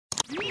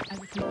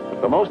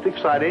The most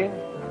exciting,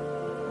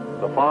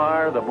 the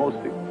most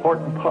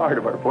important part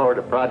of our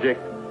Florida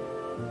project,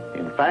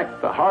 in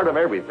fact, the heart of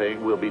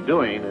everything we'll be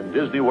doing in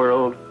Disney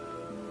World,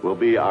 will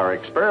be our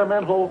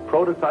experimental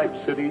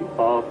prototype city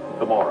of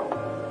tomorrow.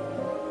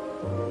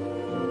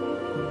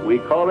 We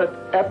call it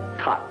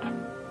Epcot,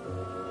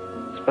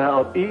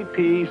 spelled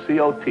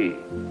E-P-C-O-T.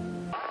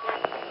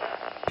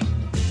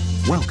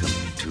 Welcome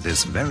to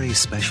this very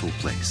special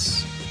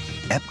place.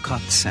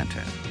 Epcot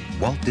Center,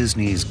 Walt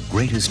Disney's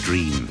greatest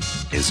dream,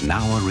 is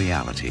now a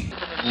reality.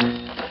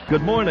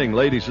 Good morning,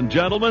 ladies and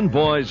gentlemen,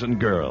 boys and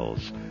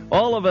girls.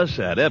 All of us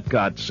at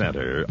Epcot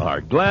Center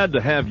are glad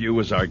to have you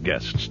as our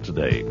guests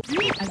today.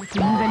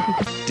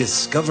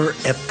 Discover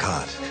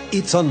Epcot.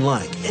 It's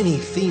unlike any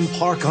theme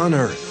park on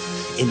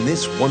Earth. In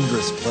this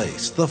wondrous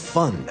place, the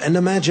fun and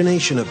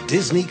imagination of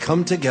Disney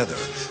come together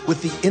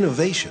with the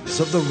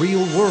innovations of the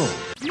real world.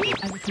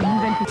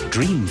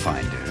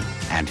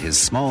 Dreamfinder and his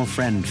small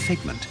friend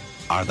Figment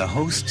are the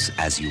hosts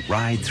as you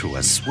ride through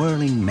a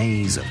swirling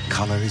maze of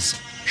colors,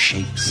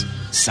 shapes,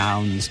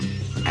 sounds,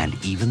 and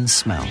even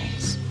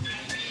smells.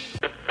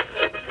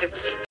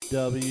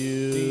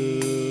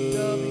 WDW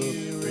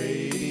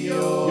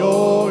Radio,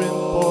 your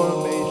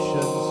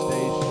information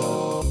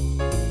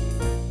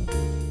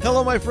station.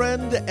 Hello, my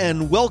friend,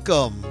 and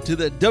welcome to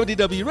the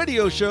WDW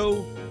Radio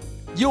Show,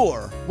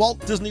 your Walt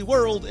Disney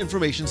World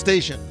information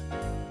station.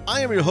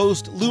 I am your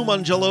host, Lou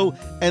Mangello,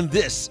 and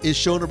this is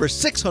show number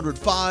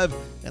 605,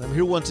 and I'm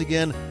here once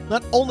again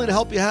not only to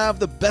help you have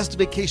the best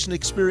vacation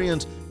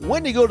experience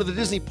when you go to the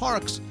Disney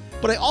parks,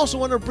 but I also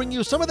want to bring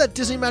you some of that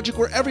Disney magic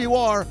wherever you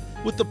are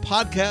with the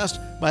podcast,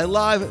 my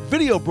live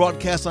video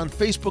broadcast on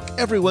Facebook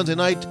every Wednesday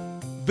night,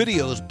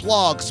 videos,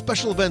 blogs,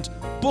 special events,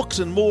 books,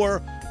 and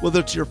more. Whether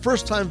it's your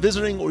first time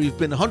visiting or you've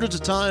been hundreds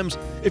of times,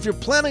 if you're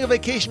planning a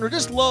vacation or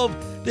just love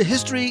the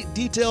history,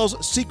 details,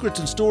 secrets,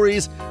 and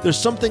stories, there's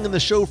something in the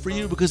show for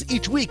you because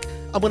each week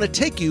I'm going to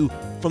take you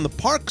from the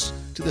parks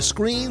to the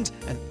screens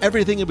and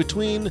everything in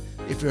between.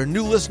 If you're a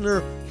new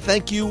listener,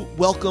 thank you,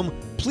 welcome.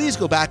 Please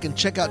go back and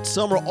check out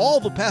some or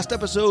all the past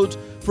episodes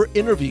for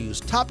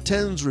interviews, top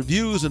 10s,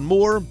 reviews, and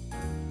more.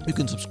 You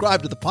can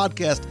subscribe to the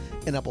podcast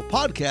in Apple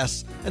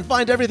Podcasts and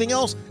find everything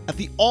else at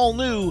the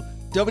all-new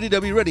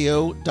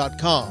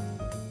WDWRadio.com.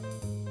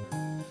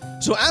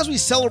 So as we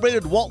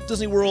celebrated Walt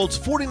Disney World's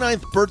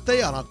 49th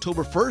birthday on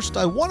October 1st,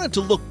 I wanted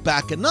to look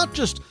back at not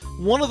just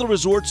one of the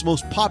resort's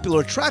most popular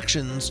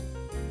attractions,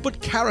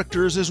 but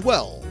characters as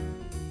well.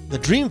 The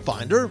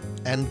Dreamfinder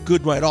and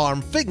Good Right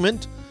Arm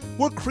Figment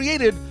were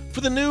created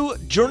for the new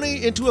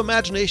Journey into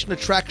Imagination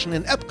attraction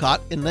in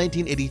Epcot in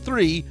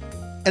 1983,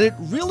 and it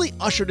really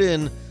ushered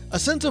in a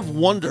sense of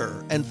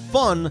wonder and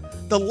fun,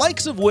 the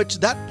likes of which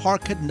that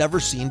park had never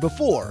seen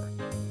before.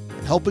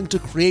 And helping to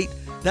create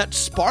that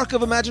spark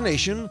of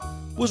imagination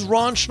was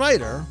Ron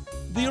Schneider,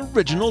 the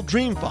original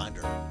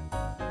Dreamfinder.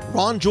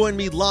 Ron joined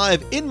me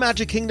live in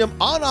Magic Kingdom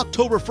on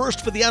October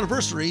 1st for the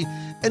anniversary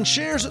and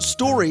shares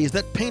stories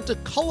that paint a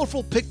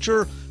colorful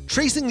picture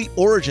tracing the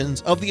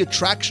origins of the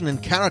attraction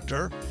and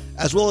character,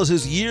 as well as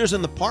his years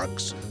in the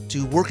parks,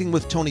 to working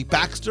with Tony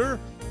Baxter,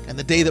 and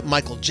the day that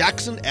Michael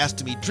Jackson asked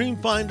to meet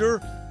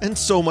Dreamfinder, and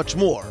so much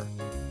more.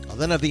 I'll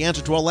then have the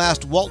answer to our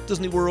last Walt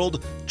Disney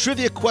World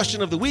trivia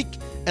question of the week,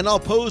 and I'll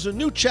pose a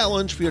new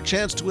challenge for your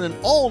chance to win an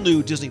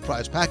all-new Disney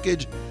Prize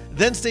package.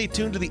 Then stay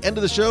tuned to the end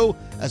of the show,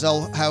 as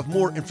I'll have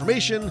more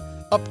information,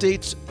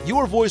 updates,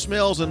 your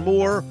voicemails, and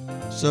more.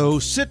 So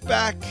sit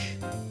back,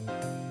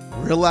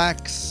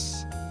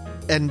 relax,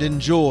 and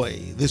enjoy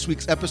this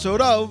week's episode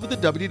of the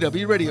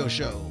WDW Radio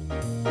Show.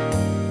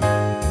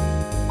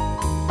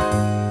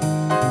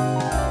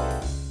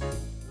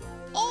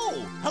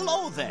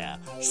 Hello there.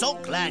 So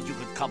glad you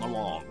could come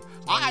along.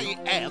 I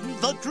am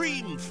the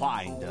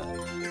Dreamfinder.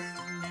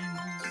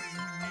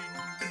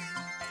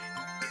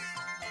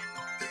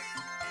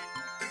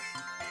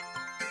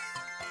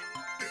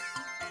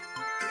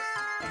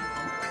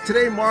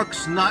 Today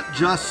marks not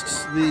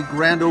just the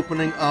grand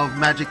opening of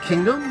Magic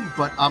Kingdom,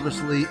 but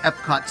obviously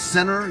Epcot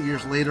Center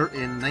years later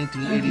in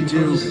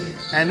 1982.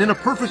 And in a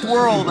perfect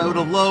world, I would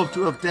have loved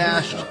to have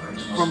dashed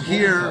from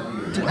here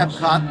to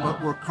Epcot,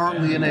 but we're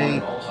currently in a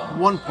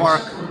one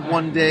park,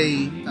 one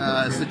day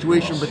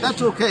situation. But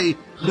that's okay,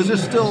 because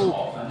there's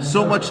still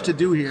so much to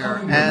do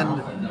here.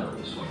 And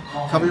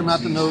cover your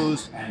mouth and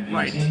nose,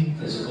 right,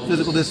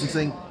 physical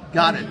distancing,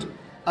 got it.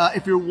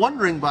 If you're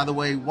wondering, by the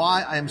way,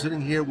 why I am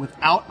sitting here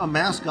without a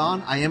mask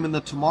on, I am in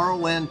the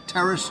Tomorrowland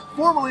Terrace,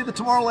 formerly the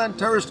Tomorrowland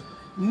Terrace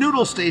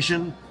Noodle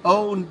Station.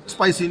 Oh,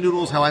 spicy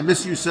noodles, how I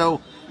miss you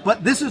so.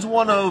 But this is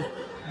one of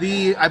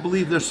the, I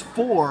believe there's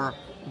 4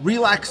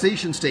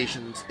 relaxation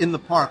stations in the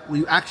park where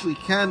you actually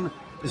can,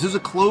 this is a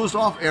closed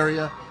off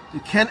area, you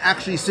can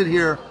actually sit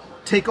here,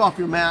 take off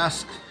your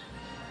mask,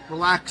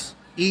 relax,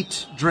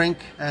 eat, drink,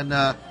 and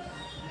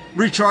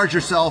recharge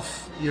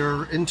yourself,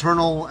 your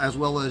internal as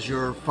well as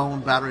your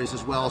phone batteries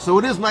as well. So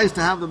it is nice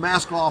to have the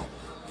mask off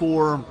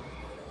for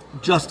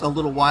just a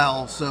little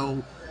while.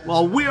 So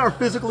while we are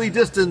physically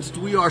distanced,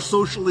 we are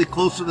socially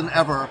closer than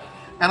ever.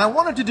 And I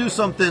wanted to do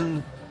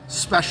something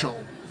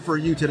special for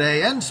you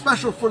today, and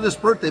special for this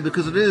birthday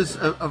because it is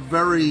a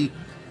very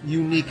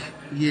unique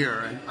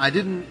year.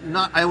 And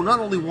I not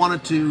only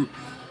wanted to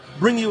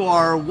bring you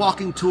our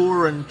walking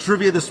tour and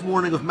trivia this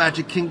morning of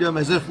Magic Kingdom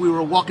as if we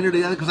were walking here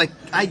together, because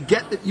I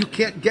get that you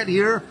can't get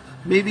here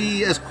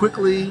maybe as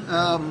quickly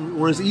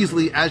or as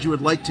easily as you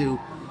would like to.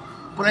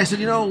 But I said,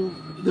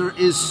 there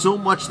is so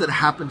much that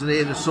happened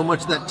today. There's so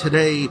much that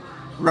today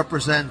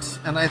represents.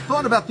 And I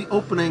thought about the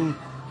opening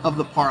of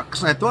the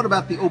parks. And I thought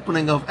about the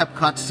opening of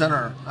Epcot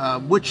Center,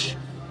 which,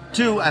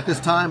 too, at this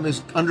time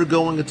is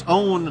undergoing its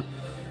own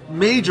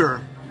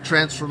major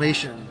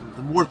transformation.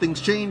 The more things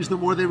change, the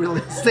more they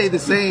really stay the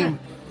same.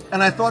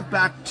 And I thought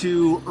back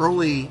to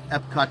early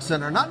Epcot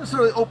Center, not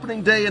necessarily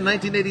opening day in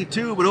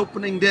 1982, but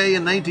opening day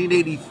in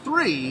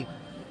 1983,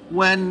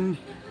 when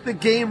the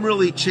game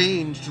really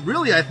changed.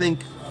 Really, I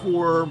think,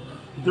 for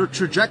the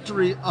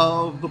trajectory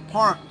of the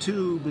park,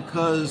 too,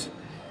 because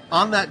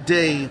on that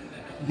day,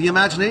 the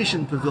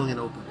Imagination Pavilion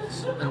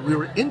opens, and we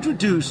were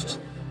introduced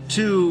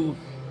to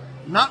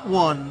not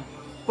one,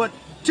 but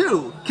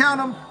two, count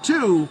them,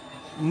 two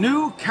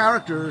new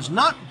characters,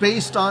 not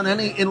based on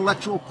any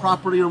intellectual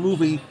property or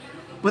movie,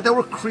 but that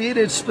were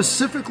created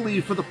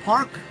specifically for the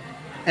park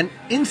and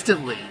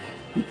instantly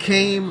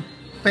became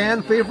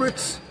fan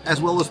favorites as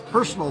well as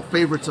personal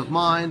favorites of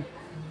mine.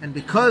 And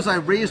because I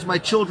raised my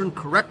children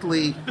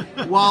correctly,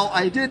 while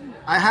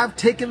I have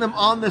taken them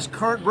on this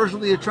current version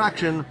of the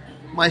attraction,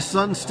 my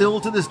son still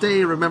to this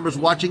day remembers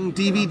watching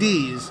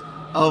DVDs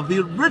of the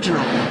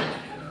original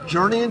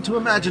Journey into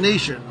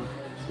Imagination,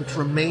 which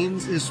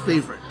remains his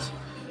favorite.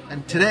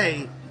 And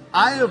today,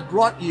 I have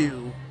brought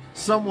you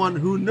someone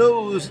who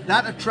knows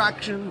that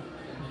attraction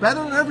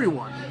better than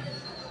everyone,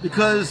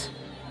 because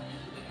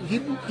he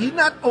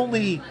not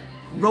only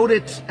wrote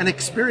it and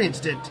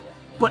experienced it,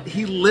 but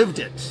he lived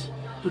it,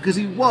 because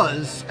he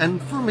was,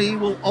 and for me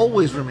will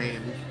always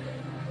remain,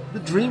 the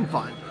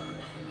Dreamfinder.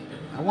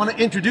 I want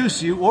to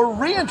introduce you, or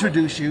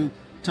reintroduce you,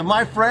 to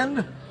my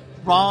friend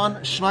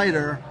Ron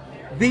Schneider,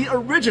 the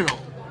original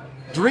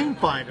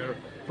Dreamfinder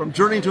from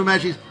Journey into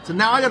Imagination. So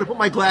now I got to put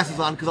my glasses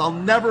on because I'll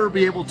never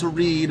be able to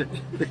read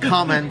the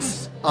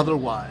comments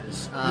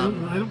otherwise. I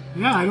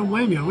don't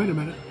blame you. Wait a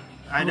minute.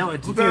 I know,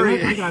 it's okay,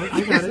 very... I got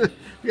it.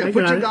 Yeah,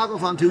 put your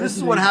goggles on, too. This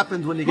is what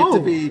happens when you get to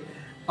be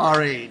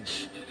our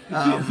age.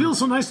 It feels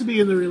so nice to be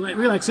in the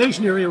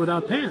relaxation area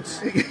without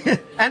pants.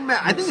 And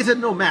I think it said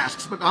no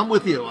masks, but I'm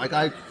with you. Like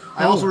I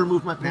also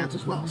removed my pants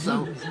as well.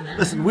 So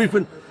listen, we've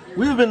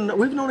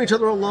known each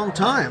other a long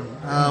time.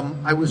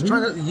 I was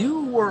trying to.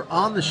 You were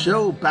on the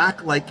show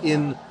back like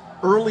in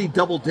early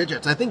double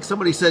digits. I think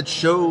somebody said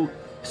show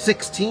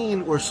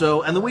 16 or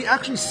so, and then we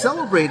actually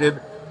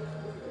celebrated.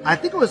 I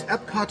think it was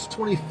Epcot's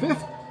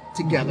 25th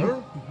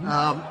together.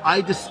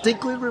 I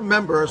distinctly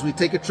remember as we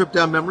take a trip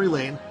down memory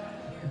lane,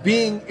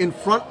 being in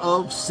front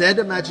of said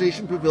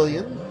Imagination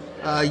Pavilion,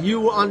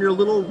 you on your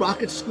little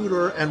rocket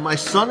scooter, and my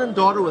son and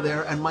daughter were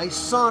there, and my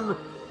son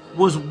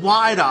was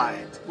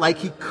wide-eyed, like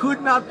he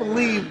could not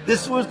believe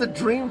this was the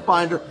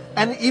Dreamfinder.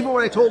 And even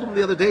when I told him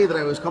the other day that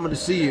I was coming to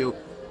see you,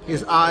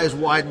 his eyes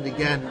widened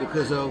again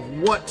because of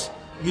what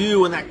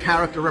you and that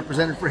character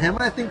represented for him,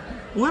 and I think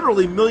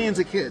literally millions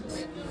of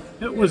kids.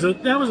 That was a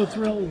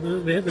thrill.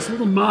 They had this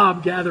little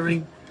mob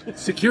gathering.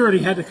 Security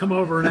had to come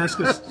over and ask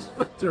us.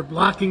 They're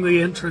blocking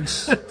the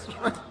entrance,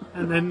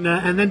 and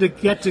then to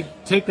get to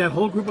take that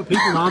whole group of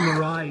people on the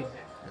ride.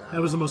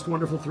 That was the most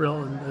wonderful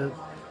thrill, and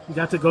we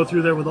got to go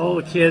through there with all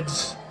the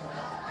kids,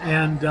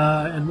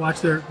 and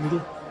watch their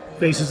little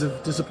faces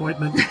of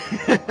disappointment.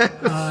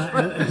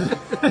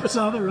 And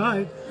saw the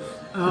ride,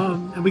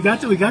 and we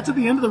got to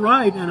the end of the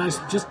ride, and I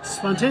just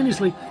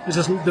spontaneously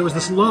there was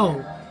this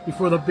lull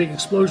before the big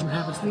explosion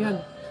happens at the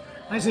end.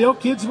 I say, "Oh,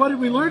 kids, what did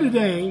we learn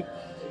today?"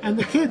 And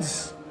the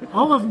kids,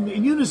 all of them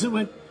in unison,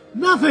 went,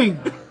 "Nothing."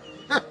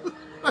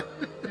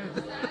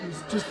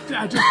 It's just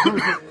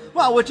perfect.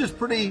 Well, which is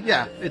pretty,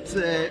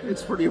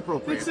 it's pretty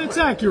appropriate. It's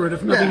accurate,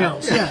 if nothing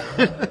else. Yeah.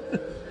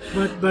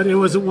 But it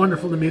was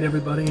wonderful to meet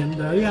everybody,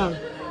 and I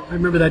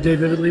remember that day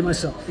vividly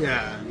myself.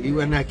 Yeah,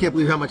 and I can't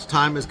believe how much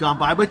time has gone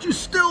by, but you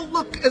still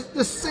look as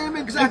the same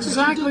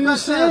exactly the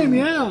same.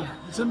 Yeah,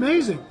 it's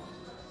amazing.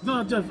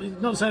 No,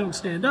 notice I don't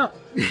stand up,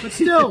 but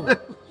still.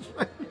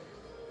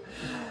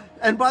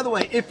 And by the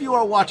way, if you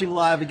are watching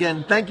live,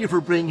 again, thank you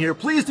for being here.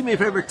 Please do me a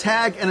favor,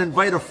 tag and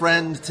invite a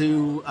friend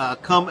to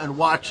come and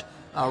watch.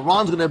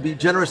 Ron's going to be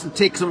generous and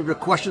take some of your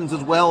questions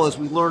as well as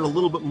we learn a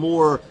little bit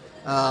more.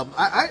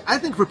 I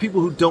think for people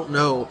who don't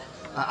know,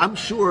 I'm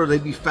sure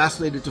they'd be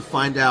fascinated to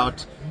find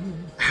out,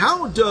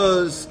 how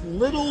does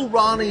little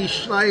Ronnie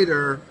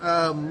Schneider,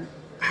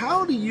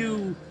 how do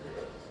you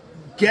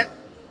get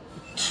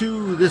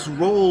to this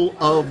role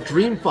of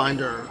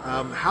Dreamfinder?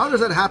 How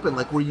does that happen?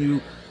 Like, were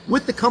you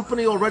with the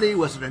company already?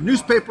 Was it a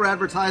newspaper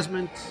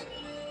advertisement?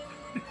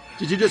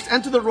 Did you just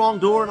enter the wrong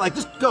door? Like,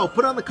 just go,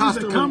 put on the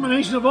costume. It's a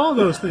combination of all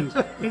those things.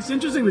 It's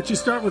interesting that you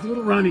start with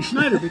little Ronnie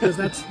Schneider, because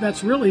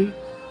that's really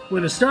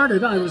when it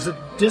started. I was at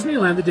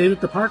Disneyland the day that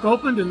the park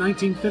opened in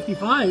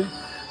 1955.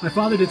 My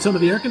father did some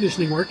of the air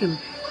conditioning work, and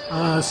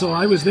So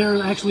I was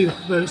there actually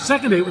the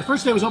second day. The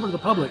first day was open to the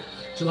public,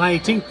 July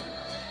 18th,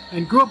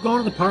 and grew up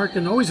going to the park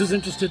and always was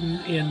interested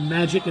in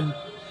magic and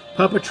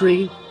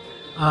puppetry.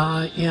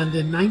 And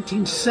in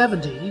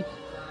 1970,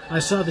 I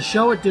saw the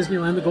show at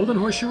Disneyland, the Golden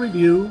Horseshoe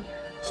Review,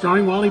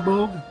 starring Wally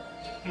Bogue,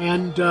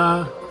 and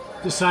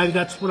decided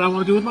that's what I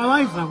want to do with my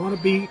life. I want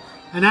to be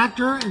an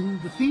actor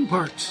in the theme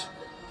parks.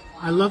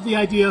 I love the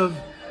idea of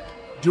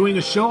doing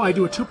a show. I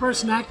do a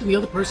two-person act, and the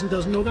other person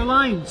doesn't know their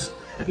lines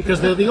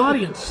because they're the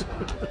audience.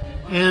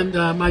 And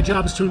my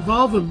job is to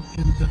involve them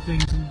in the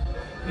things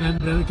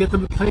and get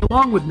them to play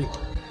along with me.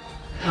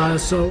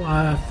 So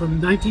from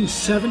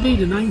 1970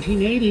 to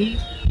 1980,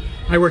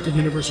 I worked at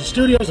Universal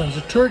Studios. I was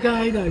a tour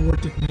guide. I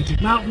worked at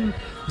Magic Mountain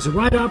as a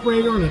ride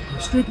operator and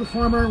a street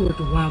performer. I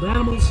worked at Wild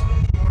Animals.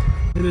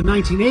 And in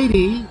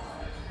 1980,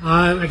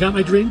 I got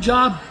my dream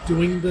job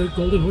doing the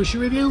Golden Horseshoe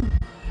Review.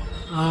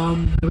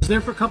 I was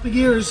there for a couple of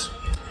years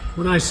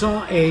when I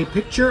saw a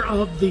picture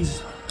of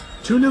these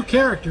two new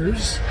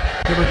characters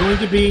that were going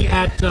to be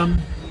at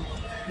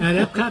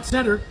Epcot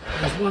Center.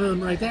 There's one of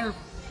them right there.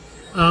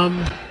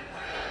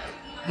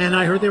 And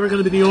I heard they were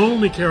going to be the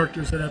only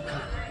characters at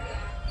Epcot.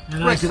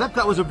 And right, because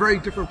Epcot was a very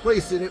different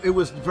place. It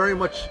was very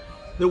much,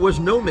 there was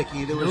no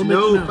Mickey, there was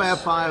no Fab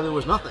Five, there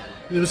was nothing.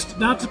 It was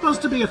not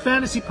supposed to be a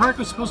fantasy park, it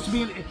was supposed to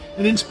be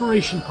an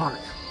inspiration park.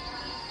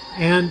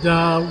 And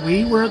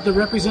we were the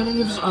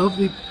representatives of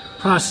the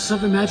process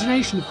of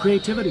imagination, of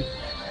creativity.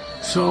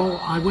 So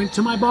I went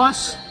to my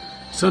boss,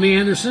 Sonny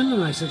Anderson,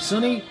 and I said,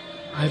 Sonny,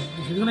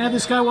 if you're going to have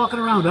this guy walking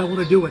around, I want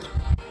to do it.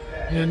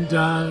 And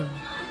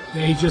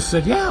they just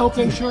said, yeah,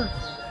 okay, sure.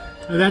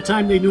 At that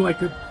time, they knew I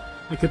could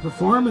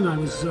perform, and I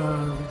was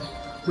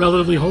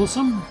relatively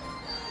wholesome.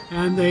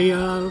 And they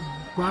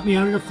brought me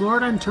out here to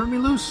Florida and turned me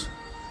loose.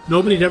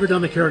 Nobody had ever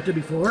done the character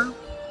before,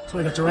 so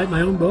I got to write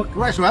my own book.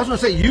 Right, so I was going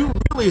to say, you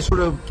really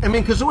sort of, I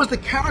mean, because there was the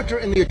character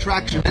in the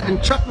attraction,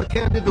 and Chuck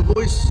McCann did the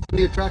voice in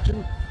the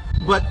attraction,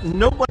 but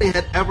nobody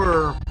had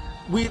ever,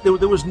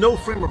 there was no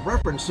frame of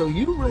reference, so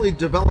you really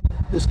developed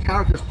this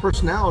character's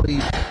personality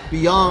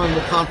beyond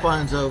the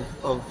confines of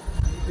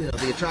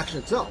the attraction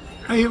itself.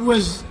 It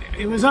was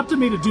up to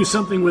me to do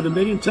something with him.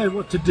 They didn't tell me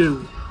what to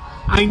do.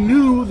 I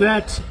knew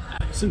that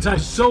since I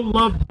so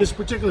loved this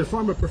particular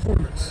form of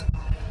performance,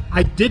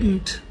 I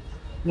didn't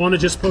want to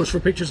just pose for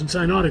pictures and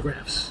sign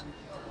autographs.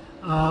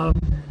 My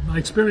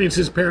experience,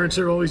 his parents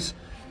are always,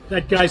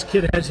 that guy's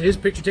kid has his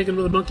picture taken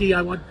with a monkey,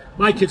 I want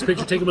my kid's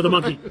picture taken with a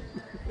monkey.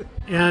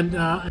 And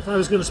if I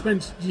was going to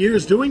spend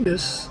years doing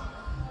this,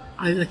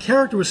 the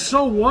character was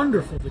so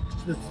wonderful,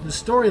 the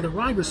story of the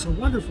ride was so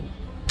wonderful,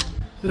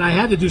 that I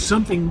had to do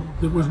something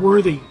that was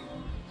worthy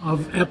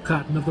of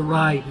Epcot and of the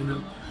ride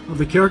and of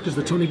the characters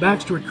that Tony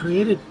Baxter had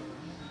created.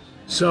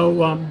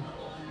 So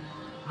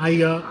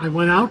I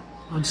went out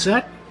on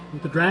set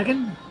with the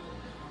dragon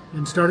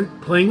and started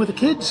playing with the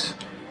kids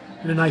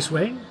in a nice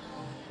way.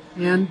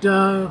 And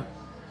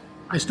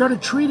I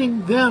started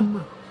treating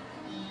them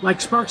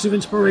like sparks of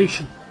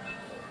inspiration.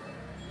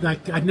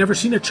 Like I'd never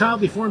seen a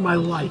child before in my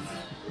life.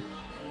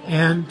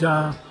 And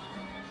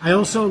I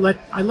also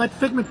let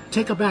Figment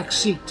take a back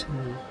seat.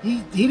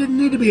 He didn't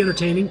need to be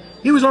entertaining.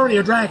 He was already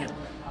a dragon.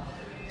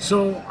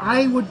 So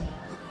I would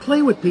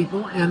play with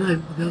people,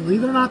 and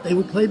believe it or not, they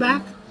would play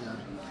back.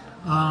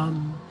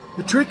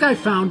 The trick I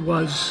found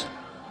was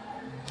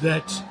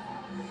that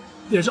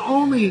there's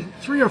only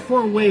 3 or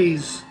 4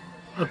 ways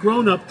a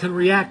grown-up can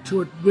react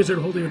to a wizard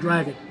holding a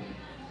dragon.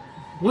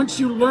 Once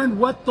you learned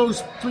what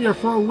those 3 or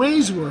 4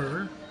 ways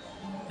were,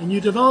 and you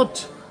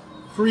developed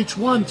for each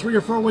one 3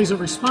 or 4 ways of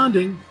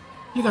responding,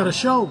 you got a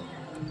show.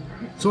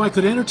 So I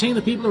could entertain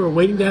the people who were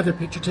waiting to have their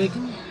picture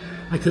taken.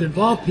 I could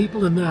involve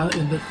people in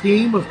the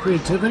theme of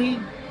creativity,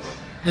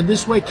 and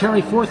this way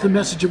carry forth the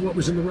message of what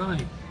was in the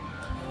ride,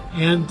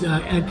 and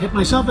kept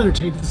myself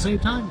entertained at the same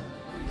time.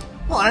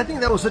 Well, I think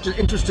that was such an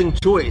interesting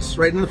choice,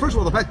 right? And first of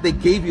all, the fact they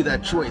gave you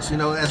that choice,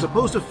 as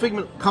opposed to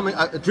Figment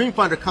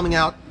Dreamfinder coming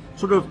out,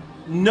 sort of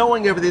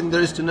knowing everything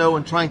there is to know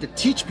and trying to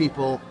teach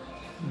people,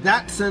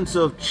 that sense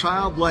of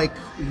childlike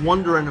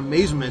wonder and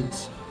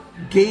amazement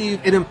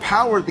it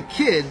empowered the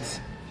kids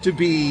to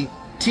be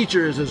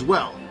teachers as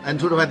well, and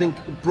sort of, I think,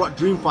 brought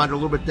Dreamfinder a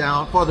little bit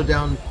farther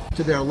down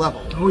to their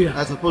level. Oh yeah.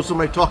 As opposed to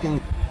somebody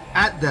talking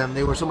at them,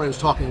 they were somebody who was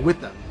talking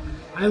with them.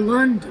 I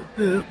learned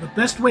the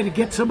best way to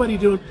get somebody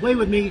to play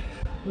with me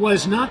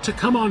was not to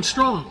come on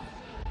strong.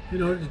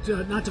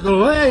 Not to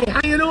go, hey,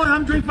 how you doing?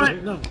 I'm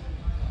Dreamfinder. No.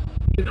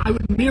 I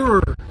would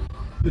mirror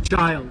the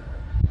child,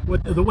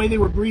 the way they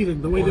were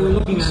breathing, the way they were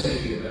looking at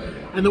me,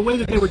 and the way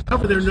that they would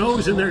cover their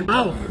nose and their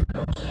mouth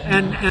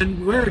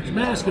and wear a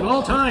mask at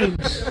all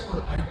times.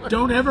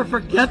 Don't ever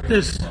forget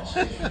this.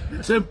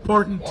 It's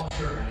important.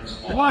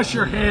 Wash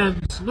your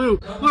hands. Lou,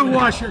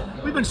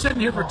 we've been sitting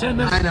here for 10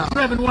 minutes. I know.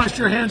 You haven't washed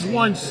your hands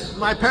once.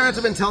 My parents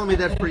have been telling me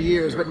that for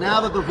years, but now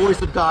that the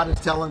voice of God is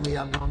telling me,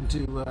 I'm going to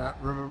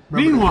remember.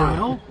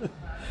 Meanwhile,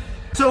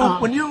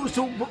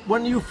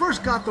 when you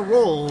first got the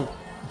role,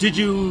 did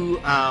you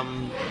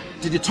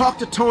talk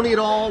to Tony at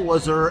all?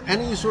 Was there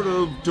any sort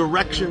of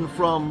direction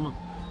from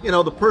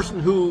the person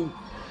who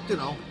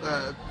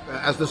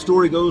as the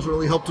story goes,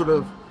 really helped sort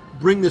of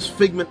bring this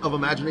figment of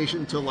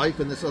imagination to life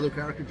in this other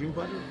character,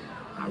 Dreamfinder?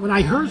 When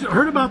I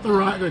heard about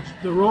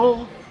the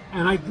role,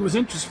 and I was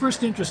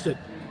first interested,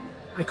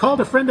 I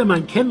called a friend of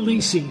mine, Ken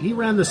Lisi. He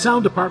ran the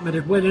sound department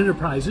at Wed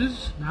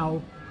Enterprises,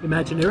 now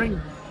Imagineering.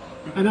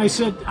 And I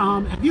said,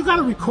 have you got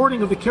a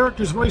recording of the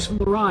character's voice from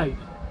the ride?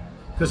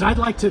 Because I'd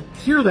like to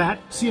hear that,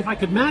 see if I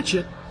could match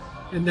it,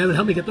 and that would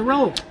help me get the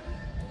role.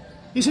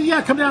 He said,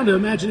 yeah, come down to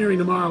Imagineering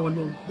tomorrow,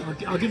 and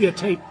I'll give you a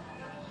tape.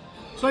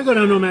 So I go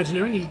down to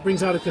Imagineering. He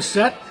brings out a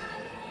cassette.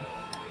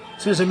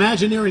 It says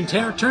Imagineering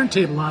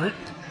turntable on it.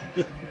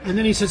 And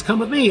then he says, come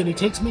with me. And he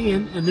takes me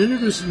in and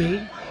introduces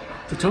me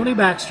to Tony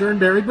Baxter and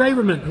Barry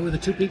Braverman, who were the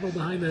two people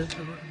behind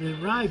the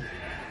ride.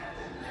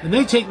 And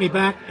they take me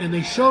back, and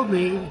they showed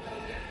me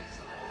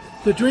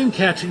the dream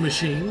catching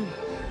machine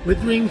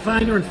with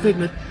Dreamfinder and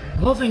Figment.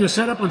 The whole thing was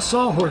set up on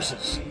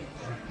sawhorses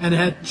and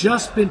had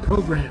just been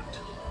programmed.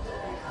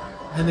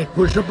 And they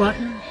pushed a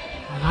button,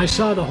 and I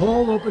saw the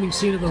whole opening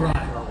scene of the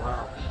ride.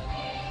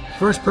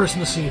 First person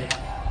to see it.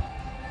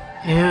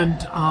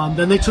 And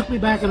then they took me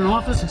back in an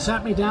office and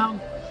sat me down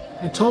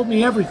and told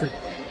me everything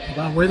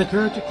about where the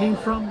character came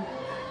from,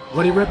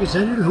 what he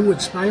represented, who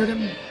inspired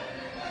him.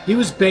 He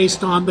was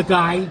based on the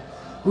guy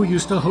who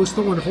used to host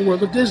The Wonderful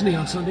World of Disney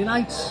on Sunday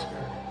nights.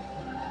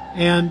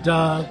 And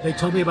they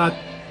told me about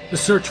the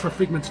search for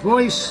Figment's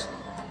voice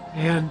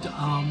and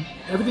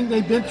everything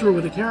they'd been through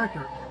with the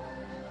character.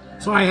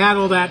 So I had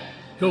all that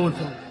going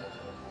for me.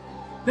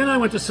 Then I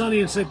went to Sonny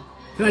and said,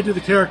 can I do the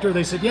character?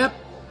 They said, yep.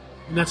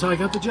 And that's how I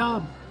got the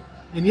job.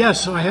 And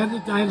yes, so I had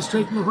it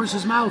straight from the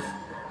horse's mouth.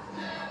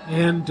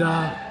 And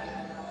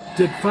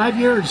did 5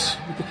 years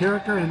with the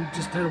character and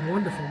just had a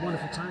wonderful,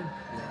 wonderful time.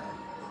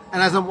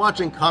 And as I'm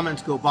watching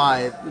comments go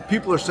by,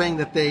 people are saying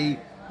that they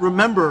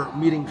remember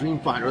meeting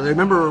Dreamfinder. They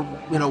remember,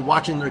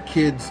 watching their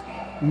kids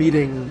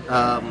meeting,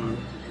 the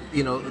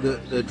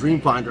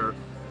Dreamfinder.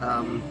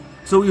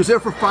 So he was there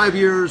for 5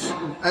 years.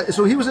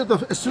 So he was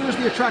as soon as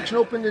the attraction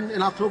opened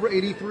in October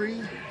 '83?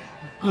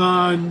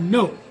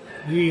 No.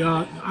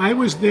 I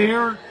was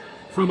there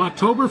from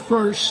October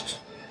 1st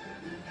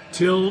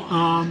till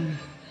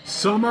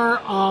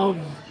summer of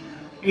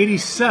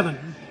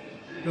 '87.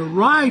 The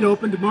ride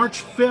opened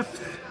March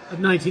 5th of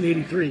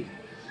 1983.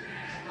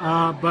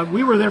 But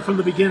we were there from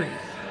the beginning.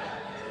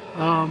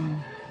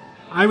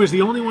 I was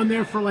the only one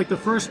there for like the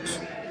first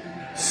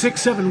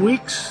 6-7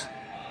 weeks.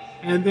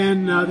 And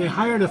then they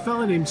hired a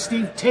fellow named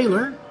Steve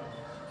Taylor,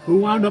 who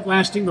wound up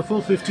lasting the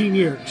full 15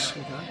 years.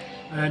 Okay.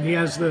 And he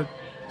has the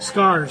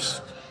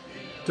scars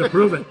to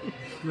prove it,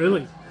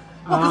 really.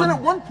 Well, because then at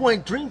one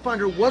point,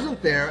 Dreamfinder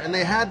wasn't there, and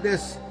they had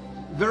this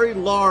very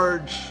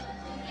large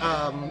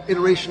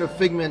iteration of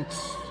Figment.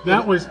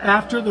 That was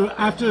after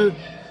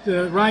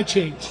the ride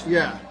changed.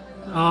 Yeah.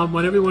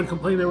 When everyone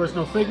complained there was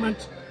no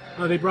Figment,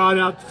 they brought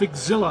out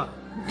Figzilla,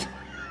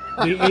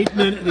 the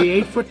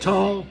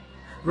 8-foot-tall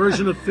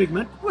version of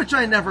Figment, which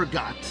I never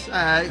got.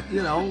 I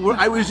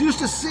was used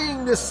to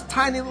seeing this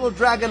tiny little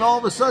dragon. All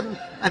of a sudden,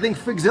 I think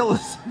Figzilla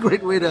is a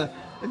great way to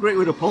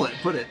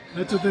put it.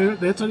 That's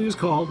what he was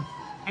called.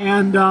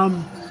 And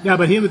but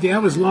that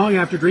was long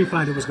after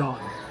Dreamfinder was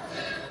gone.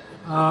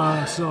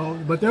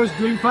 But there was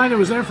Dreamfinder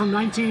was there from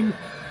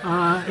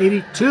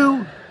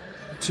 1982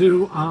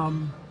 to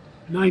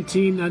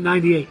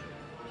 1998.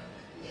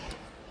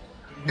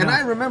 And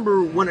I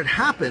remember when it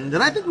happened,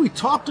 and I think we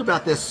talked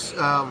about this.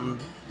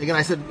 Again,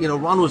 I said,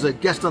 Ron was a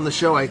guest on the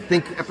show, I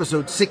think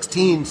episode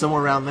 16,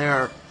 somewhere around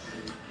there,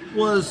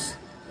 was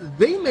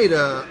they made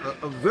a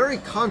very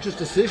conscious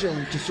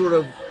decision to sort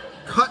of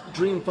cut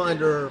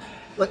Dreamfinder.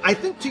 Like, I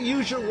think, to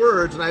use your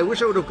words, and I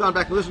wish I would have gone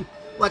back and listened,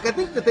 like, I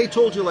think that they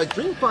told you, like,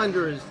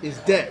 Dreamfinder is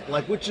dead,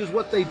 like, which is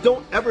what they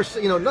don't ever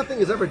say, nothing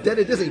is ever dead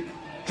at Disney.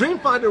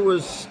 Dreamfinder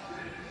was,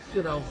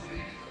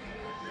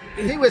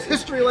 he was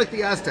history like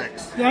the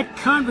Aztecs. That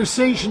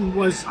conversation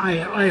was,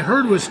 I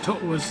heard was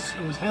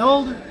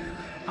held.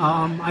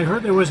 I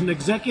heard there was an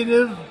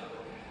executive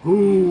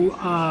who,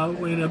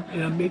 in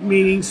a big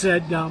meeting,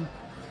 said,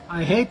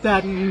 "I hate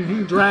that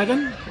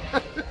dragon."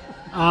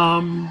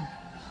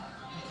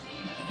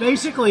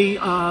 Basically,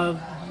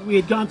 we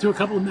had gone through a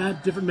couple of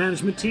different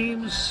management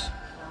teams.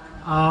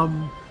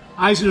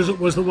 Eisner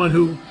was the one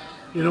who,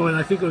 and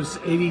I think it was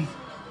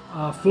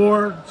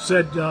 '84,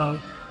 said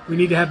we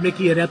need to have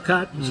Mickey at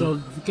Epcot. Mm. So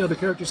the other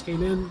characters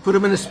came in. Put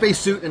him in a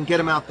spacesuit and get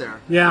him out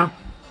there. Yeah.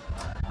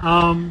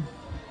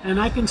 And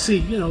I can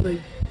see,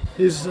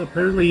 his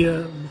apparently,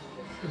 the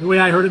way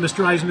I heard it,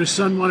 Mr. Eisner's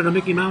son wanted a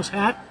Mickey Mouse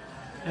hat,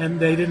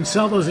 and they didn't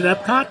sell those at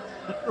Epcot.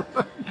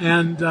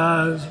 And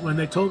when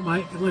they told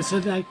Mike,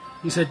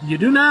 he said, "You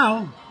do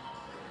now."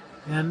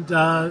 And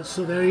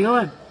so there you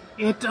go.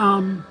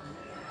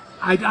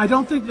 I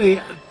don't think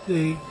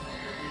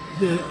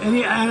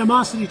any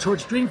animosity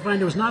towards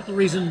Dreamfinder was not the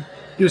reason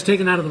he was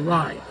taken out of the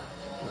ride.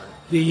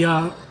 The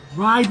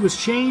ride was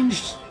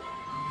changed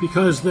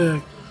because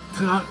the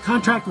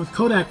contract with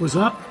Kodak was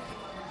up,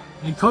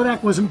 and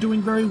Kodak wasn't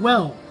doing very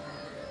well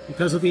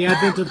because of the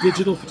advent of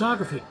digital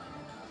photography,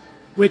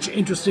 which,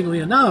 interestingly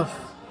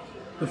enough,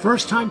 the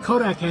first time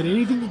Kodak had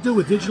anything to do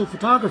with digital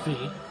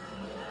photography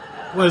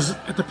was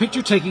at the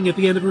picture taking at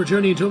the end of her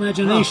Journey into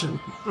Imagination.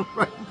 Oh,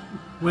 right.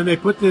 When they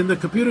put in the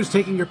computers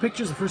taking your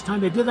pictures, the first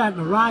time they did that in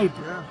a ride.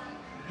 Yeah.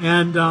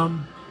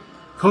 And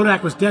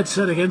Kodak was dead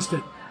set against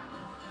it.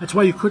 That's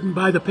why you couldn't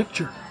buy the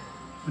picture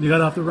when you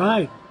got off the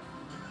ride.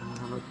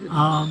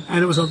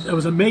 And it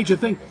was a major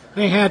thing.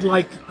 They had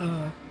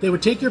they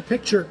would take your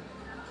picture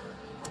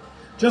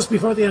just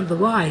before the end of the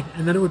ride,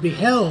 and then it would be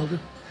held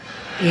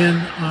in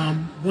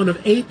one of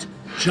 8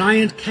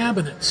 giant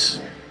cabinets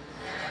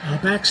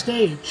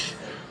backstage,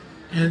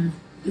 and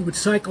it would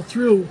cycle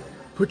through,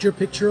 put your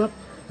picture up,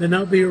 then that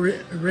would be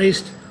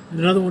erased, and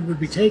another one would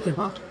be taken.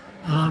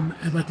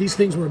 But these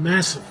things were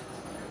massive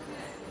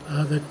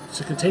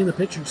to contain the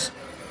pictures.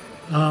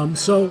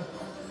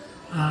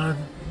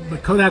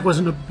 But Kodak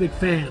wasn't a big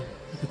fan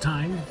at the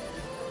time,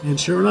 and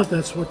sure enough,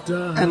 that's what.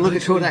 And look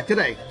at Kodak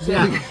today. So,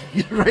 yeah,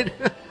 right.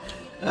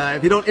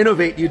 If you don't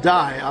innovate, you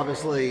die.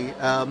 Obviously,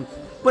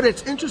 but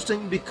it's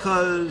interesting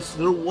because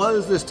there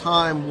was this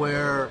time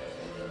where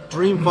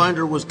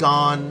Dreamfinder was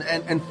gone,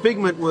 and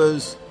Figment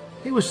was.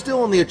 He was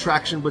still in the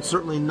attraction, but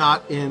certainly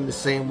not in the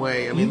same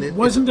way. I mean, he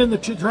wasn't in the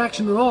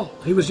attraction at all.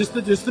 He was just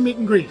the meet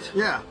and greet.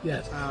 Yeah.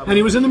 Yes. And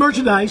he was in the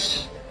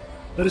merchandise.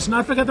 Let us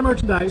not forget the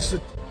merchandise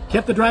that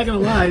kept the dragon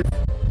alive.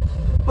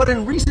 But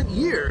in recent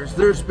years,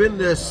 there's been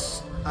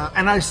this,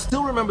 and I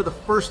still remember the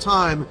first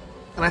time,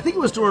 and I think it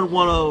was during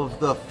one of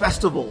the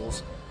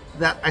festivals,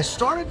 that I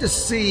started to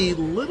see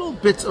little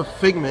bits of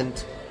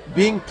Figment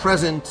being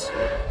present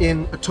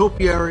in a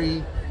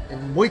topiary,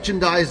 in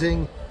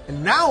merchandising,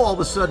 and now all of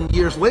a sudden,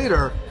 years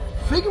later,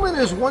 Figment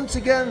is once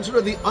again sort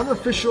of the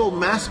unofficial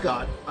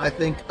mascot, I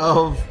think,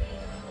 of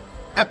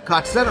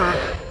Epcot Center,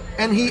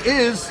 and he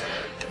is,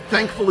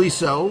 thankfully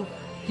so,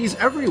 he's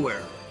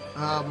everywhere.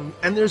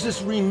 And there's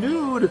this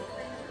renewed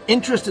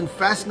interest and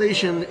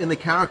fascination in the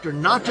character,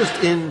 not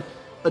just in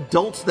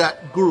adults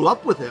that grew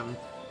up with him,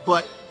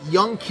 but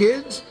young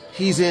kids.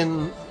 He's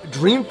in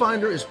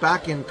Dreamfinder is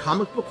back in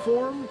comic book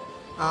form.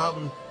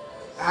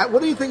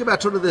 What do you think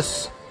about sort of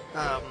this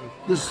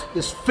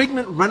this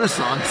Figment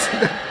renaissance?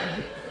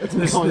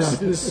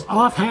 this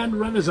offhand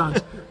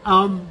renaissance.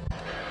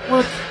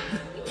 Well,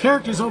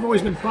 characters have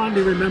always been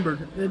fondly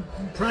remembered, and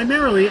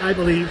primarily, I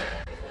believe,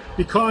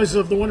 because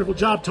of the wonderful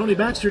job Tony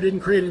Baxter did in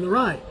creating the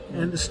ride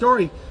and the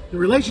story, the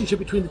relationship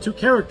between the two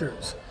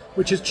characters,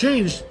 which has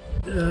changed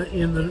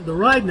in the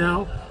ride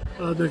now.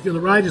 The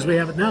ride as we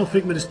have it now,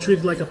 Figment is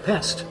treated like a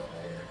pest,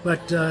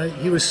 but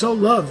he was so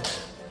loved,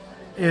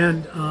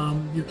 and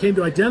you came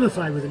to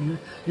identify with him.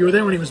 You were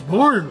there when he was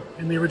born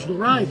in the original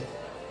ride,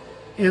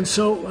 and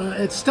so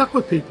it stuck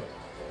with people.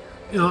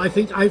 You know, I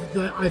think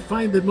I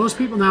find that most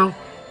people now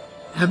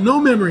have no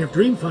memory of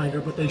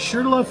Dreamfinder, but they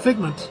sure love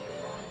Figment.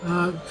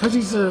 Because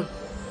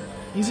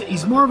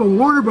he's more of a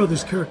Warner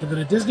Brothers character than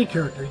a Disney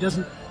character.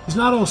 He's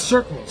not all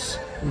circles.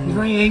 He's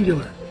very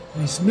angular,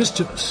 and he's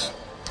mischievous,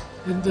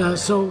 and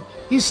so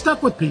he's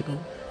stuck with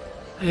people.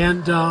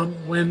 And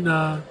when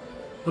the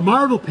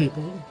Marvel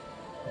people,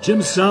 Jim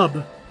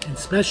Zub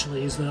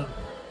especially, is the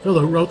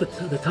fellow who wrote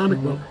the comic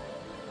book,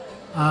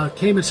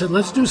 came and said,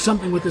 "Let's do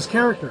something with this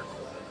character."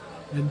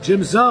 And Jim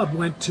Zub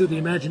went to the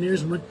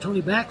Imagineers and went to Tony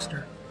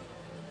Baxter,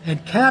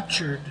 and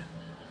captured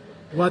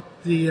what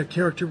the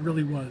character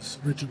really was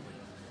originally.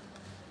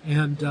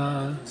 And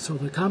so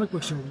the comic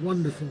books are a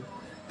wonderful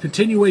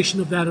continuation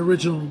of that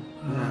original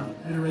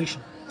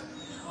iteration.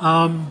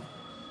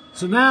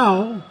 So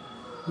now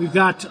we've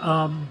got,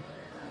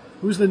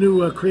 who's the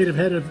new creative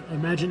head of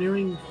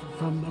Imagineering?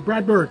 From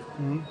Brad Bird.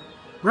 Mm-hmm.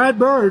 Brad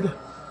Bird,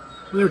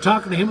 we were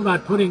talking to him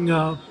about putting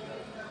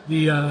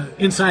the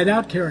Inside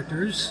Out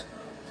characters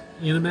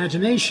in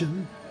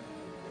Imagination,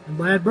 and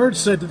Brad Bird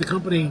said to the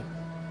company,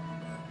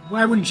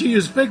 "Why wouldn't you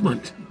use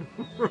Figment?"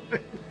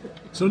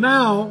 So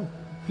now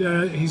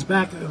he's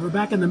back. We're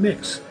back in the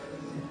mix.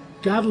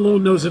 God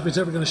alone knows if it's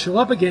ever going to show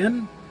up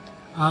again.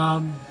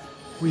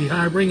 We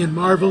bring in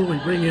Marvel, we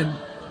bring in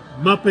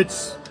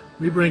Muppets,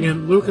 we bring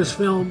in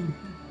Lucasfilm,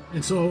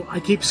 and so I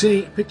keep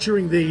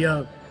picturing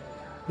the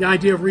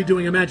idea of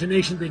redoing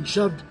Imagination being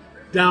shoved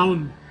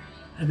down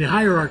in the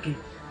hierarchy.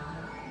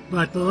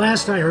 But the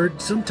last I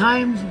heard,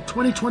 sometime in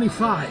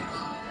 2025,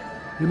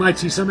 we might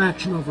see some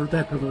action over at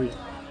that pavilion.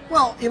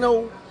 Well, you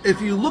know,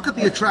 if you look at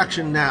the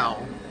attraction now,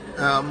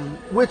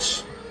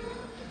 which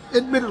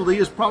admittedly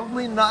is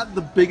probably not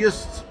the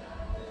biggest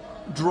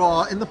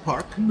draw in the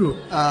park, no.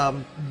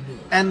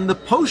 And the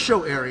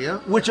post-show area,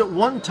 which at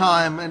one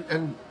time,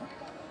 and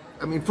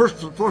I mean,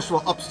 first of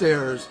all,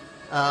 upstairs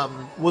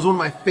was one of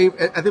my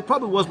favorite. I think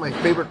probably was my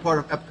favorite part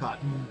of Epcot.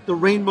 The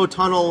rainbow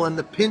tunnel and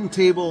the pin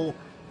table,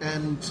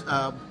 and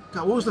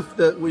what was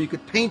the where you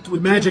could paint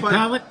with the magic Dreamfinder?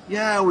 palette?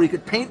 Yeah, where you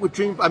could paint with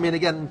Dream. I mean,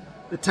 again,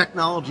 the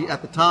technology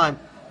at the time,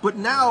 but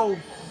now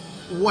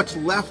what's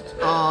left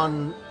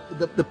on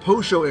the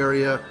post-show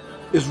area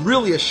is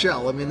really a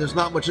shell. I mean, there's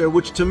not much there,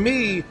 which to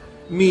me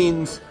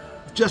means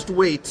just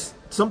wait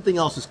something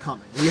else is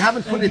coming. We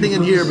haven't put anything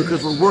in here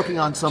because we're working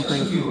on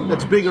something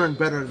that's bigger and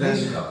better than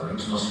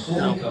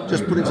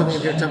just putting something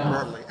in here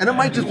temporarily. And it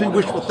might just be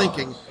wishful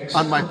thinking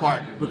on my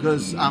part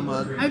because I'm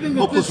a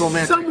hopeless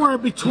romantic. Somewhere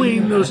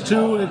between those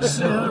two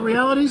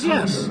realities,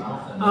 yes.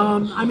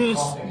 I mean,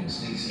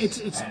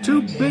 it's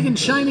too big and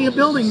shiny a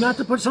building not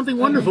to put something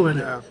wonderful in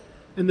it.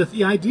 And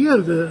the idea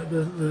of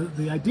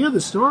the idea of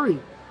the story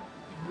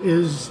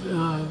is,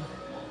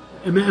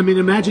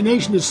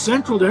 imagination is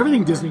central to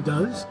everything Disney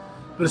does.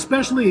 But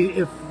especially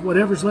if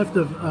whatever's left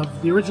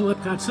of the original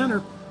Epcot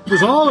Center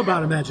was all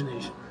about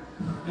imagination.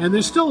 And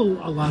there's still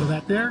a lot of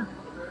that there.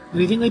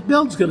 Anything they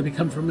build is going to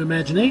come from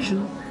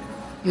imagination.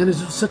 And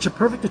it's such a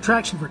perfect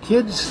attraction for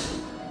kids.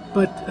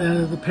 But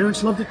the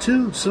parents loved it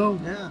too. So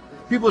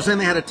people are saying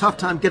they had a tough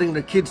time getting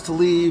their kids to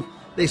leave.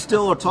 They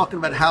still are talking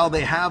about how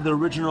they have the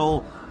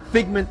original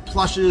Figment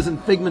plushes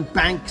and Figment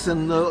banks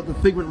and the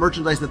Figment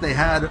merchandise that they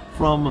had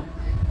from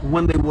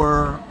when they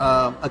were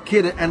a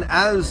kid. And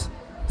as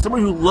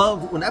someone who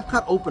loved, when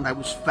Epcot opened, I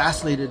was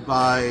fascinated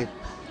by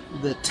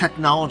the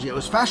technology. I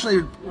was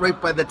fascinated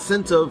by that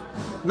sense of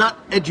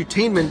not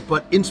edutainment,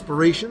 but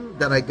inspiration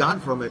that I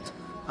got from it.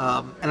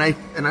 And I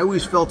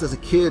always felt as a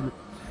kid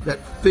that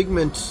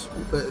Figment,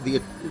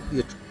 the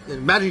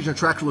Imagination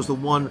attraction, was the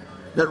one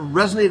that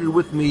resonated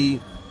with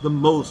me the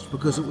most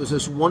because it was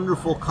this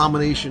wonderful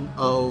combination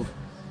of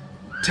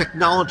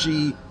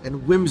technology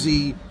and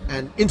whimsy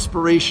and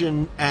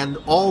inspiration and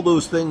all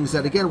those things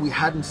that, again, we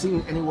hadn't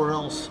seen anywhere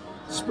else.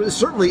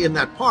 Certainly in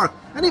that park,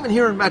 and even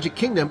here in Magic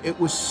Kingdom, it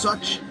was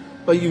such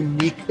a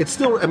unique. It's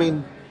still,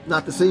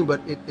 not the same,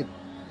 but it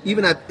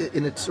even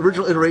in its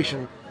original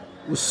iteration,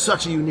 was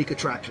such a unique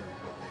attraction.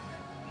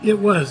 It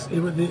was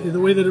the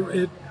way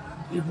that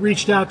it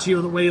reached out to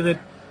you, the way that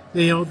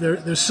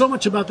there's so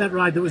much about that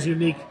ride that was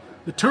unique.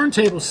 The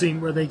turntable scene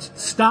where they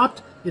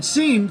stopped. It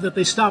seemed that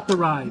they stopped the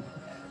ride,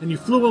 and you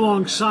flew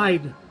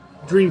alongside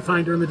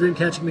Dreamfinder and the dream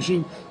catching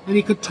machine, and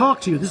he could talk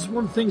to you. This is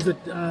one of the things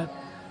that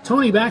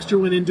Tony Baxter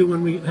went into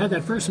when we had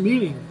that first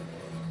meeting.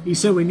 He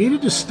said we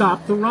needed to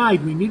stop the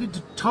ride. We needed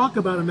to talk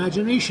about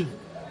imagination.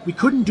 We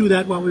couldn't do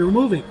that while we were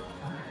moving.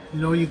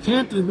 You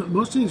can't, in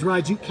most of these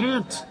rides, you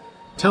can't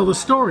tell the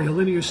story, a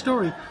linear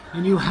story,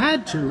 and you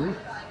had to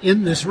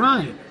in this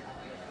ride.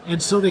 And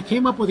so they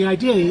came up with the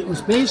idea. It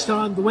was based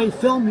on the way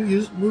film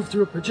moved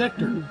through a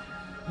projector.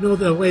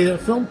 The way a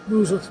film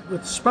moves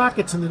with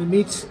sprockets, and then it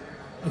meets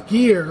a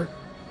gear,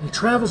 and it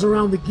travels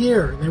around the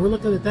gear. And they were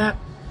looking at that,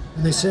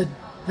 and they said,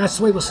 that's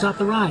the way we'll stop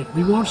the ride.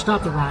 We won't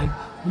stop the ride.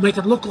 We'll make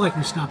it look like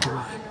we stopped the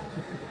ride.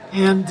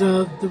 And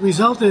the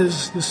result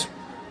is this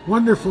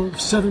wonderful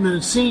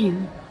 7-minute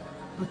scene,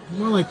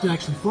 more like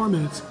actually 4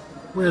 minutes,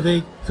 where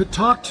they could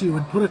talk to you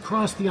and put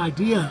across the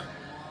idea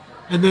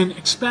and then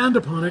expand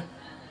upon it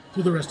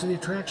through the rest of the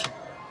attraction.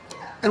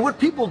 And what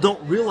people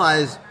don't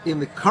realize in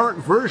the current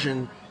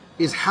version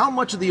is how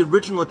much of the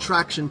original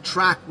attraction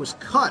track was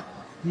cut.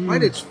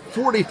 Right? It's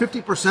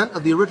 40-50%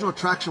 of the original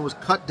attraction was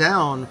cut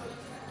down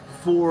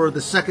for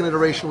the second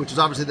iteration, which is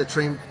obviously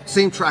the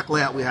same track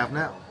layout we have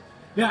now.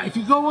 Yeah, if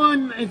you go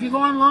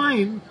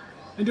online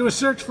and do a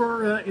search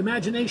for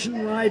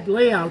Imagination Ride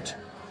layout,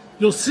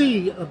 you'll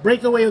see a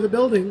breakaway of the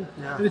building,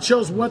 and it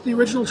shows what the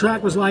original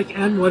track was like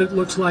and what it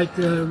looks like,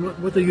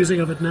 what they're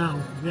using of it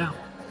now. Yeah.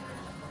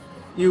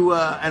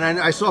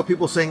 I saw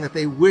people saying that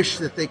they wish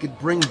that they could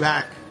bring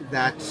back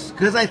that,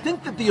 because I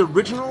think that the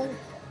original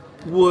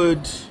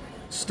would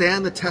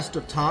stand the test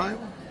of time,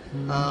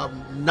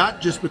 not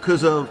just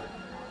because of,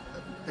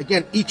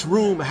 again, each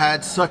room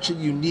had such a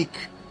unique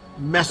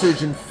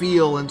message and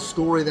feel and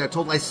story that I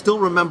told. I still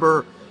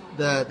remember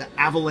the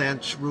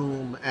Avalanche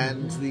room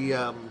and the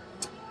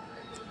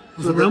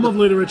realm of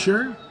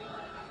literature.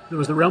 There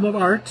was the realm of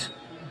art,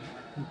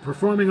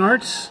 performing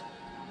arts.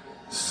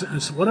 So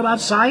what about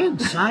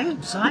science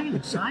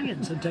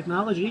and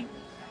technology?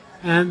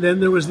 And then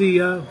there was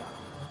the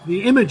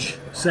image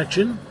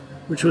section,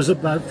 which was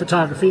about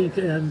photography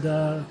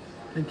and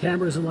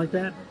cameras and like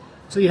that.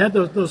 So you had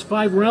those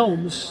 5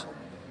 realms.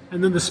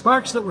 And then the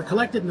sparks that were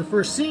collected in the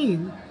first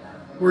scene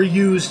were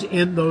used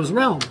in those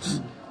realms.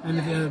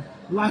 And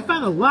I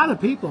found a lot of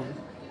people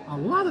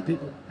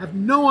have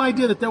no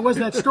idea that there was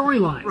that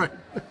storyline. Right.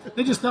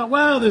 They just thought,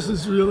 wow, this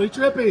is really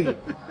trippy.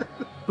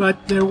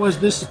 But there was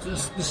this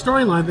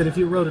storyline that if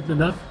you wrote it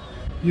enough,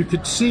 you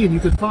could see and you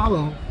could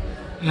follow.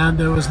 And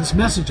there was this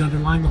message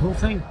underlying the whole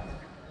thing.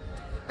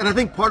 And I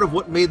think part of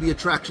what made the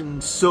attraction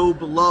so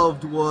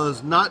beloved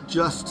was not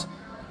just,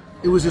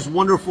 it was this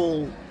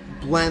wonderful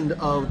blend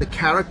of the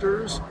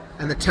characters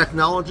and the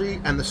technology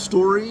and the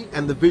story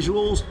and the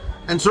visuals,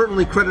 and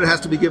certainly credit has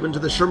to be given to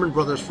the Sherman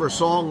Brothers for a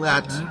song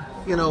that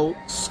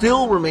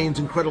still remains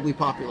incredibly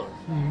popular.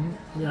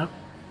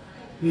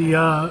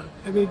 Yeah,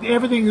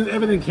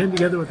 everything came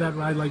together with that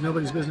ride like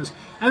nobody's business,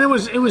 and it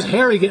was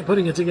hairy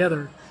putting it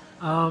together.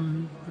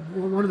 One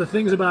of the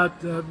things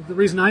about the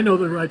reason I know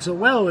the ride so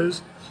well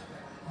is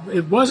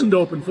it wasn't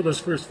open for those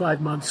first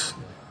 5 months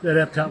that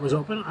Epcot was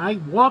open. I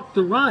walked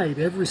the ride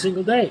every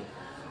single day.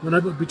 When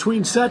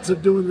between sets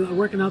of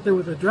working out there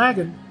with the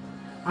dragon,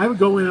 I would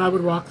go in and I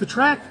would walk the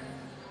track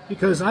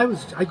because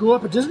I grew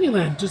up at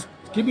Disneyland. Just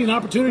give me an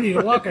opportunity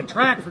to walk a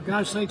track, for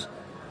gosh sakes.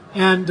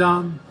 And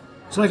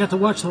so I got to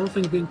watch the whole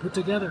thing being put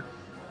together.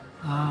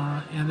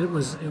 And it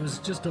was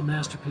just a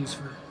masterpiece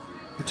for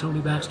Tony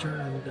Baxter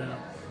and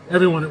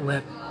everyone at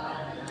WED.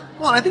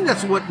 Well, I think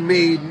that's what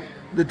made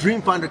the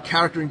Dreamfinder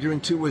character endearing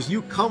too, was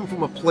you come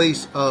from a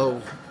place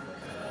of,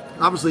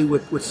 obviously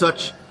with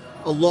such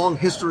a long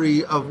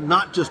history of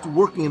not just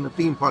working in the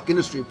theme park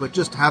industry, but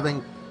just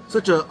having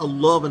such a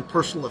love and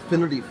personal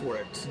affinity for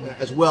it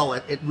as well.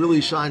 It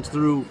really shines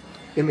through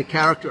in the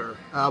character.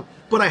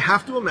 But I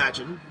have to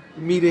imagine,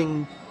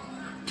 meeting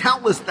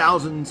countless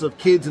thousands of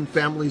kids and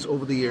families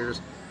over the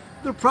years,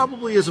 there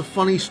probably is a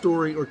funny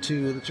story or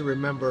two that you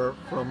remember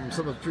from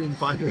some of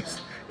Dreamfinder's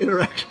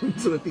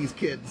interactions with these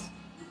kids.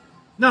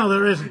 No,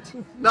 there isn't.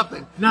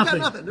 Nothing. Nothing.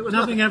 Yeah, nothing. There was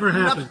nothing ever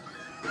happened.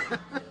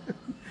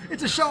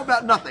 It's a show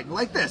about nothing,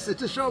 like this.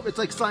 It's a show. It's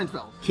like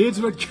Seinfeld.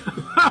 Kids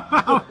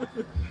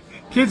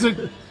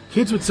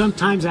would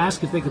sometimes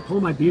ask if they could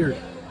pull my beard,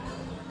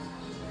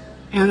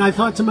 and I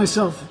thought to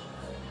myself,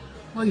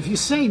 well, if you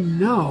say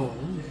no,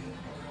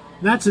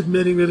 that's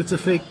admitting that it's a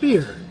fake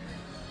beard.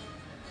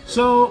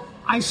 So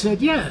I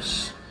said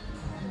yes.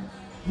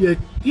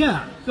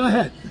 Yeah, go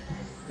ahead.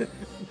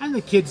 And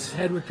the kid's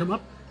head would come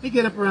up. They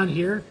get up around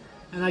here,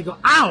 and I go,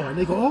 ow! And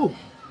they go, oh.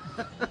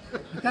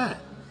 Like that.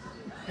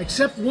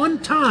 Except one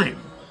time.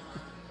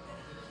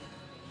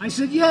 I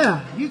said,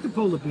 yeah, you can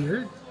pull the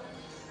beard.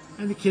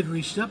 And the kid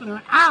reached up and I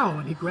went, ow!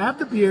 And he grabbed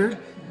the beard,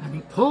 and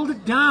he pulled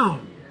it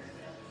down.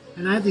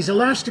 And I had these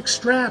elastic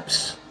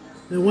straps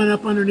that went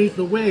up underneath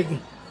the wig,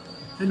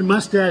 and the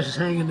mustache is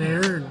hanging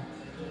there, and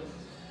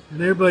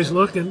everybody's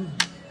looking.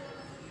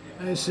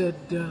 I said,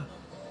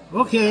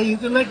 okay, you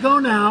can let go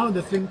now. And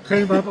the thing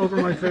came up over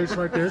my face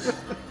like this.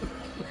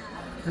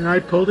 And I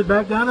pulled it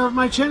back down off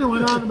my chin and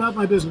went on about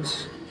my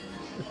business.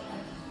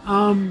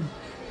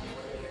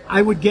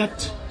 I would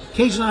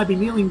occasionally I'd be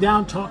kneeling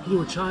down talking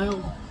to a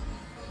child,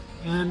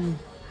 and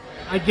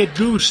I'd get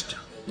goosed.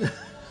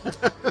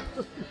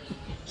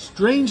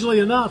 Strangely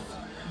enough,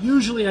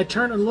 usually I'd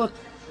turn and look,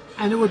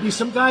 and there would be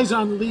some guys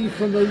on leave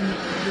from the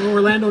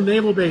Orlando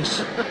Naval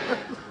Base.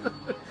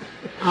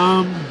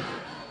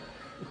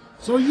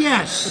 So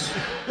yes,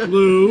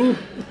 Lou,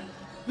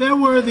 there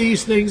were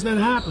these things that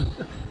happened.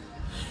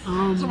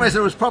 Somebody said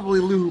it was probably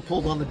Lou who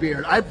pulled on the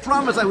beard. I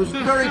promise I was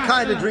very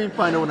kind to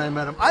Dreamfinder when I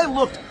met him. I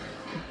looked,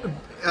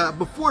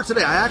 before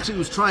today, I actually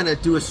was trying to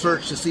do a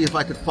search to see if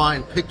I could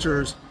find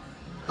pictures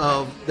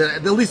of,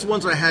 at least the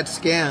ones that I had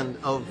scanned,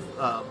 of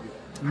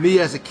me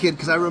as a kid,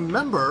 because I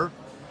remember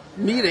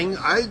meeting,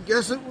 I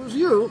guess it was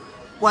you,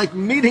 like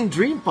meeting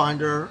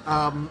Dreamfinder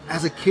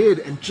as a kid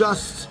and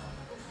just,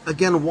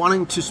 again,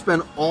 wanting to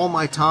spend all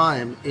my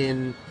time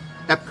in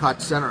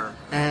Epcot Center.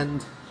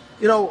 And,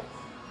 you know,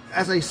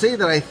 as I say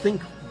that, I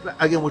think,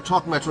 again, we're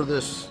talking about sort of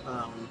this,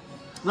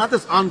 not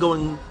this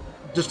ongoing,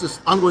 just this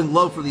ongoing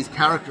love for these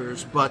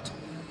characters, but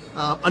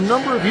a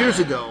number of years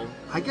ago,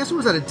 I guess it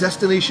was at a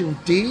Destination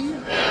D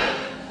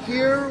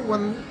here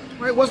when,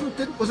 right, was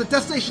it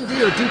Destination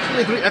D or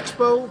D23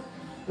 Expo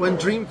when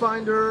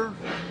Dreamfinder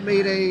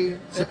made a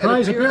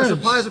surprise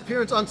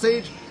appearance on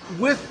stage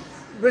with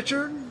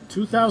Richard?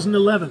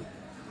 2011.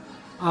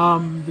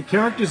 The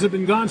characters have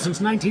been gone since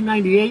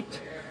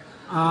 1998.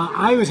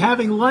 I was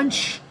having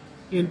lunch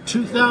in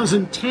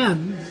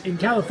 2010 in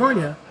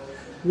California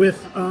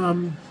with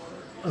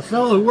a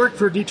fellow who worked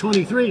for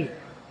D23.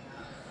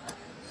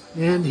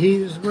 And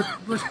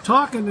we're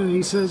talking, and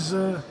he says,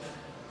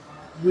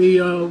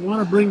 we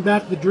want to bring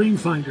back the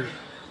Dreamfinder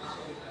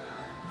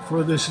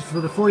for the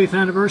 40th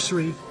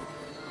anniversary.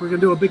 We're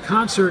going to do a big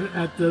concert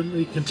at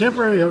the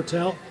Contemporary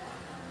Hotel,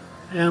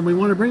 and we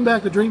want to bring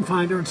back the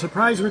Dreamfinder and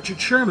surprise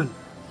Richard Sherman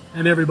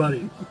and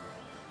everybody.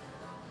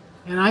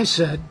 And I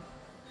said,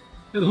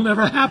 it'll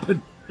never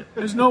happen.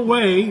 There's no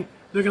way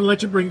they're going to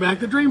let you bring back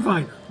the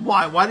Dreamfinder.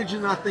 Why? Why did you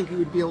not think he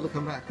would be able to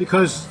come back?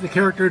 Because the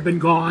character had been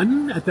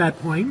gone at that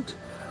point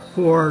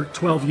for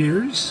 12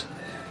 years,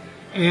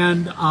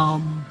 and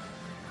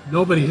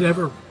nobody had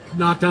ever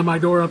knocked on my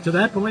door up to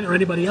that point, or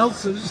anybody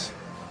else's.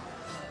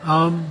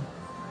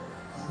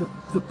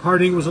 The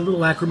parting was a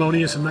little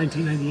acrimonious in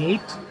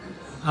 1998.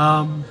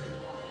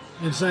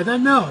 And so I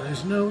thought, no,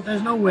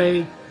 there's no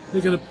way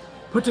they're going to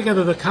put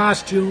together the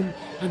costume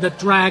and the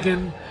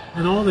dragon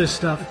and all this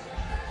stuff.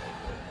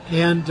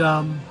 And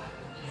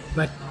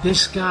but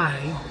this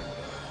guy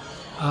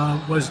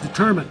was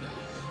determined,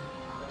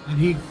 and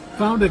he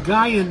found a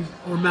guy in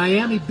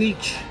Miami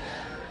Beach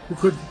who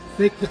could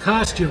fake the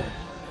costume.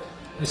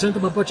 I sent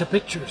him a bunch of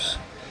pictures,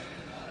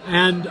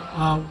 and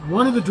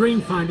one of the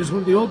Dreamfinders,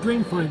 one of the old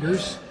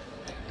Dreamfinders,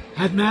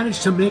 had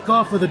managed to make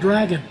off with a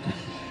dragon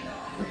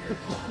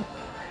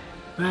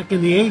back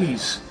in the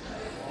 80s.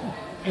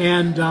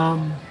 And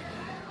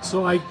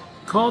so I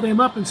called him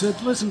up and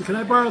said, listen, can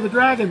I borrow the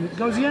dragon? He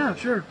goes, yeah,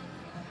 sure.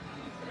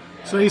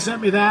 So he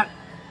sent me that,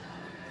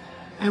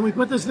 and we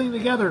put this thing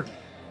together.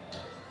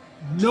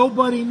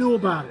 Nobody knew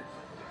about it.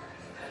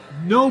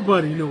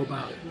 Nobody knew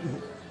about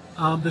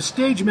it. The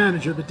stage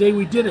manager, the day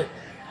we did it,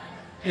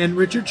 and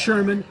Richard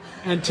Sherman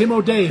and Tim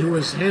O'Day, who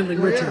was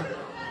handling Richard.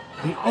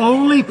 The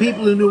only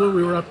people who knew what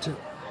we were up to.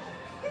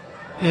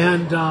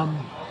 And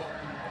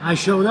I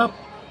showed up.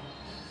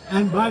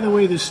 And by the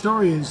way, this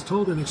story is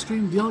told in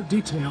extreme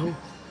detail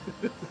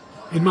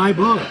in my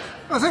book.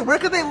 I was like, where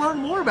could they learn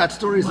more about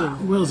stories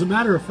of... Well, as a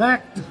matter of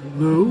fact,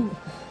 Lou,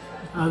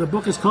 the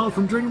book is called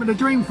From Dreamer to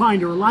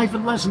Dreamfinder, A Life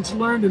and Lessons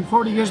Learned in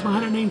 40 Years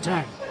Behind a Name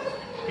Tag.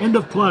 End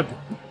of plug.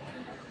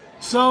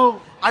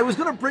 So... I was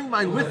going to bring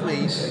mine with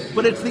me,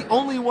 but it's the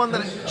only one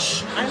that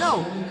I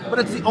know, but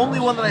it's the only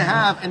one that I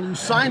have, and you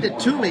signed it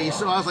to me,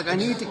 so I was like, I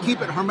need to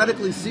keep it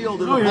hermetically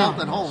sealed in the vault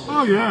at home.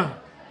 Oh, yeah.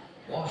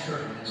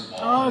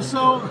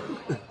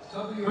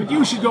 But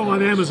you should go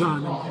on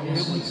Amazon.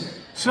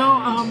 So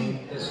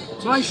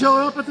I show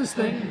up at this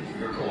thing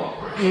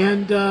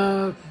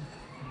and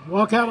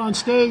walk out on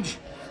stage.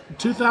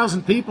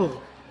 2,000 people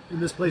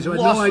in this place who had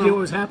no idea what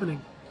was happening.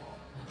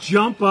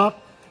 Jump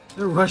up.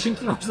 They're rushing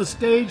towards the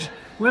stage.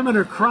 Women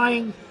are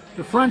crying.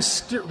 The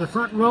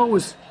front row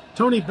was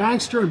Tony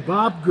Baxter and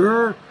Bob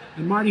Gurr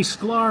and Marty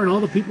Sklar and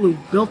all the people who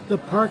built the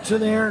parks are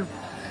there.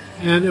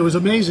 And it was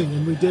amazing.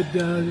 And we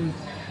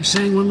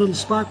sang One Little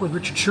Spark with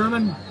Richard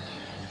Sherman.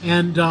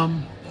 And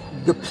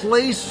the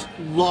place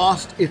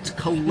lost its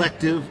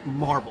collective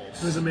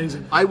marbles. It was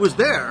amazing. I was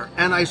there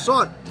and I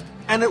saw it.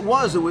 And it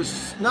was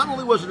not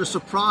only was it a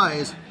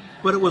surprise,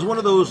 but it was one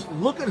of those,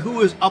 look at who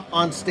is up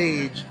on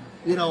stage,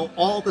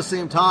 all at the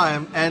same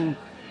time. And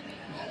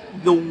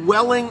the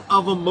welling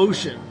of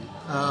emotion,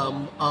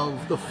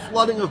 of the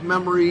flooding of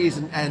memories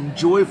and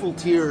joyful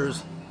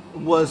tears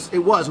was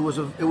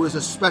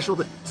a special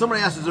thing.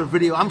 Somebody asked, is there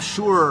video? I'm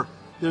sure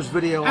there's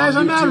video on YouTube. As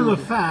a matter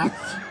of fact,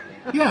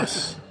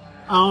 yes.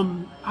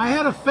 I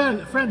had a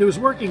friend who was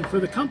working for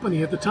the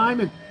company at the time,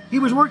 and he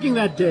was working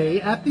that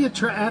day at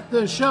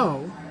the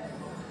show.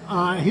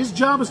 His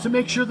job was to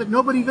make sure that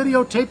nobody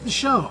videotaped the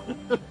show.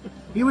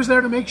 He was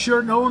there to make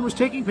sure no one was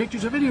taking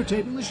pictures or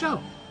videotaping the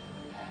show.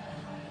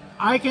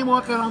 I came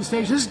walking on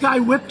stage. This guy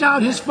whipped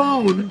out his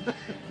phone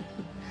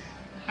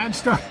and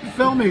started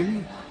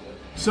filming.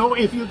 So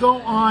if you go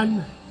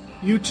on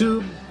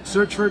YouTube,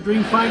 search for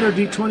Dreamfinder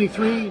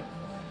D23,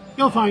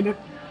 you'll find it.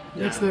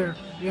 Yeah. It's there.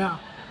 Yeah.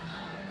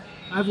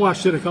 I've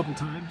watched it a couple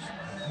times.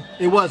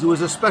 It was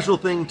a special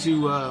thing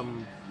to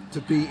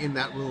be in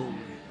that room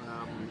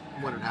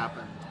when it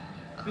happened.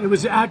 It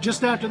was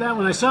just after that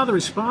when I saw the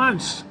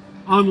response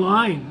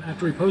online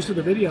after he posted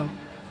the video.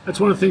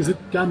 That's one of the things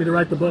that got me to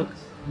write the book.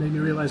 Made me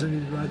realize I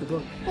needed to write the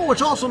book. Well,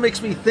 which also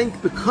makes me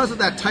think, because of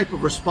that type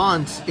of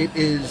response,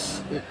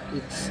 it's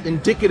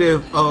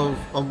indicative of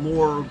a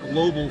more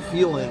global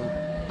feeling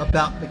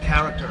about the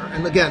character.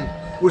 And again,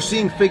 we're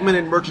seeing Figment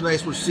in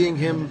merchandise. We're seeing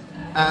him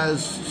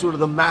as sort of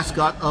the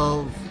mascot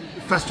of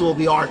Festival of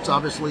the Arts,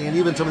 obviously, and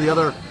even some of the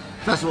other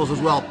festivals as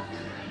well.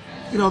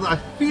 I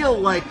feel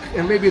like,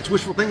 and maybe it's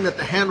wishful thinking, that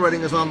the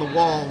handwriting is on the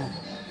wall,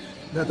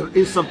 that there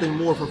is something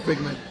more for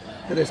Figment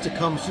that is to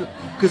come soon.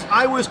 Because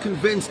I was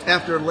convinced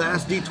after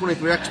last D23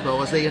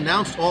 Expo, as they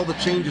announced all the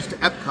changes to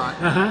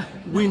Epcot,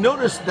 we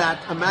noticed that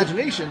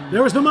Imagination...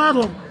 There was the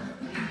model.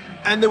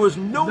 And there was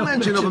no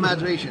mention of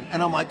Imagination.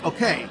 And I'm like,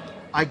 okay,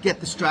 I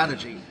get the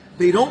strategy.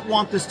 They don't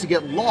want this to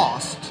get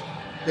lost.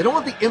 They don't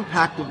want the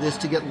impact of this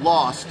to get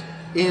lost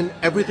in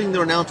everything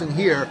they're announcing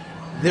here.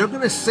 They're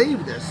going to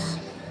save this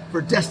for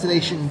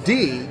Destination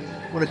D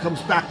when it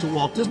comes back to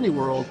Walt Disney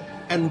World,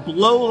 and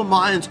blow the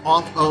minds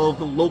off of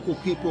the local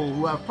people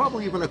who have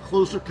probably even a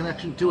closer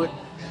connection to it.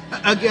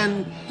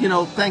 Again,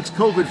 thanks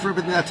COVID for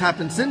everything that's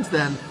happened since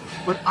then,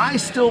 but I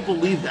still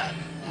believe that.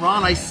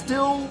 Ron,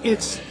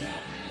 It's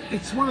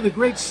one of the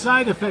great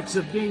side effects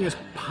of being as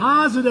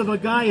positive a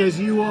guy as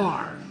you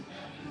are.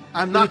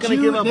 I'm not going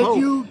to give up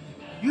hope.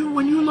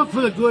 When you look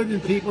for the good in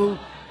people,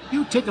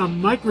 you take a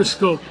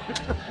microscope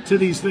to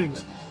these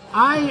things.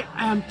 I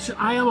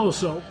am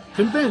also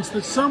convinced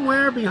that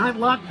somewhere behind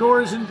locked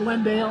doors in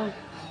Glendale,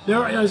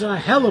 there is a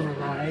hell of a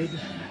ride,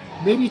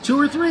 maybe 2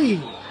 or 3,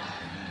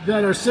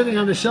 that are sitting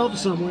on the shelf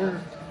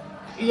somewhere.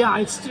 Yeah,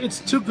 it's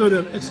too good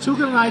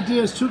an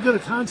idea, it's too good a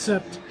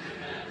concept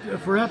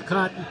for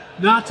Epcot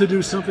not to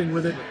do something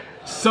with it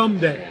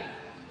someday.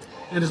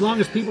 And as long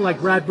as people like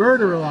Brad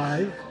Bird are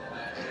alive,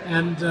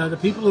 and the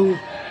people who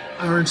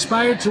are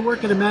inspired to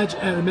work at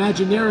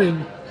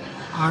Imagineering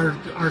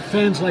are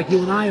fans like you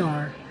and I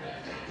are,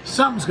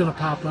 something's going to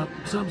pop up.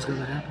 Something's going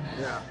to happen.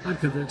 Yeah. I'm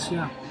convinced,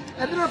 yeah.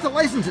 And they don't have to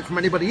license it from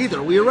anybody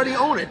either. We already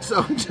own it.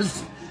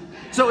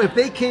 So if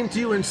they came to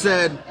you and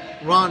said,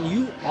 Ron,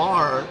 you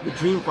are the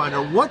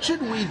Dreamfinder, what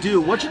should we do?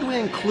 What should we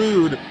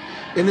include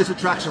in this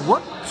attraction?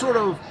 What sort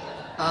of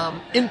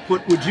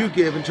input would you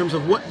give in terms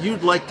of what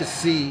you'd like to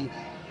see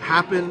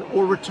happen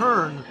or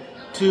return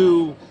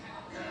to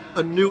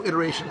a new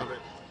iteration of it?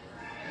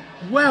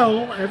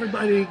 Well,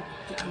 everybody,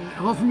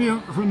 all from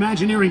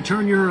Imagineering,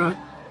 turn your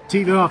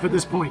TV off at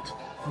this point,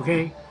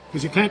 okay?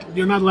 Because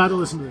you're not allowed to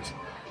listen to this.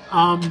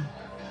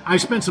 I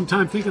spent some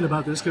time thinking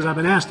about this because I've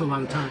been asked a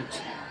lot of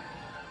times.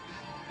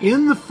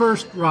 In the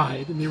first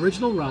ride, in the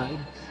original ride,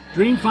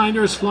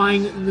 Dreamfinder is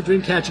flying in the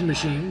dream catching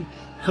machine,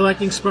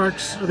 collecting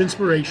sparks of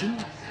inspiration.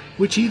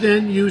 which he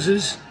then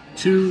uses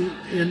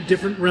in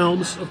different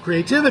realms of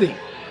creativity.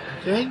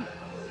 Okay?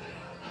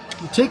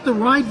 You take the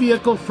ride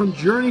vehicle from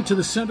Journey to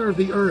the Center of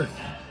the Earth,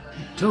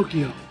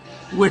 Tokyo.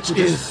 Which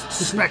is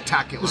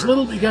spectacular.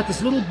 You got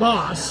this little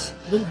bus,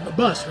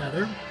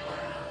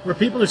 where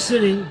people are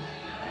sitting,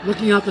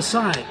 looking out the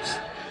sides.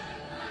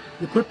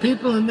 You put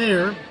people in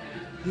there,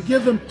 you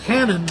give them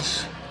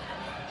cannons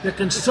that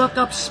can suck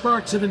up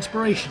sparks of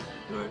inspiration.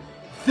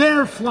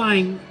 They're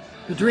flying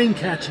the dream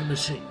catching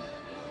machine.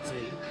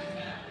 See?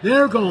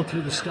 They're going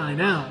through the sky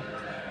now.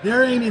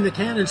 They're aiming the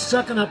cannons,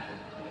 sucking up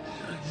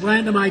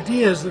random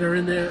ideas that are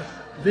in their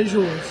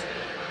visuals,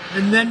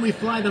 and then we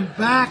fly them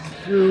back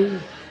through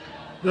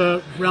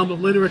the realm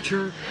of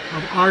literature,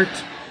 of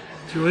art,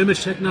 through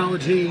image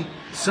technology,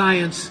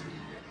 science,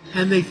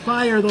 and they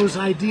fire those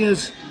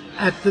ideas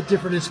at the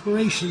different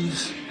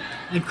inspirations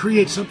and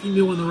create something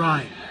new on the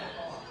ride.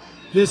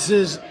 This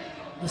is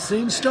the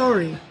same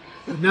story,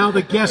 but now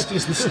the guest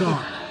is the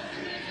star.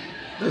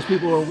 Those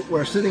people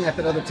were sitting at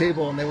that other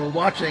table and they were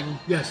watching.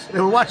 Yes. They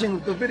were watching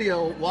the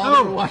video while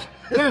they were watching.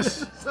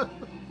 Yes. So,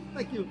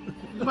 thank you.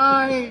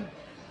 Bye.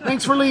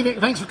 Thanks for leaving.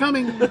 Thanks for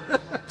coming.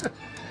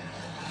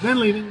 Then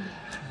leaving.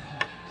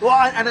 Well,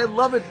 and I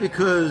love it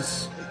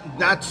because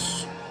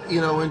that's,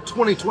 in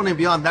 2020 and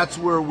beyond, that's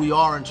where we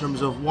are in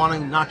terms of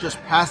wanting not just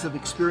passive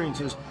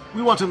experiences.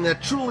 We want something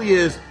that truly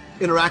is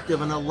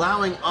interactive and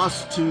allowing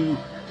us to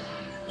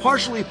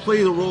partially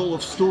play the role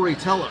of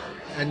storyteller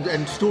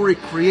and story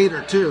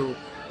creator too.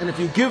 And if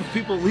you give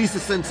people at least the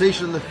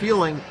sensation and the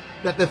feeling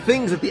that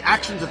the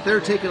actions that they're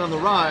taking on the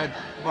ride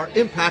are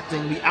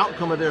impacting the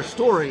outcome of their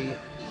story,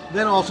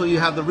 then also you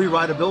have the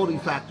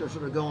rewritability factor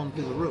sort of going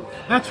through the roof.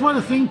 That's what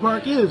a theme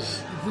park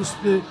is.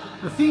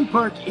 A theme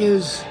park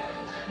is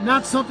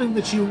not something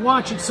that you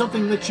watch, it's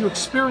something that you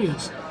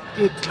experience.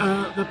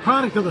 The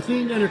product of a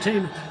themed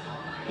entertainment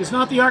is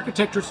not the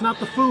architecture, it's not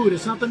the food,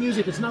 it's not the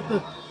music, it's not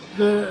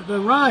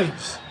the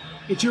rides.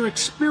 It's your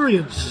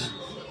experience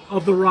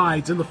of the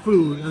rides and the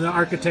food and the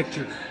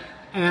architecture.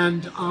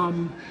 And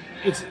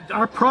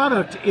our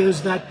product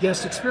is that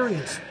guest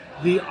experience.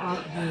 The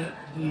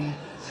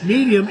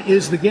medium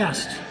is the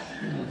guest.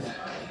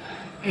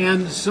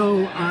 And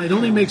so it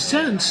only makes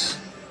sense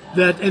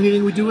that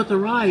anything we do with the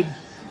ride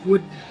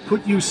would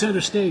put you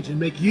center stage and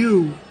make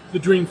you the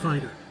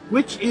Dreamfinder,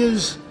 which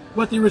is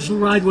what the original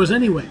ride was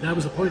anyway. That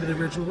was the point of the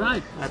original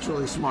ride. That's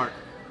really smart.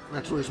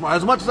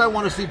 As much as I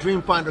want to see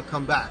Dreamfinder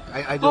come back,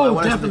 I do. Oh, I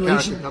want definitely.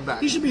 to see the character come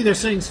back. You should be there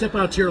saying, step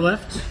out to your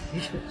left.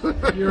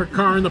 Your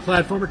car and the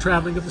platform are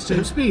traveling at the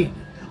same speed.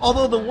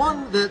 Although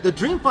the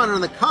Dreamfinder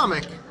in the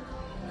comic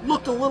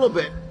looked a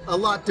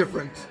lot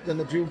different than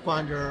the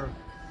Dreamfinder.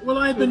 Well,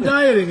 I had been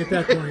dieting at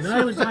that point.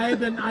 I had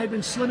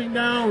been slimming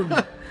down.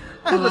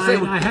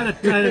 I had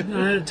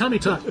a tummy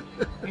tuck,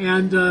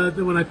 and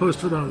when I posed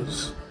for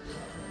those.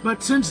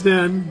 But since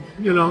then,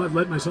 I've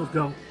let myself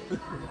go.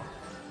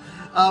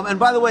 And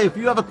by the way, if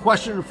you have a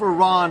question for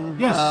Ron,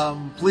 yes.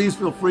 Please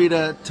feel free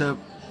to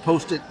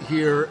post it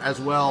here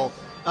as well.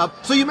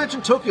 So you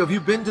mentioned Tokyo. Have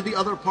you been to the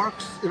other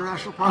parks,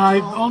 international parks?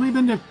 I've only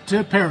been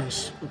to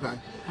Paris. Okay.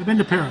 I've been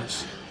to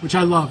Paris, which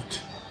I loved.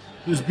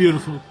 It was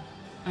beautiful.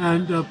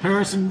 And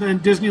Paris and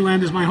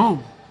Disneyland is my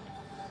home.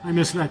 I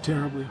miss that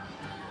terribly.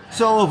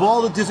 So of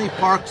all the Disney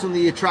parks and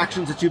the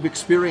attractions that you've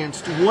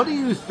experienced, what do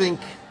you think,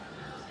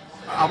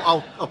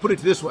 I'll put it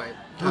this way.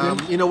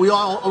 Okay. We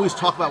all always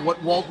talk about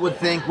what Walt would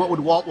think, what would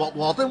Walt,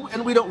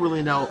 and we don't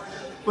really know.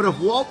 But if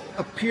Walt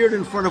appeared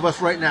in front of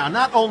us right now,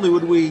 not only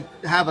would we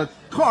have a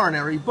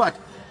coronary, but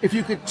if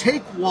you could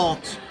take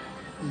Walt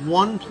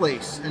one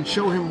place and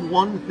show him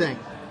one thing,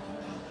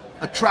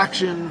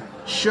 attraction,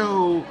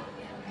 show,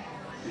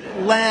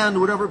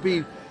 land, whatever it be,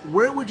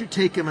 where would you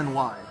take him and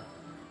why?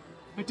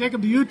 I take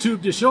him to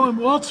YouTube to show him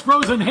Walt's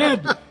frozen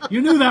head.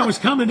 You knew that was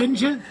coming, didn't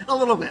you? A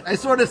little bit. I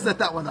sort of set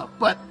that one up,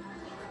 but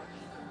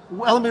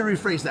let me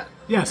rephrase that.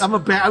 Yes. I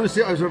was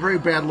a very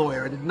bad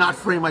lawyer. I did not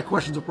frame my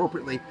questions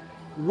appropriately.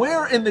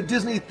 Where in the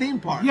Disney theme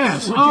park?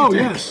 Yes.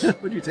 Yes.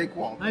 Would you take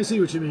Walt? I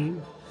see what you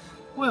mean.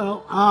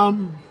 Well,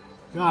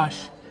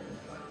 gosh.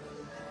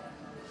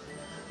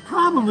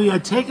 Probably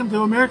I'd take him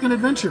to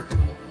Adventure.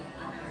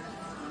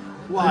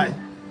 Why?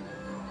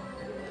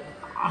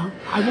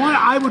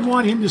 I would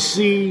want him to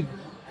see.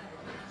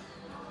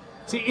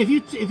 See, if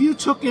you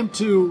took him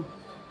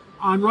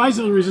on Rise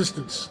of the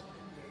Resistance,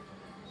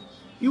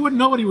 you wouldn't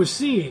know what he was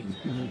seeing.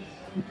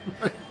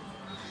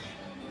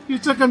 You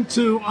took him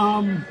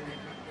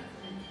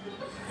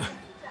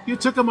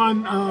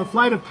on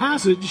Flight of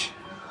Passage,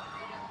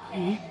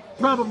 he'd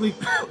probably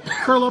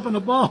curl up in a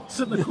ball,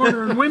 sit in the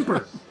corner and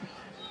whimper.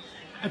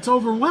 It's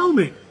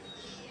overwhelming.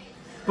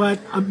 But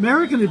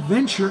American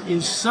Adventure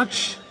is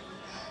such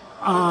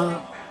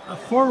a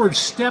forward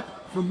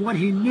step from what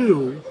he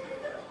knew.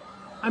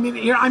 I mean,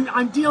 here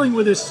I'm dealing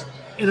with this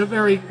in a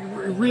very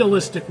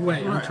realistic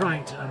way. Right. I'm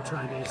trying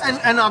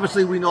to. And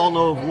obviously, we all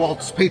know of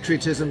Walt's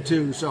patriotism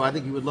too. So I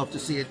think you would love to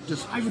see it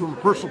just from a personal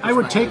perspective. I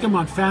would take him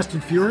on Fast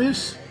and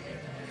Furious.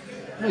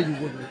 No, you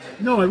wouldn't.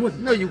 No, I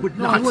wouldn't. No, you would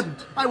not. No, I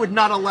wouldn't. I would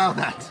not allow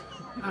that.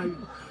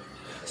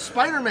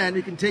 Spider-Man,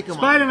 you can take him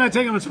Spider-Man,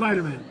 take him on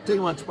Spider-Man. Take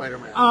him on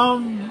Spider-Man.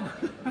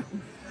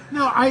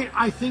 No,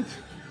 I think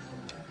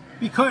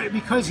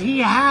because he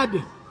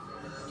had,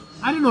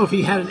 I don't know if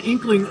he had an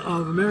inkling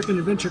of American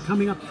Adventure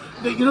coming up.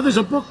 You know, there's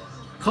a book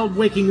called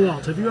Waking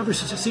Walt. Have you ever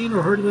seen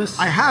or heard of this?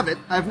 I have it.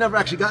 I've never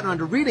actually gotten around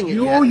to reading it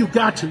yet. Oh, you've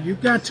got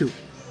to.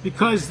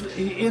 Because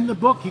in the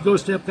book, he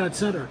goes to Epcot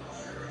Center,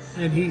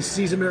 and he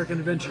sees American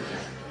Adventure.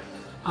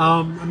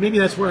 Maybe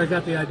that's where I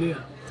got the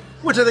idea.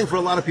 Which I think for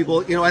a lot of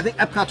people, you know, I think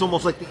Epcot's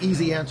almost like the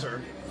easy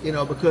answer, you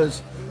know,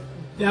 because...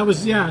 That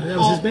was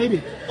his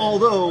baby.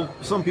 Although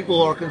some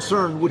people are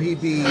concerned, would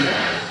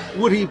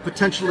he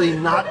potentially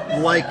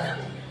not like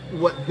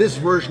what this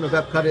version of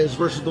Epcot is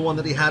versus the one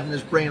that he had in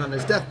his brain on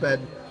his deathbed?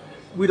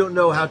 We don't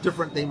know how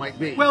different they might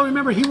be. Well,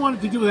 remember, he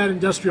wanted to do that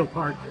industrial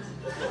park.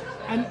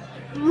 And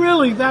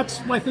really, that's,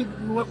 I think,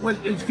 what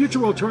his Future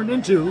World turned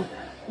into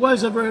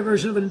was a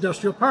version of an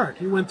industrial park.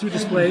 He went through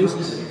displays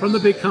from the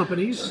big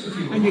companies,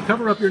 and you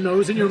cover up your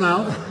nose and your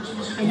mouth,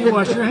 and you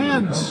wash your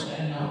hands.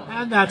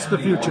 And that's the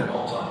future.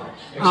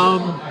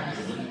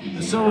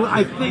 So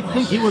I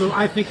think he would have.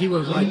 I think he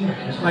would have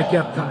like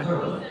Epcot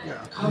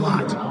a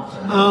lot.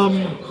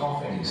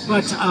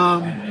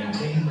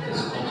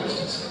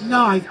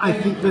 No, I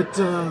think that.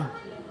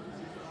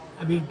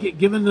 I mean,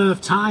 given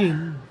enough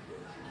time,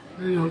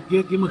 you know,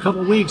 give him a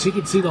couple of weeks, he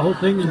could see the whole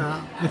thing, and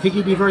I think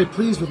he'd be very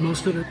pleased with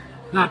most of it.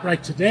 Not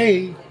right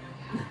today,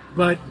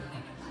 but.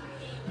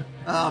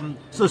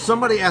 So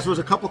somebody asked, there was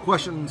a couple of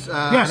questions,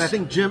 yes. And I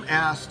think Jim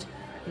asked.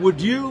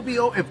 Would you be,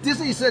 if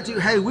Disney said to you,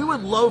 hey, we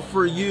would love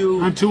for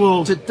you I'm too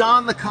old to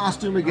don the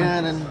costume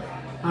again? And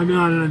I'm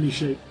not in any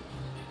shape.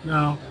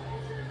 No.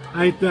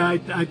 I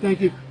thank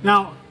you.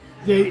 Now,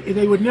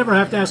 they would never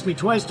have to ask me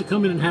twice to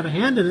come in and have a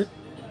hand in it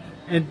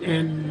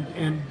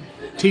and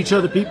teach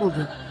other people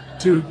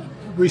to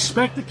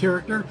respect the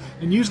character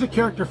and use the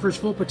character for its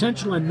full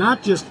potential and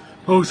not just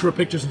pose for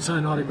pictures and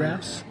sign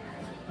autographs,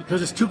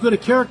 because it's too good a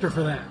character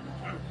for that.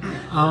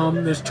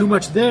 There's too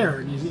much there.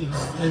 And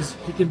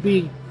he can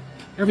be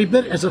every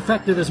bit as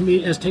effective as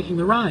me as taking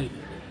the ride.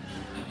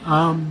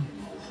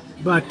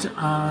 But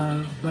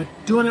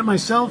doing it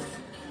myself,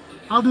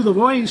 I'll do the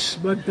voice,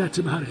 but that's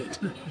about it.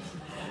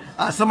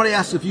 Somebody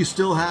asked if you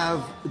still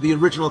have the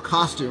original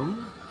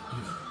costume,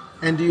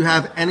 and do you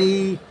have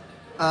any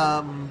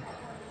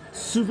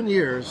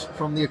souvenirs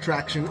from the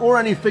attraction or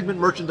any Figment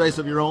merchandise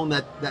of your own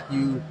that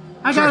you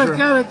treasure?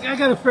 I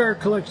got a fair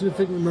collection of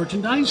Figment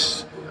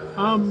merchandise.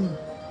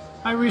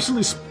 I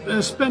recently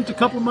spent a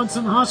couple months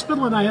in the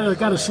hospital, and I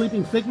got a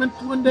sleeping Figment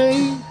one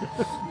day,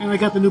 and I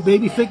got the new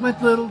baby Figment,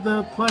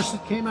 the plush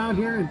that came out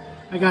here, and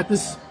I got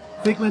this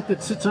Figment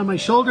that sits on my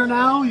shoulder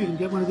now. You can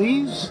get one of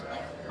these.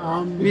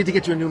 We need to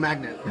get you a new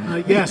magnet.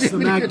 Yes, the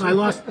magnet. I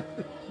lost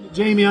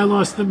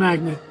the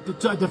magnet.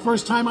 The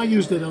first time I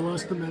used it, I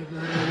lost the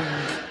magnet.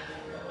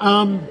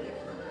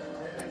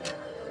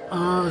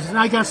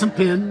 I got some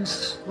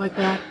pins like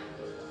that,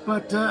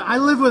 but I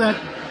lived with that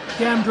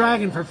damn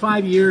dragon for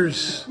 5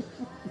 years.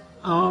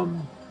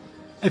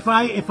 If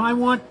I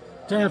want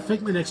to have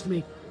Figment next to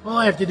me, all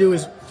I have to do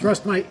is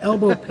thrust my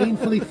elbow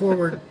painfully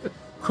forward,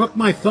 crook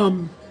my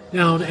thumb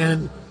down,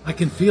 and I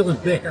can feel him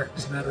there,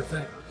 as a matter of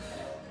fact.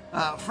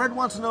 Fred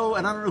wants to know,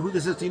 and I don't know who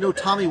this is, do you know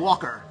Tommy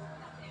Walker?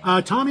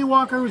 Tommy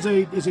Walker is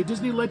a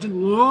Disney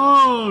legend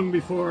long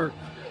before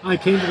I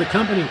came to the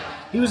company.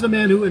 He was the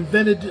man who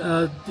invented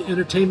the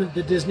entertainment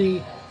at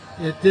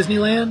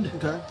Disneyland.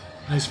 Okay.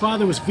 His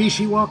father was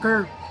Vichy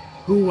Walker,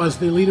 who was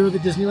the leader of the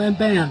Disneyland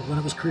band when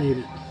it was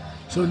created.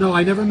 So no,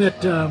 I never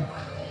met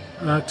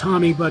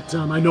Tommy, but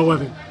I know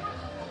of him.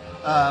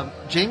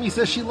 Jamie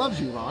says she loves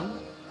you, Ron.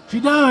 She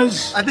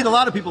does. I think a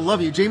lot of people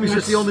love you. Jamie's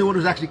just the only one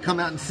who's actually come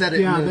out and said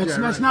it. Yeah,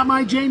 that's not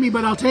my Jamie,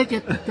 but I'll take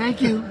it.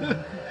 Thank you.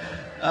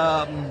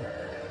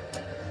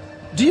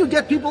 Do you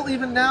get people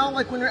even now,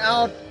 like when you're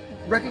out,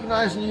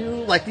 recognizing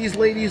you? Like these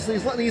ladies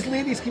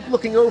keep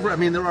looking over. I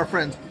mean, they're our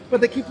friends, but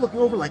they keep looking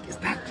over like, is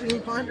that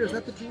Dreamfinder? Is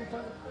that the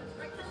Dreamfinder?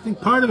 I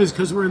think part of it is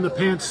because we're in the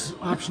pants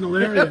optional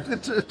area.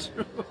 But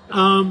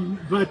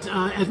as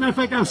a matter of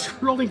fact, I was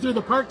rolling through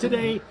the park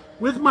today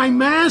with my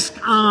mask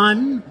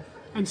on,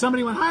 and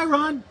somebody went, "Hi,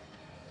 Ron."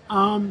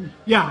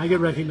 Yeah, I get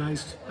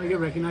recognized.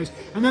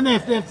 And then they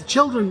have the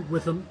children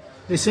with them.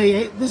 They say,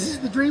 "Hey, this is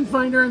the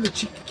Dreamfinder," and the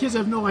kids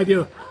have no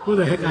idea who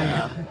the heck I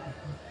am.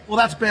 Well,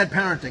 that's bad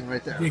parenting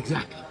right there.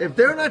 Exactly. If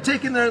they're not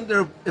taking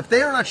if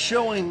they are not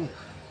showing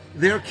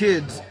their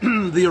kids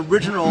the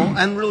original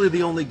and really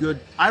the only good,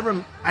 I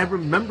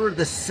remember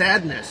the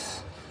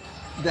sadness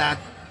that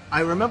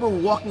I remember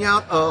walking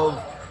out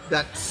of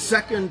that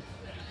second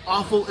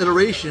awful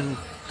iteration,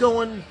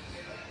 going,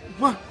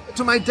 "What?"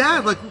 to my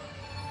dad, like,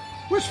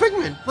 "Where's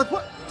Figment? Like,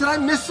 what? Did I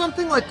miss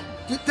something? Like,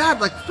 Dad,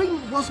 like,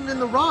 Figment wasn't in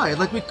the ride.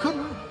 Like, we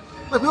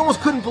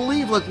almost couldn't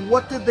believe, like,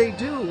 what did they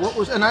do? What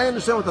was?" And I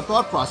understand what the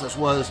thought process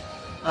was,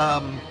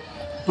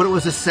 but it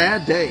was a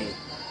sad day.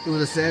 It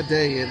was a sad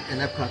day in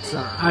Epcot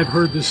Center. I've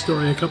heard this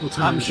story a couple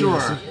times. I'm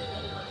sure.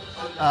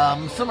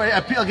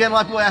 Again, a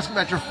lot of people asking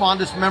about your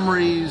fondest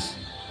memories.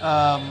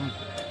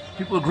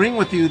 people agreeing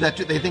with you that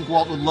they think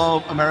Walt would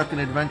love American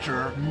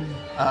Adventure.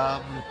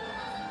 A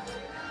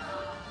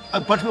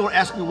bunch of people were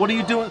asking me, what are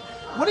you doing?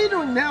 What are you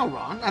doing now,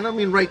 Ron? I don't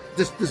mean right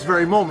this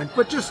very moment,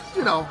 but just,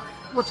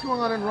 what's going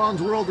on in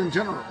Ron's world in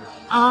general?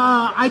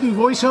 I do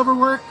voiceover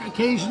work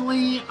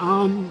occasionally.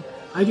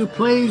 I do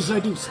plays.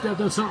 I've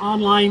done some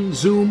online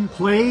Zoom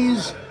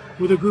plays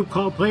with a group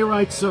called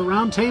Playwrights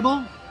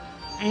Roundtable.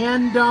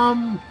 And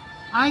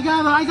I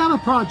got a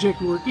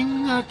project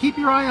working. Keep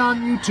your eye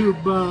on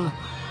YouTube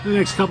the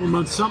next couple of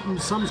months.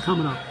 Something's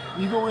coming up.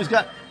 You've always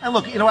got... And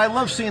look, I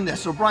love seeing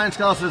this. So Brian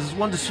Scala says,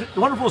 it's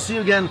wonderful to see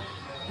you again.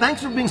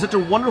 Thanks for being such a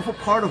wonderful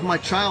part of my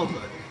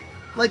childhood.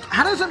 Like,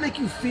 how does it make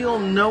you feel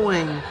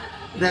knowing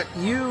that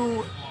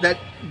you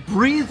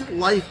breathed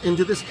life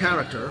into this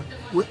character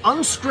with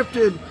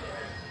unscripted,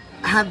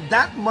 had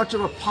that much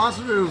of a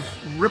positive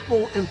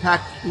ripple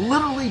impact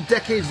literally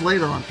decades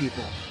later on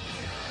people?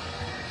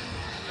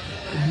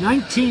 In the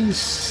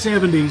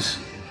 1970s,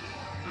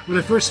 when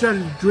I first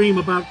started to dream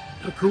about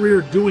a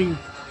career doing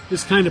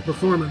this kind of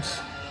performance,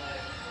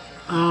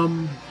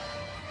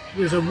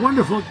 there's a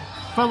wonderful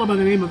fellow by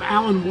the name of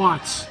Alan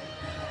Watts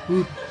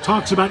who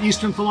talks about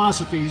Eastern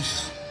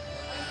philosophies,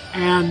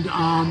 and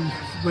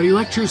but he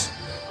lectures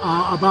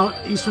about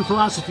Eastern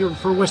philosophy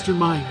for Western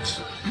minds.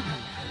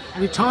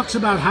 And he talks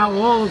about how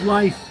all of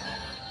life,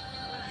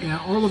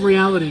 all of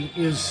reality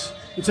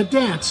it's a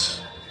dance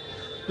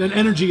that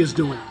energy is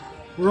doing.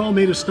 We're all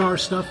made of star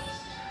stuff.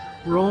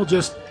 We're all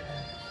just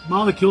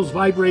molecules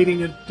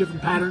vibrating at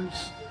different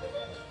patterns.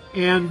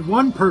 And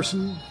one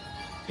person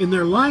in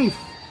their life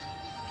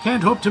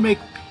can't hope to make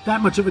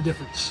that much of a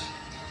difference.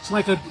 It's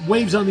like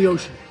waves on the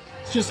ocean.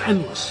 It's just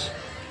endless.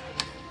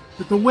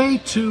 But the way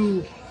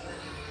to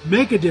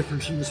make a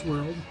difference in this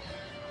world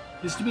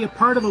is to be a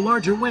part of a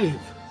larger wave.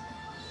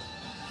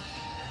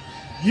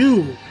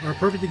 You are a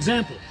perfect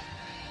example.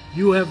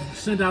 You have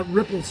sent out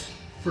ripples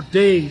for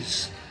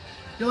days.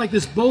 You're like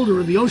this boulder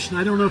in the ocean.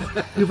 I don't know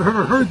if you've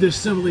ever heard this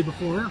simile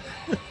before.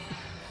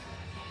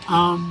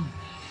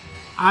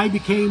 I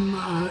became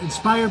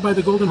inspired by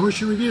the Golden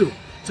Horseshoe Review.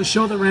 It's a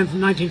show that ran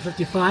from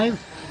 1955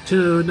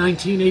 to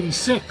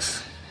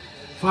 1986.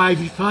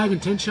 5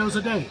 and 10 shows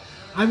a day.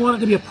 I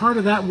wanted to be a part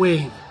of that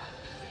wave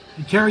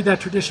and carried that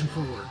tradition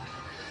forward.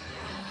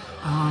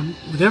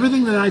 With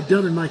everything that I've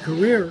done in my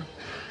career,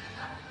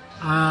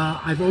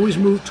 I've always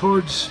moved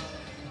towards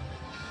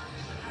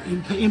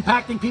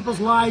impacting people's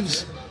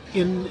lives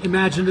in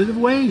imaginative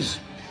ways.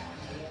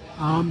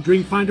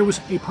 Dreamfinder was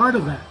a part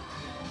of that.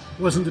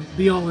 It wasn't the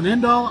be-all and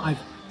end-all. I've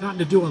gotten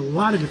to do a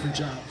lot of different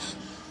jobs.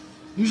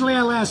 Usually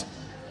I last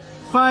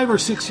 5 or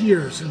 6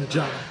 years in a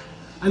job.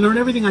 I learn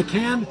everything I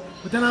can,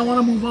 but then I want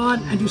to move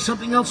on and do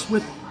something else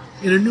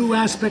in a new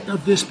aspect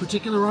of this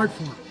particular art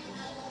form.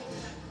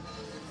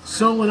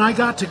 So when I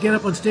got to get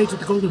up on stage at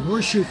the Golden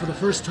Horseshoe for the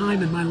first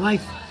time in my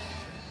life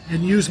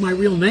and use my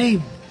real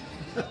name,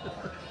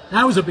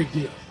 that was a big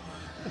deal.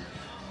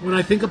 When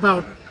I think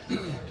about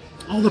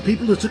all the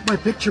people who took my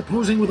picture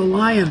posing with a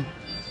lion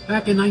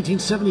back in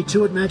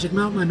 1972 at Magic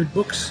Mountain, I'm in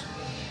books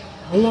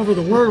all over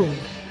the world.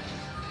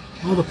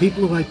 All the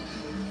people who I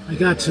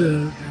got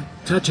to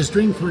touch as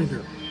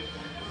Dreamfinder.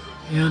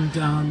 And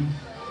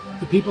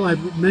the people I've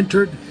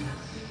mentored,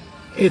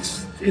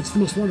 it's the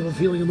most wonderful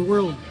feeling in the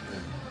world.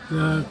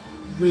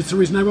 It's the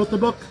reason I wrote the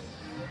book.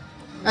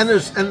 And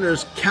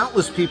there's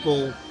countless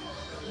people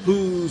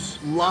whose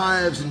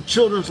lives and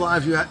children's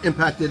lives you have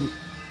impacted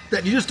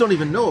that you just don't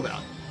even know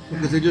about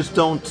because they just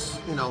don't,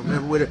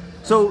 never would.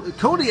 So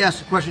Cody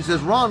asked a question. He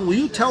says, Ron, will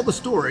you tell the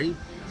story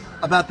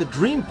about the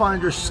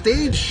Dreamfinder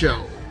stage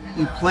show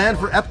you planned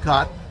for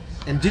Epcot,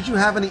 and did you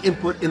have any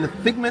input in the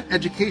Figment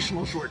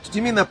educational shorts? Do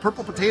you mean the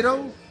purple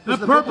potato? The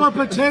purple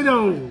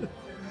potato!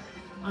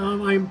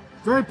 I'm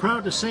very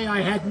proud to say I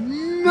had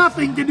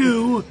nothing to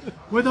do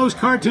with those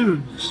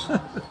cartoons.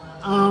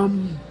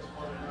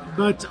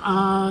 But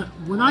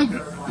when I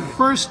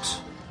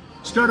first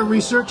started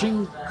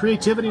researching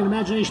creativity and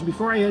imagination,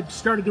 before I had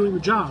started doing the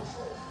job,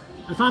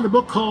 I found a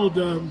book called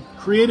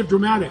Creative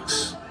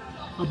Dramatics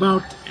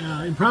about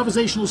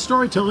improvisational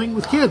storytelling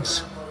with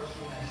kids.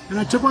 And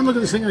I took one look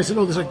at this thing and I said,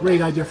 oh, this is a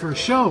great idea for a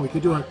show. We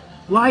could do a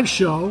live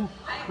show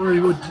where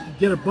you would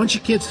get a bunch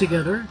of kids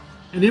together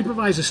and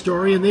improvise a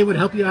story, and they would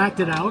help you act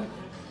it out.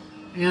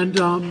 And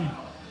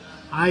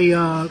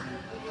I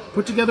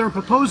put together a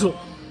proposal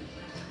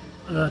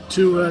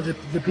to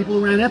the people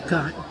who ran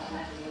Epcot.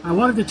 I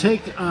wanted to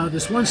take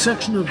this one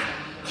section of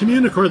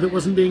Communicore that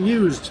wasn't being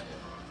used,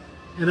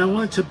 and I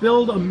wanted to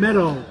build a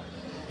meadow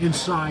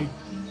inside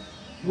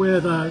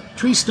with a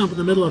tree stump in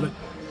the middle of it.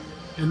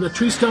 And the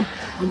tree stump,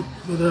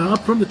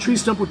 up from the tree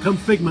stump would come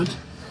Figment,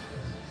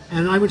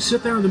 and I would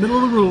sit there in the middle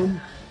of the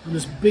room in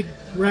this big,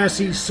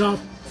 grassy,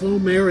 soft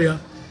foam area,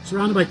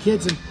 surrounded by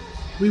kids, and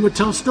we would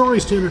tell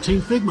stories to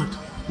entertain Figment.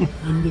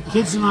 And the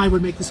kids and I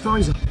would make the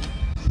stories up.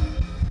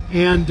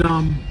 And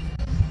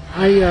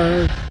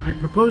I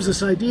proposed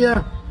this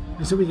idea.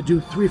 I said we could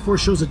do 3 or 4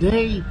 shows a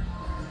day.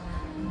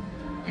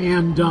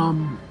 And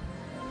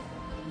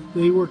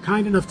they were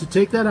kind enough to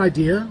take that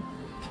idea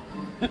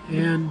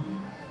and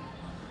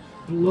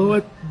blow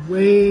it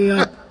way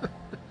up.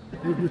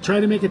 We try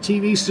to make a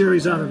TV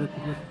series out of it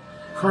with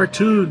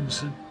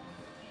cartoons and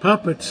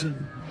puppets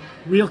and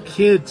real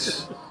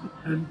kids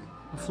and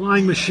a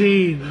flying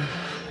machine.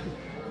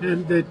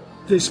 And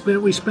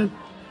we spent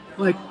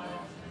like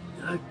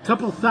a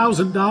couple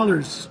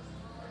 $1,000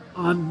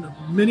 on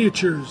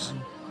miniatures,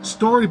 and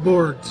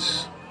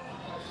storyboards.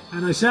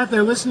 And I sat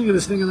there listening to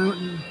this thing, and I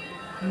went,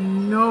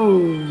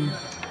 no,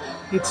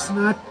 it's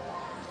not,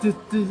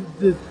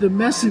 the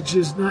message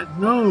is not,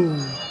 no.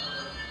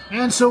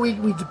 And so we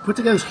put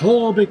together this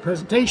whole big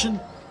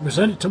presentation,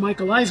 presented it to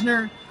Michael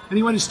Eisner, and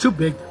he went, it's too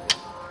big.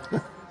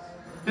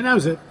 And that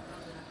was it.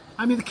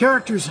 I mean, the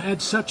characters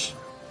had such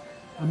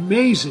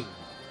amazing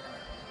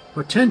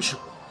potential.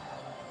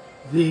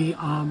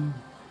 My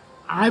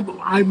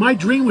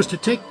dream was to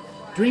take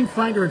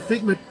Dreamfinder and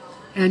Figment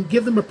and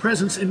give them a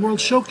presence in World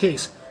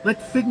Showcase.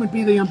 Let Figment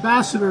be the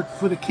ambassador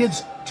for the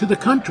kids to the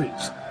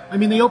countries. I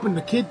mean, they opened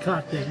the Kid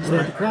Cot things,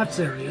 the crafts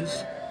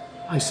areas.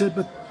 I said,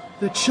 but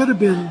that should have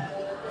been,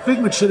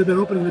 Figment should have been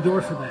opening the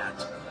door for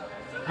that.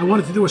 I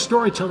wanted to do a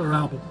storyteller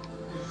album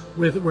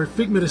where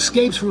Figment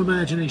escapes from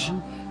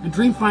imagination and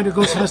Dreamfinder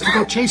has to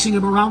go chasing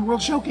him around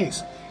World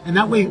Showcase. And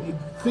that way,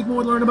 Figment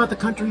would learn about the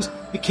countries,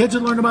 the kids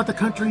would learn about the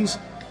countries,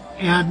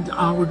 and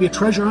would be a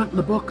treasure hunt in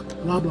the book,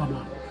 blah, blah,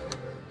 blah.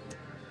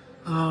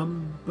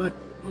 But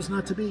it was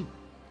not to be.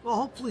 Well,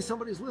 hopefully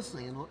somebody's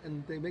listening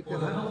and they make that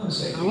happen.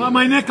 I want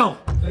my nickel.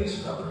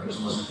 Face coverings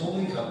must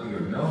fully cover your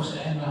nose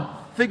and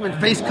mouth.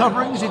 Figment face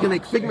coverings? You can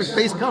make Figment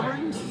face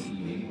coverings?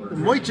 The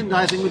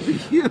merchandising would be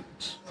huge.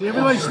 See,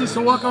 everybody needs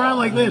to walk around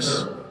like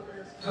this.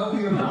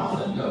 Cover your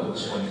mouth and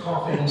nose when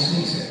coughing and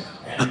sneezing.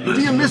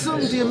 Do you miss them?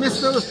 Do you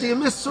miss those? Do you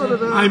miss sort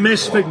of I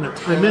miss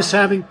Figment. I miss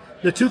having...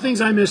 The two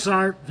things I miss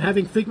are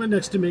having Figment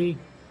next to me,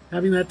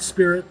 having that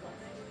spirit,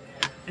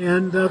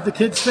 and the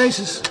kids'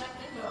 faces.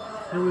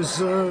 It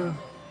was...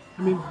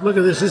 I mean, look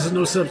at this. This is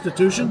no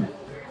substitution.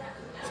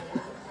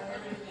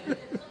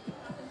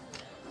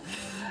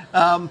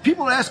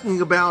 People are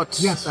asking about...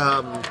 Yes.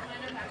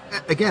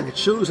 Again, it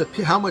shows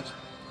how much...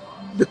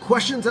 The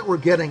questions that we're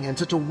getting in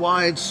such a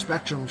wide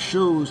spectrum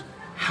shows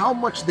how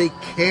much they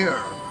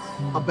care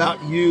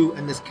about you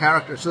and this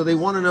character. So they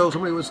want to know...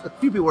 A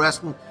few people were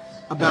asking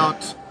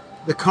about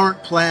the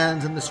current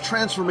plans and this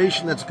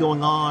transformation that's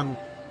going on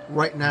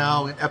right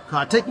now in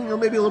Epcot, taking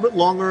maybe a little bit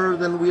longer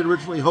than we had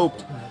originally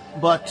hoped,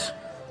 but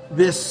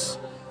this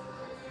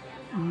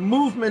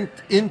movement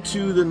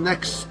into the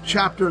next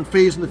chapter and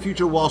phase in the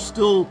future while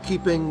still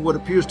keeping what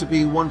appears to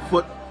be one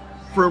foot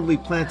firmly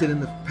planted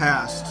in the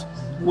past.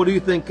 What do you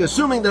think,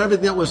 assuming that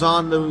everything that was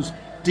on those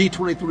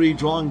D23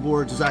 drawing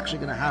boards is actually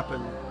going to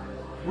happen?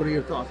 What are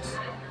your thoughts?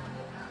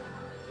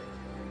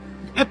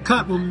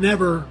 Epcot will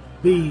never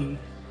be,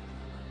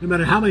 no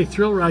matter how many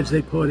thrill rides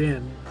they put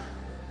in,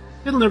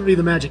 it'll never be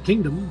the Magic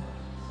Kingdom.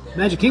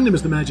 Magic Kingdom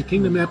is the Magic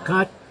Kingdom.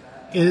 Epcot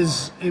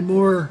is a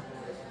more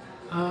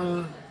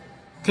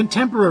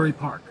contemporary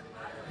park.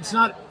 It's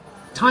not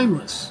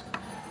timeless.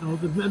 No,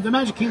 the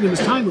Magic Kingdom is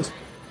timeless.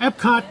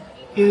 Epcot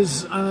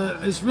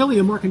is really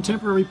a more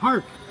contemporary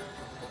park.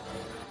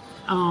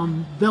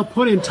 They'll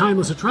put in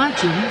timeless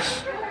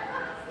attractions,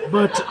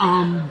 but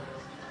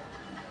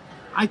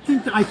I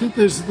think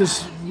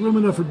there's room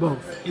enough for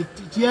both.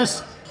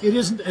 Yes, it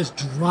isn't as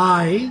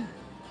dry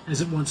as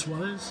it once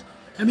was.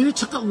 I mean, it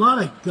took a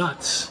lot of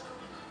guts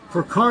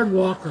for Card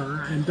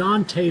Walker and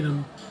Don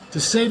Tatum to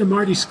say to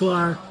Marty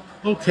Sklar,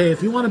 okay,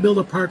 if you want to build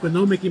a park with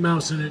no Mickey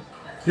Mouse in it,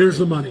 here's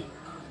the money.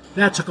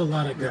 That took a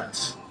lot of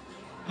guts.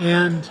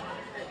 And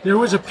there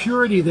was a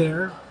purity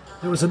there.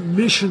 There was a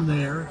mission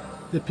there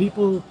that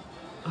people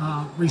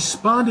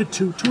responded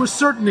to a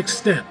certain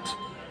extent.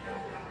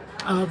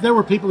 There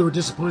were people who were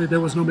disappointed there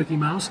was no Mickey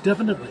Mouse,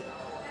 definitely.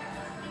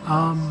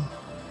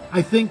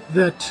 I think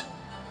that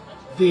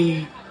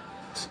the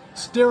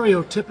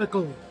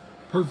stereotypical,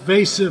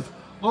 pervasive,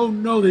 oh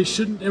no, they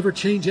shouldn't ever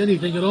change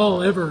anything at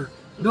all, ever.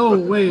 No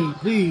way,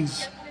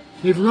 please.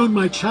 They've ruined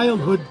my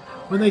childhood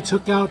when they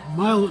took out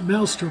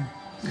Maelstrom.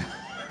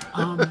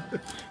 Because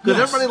yes.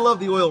 everybody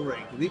loved the oil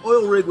rig. The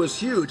oil rig was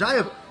huge. I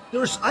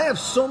have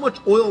so much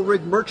oil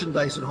rig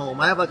merchandise at home.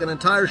 I have like an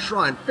entire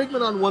shrine,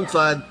 Figment on one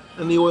side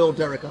and the oil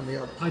derrick on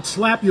the other. I'd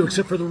slap you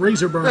except for the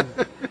razor burn.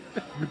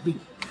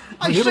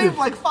 I shaved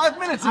like 5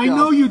 minutes ago. I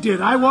know you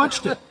did. I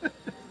watched it.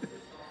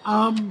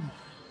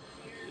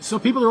 So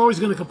people are always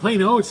going to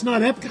complain, oh, it's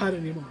not Epcot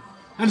anymore.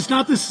 And it's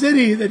not the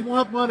city that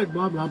wanted,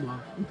 blah, blah, blah.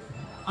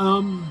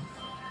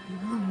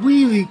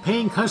 Really,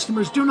 paying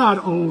customers do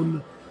not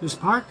own this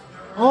park.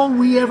 All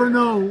we ever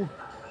know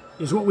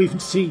is what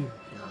we've seen.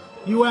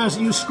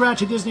 You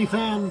scratch a Disney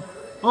fan,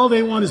 all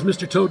they want is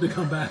Mr. Toad to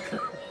come back.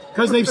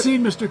 Because they've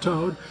seen Mr.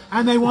 Toad,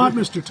 and they want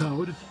Mr.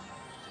 Toad.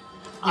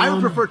 I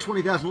would prefer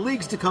 20,000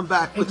 Leagues to come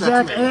back.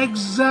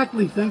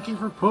 Exactly. Thank you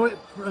for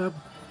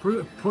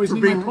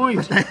poisoning my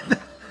point.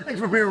 Thanks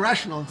for being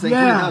rational and saying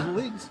 20,000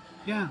 Leagues.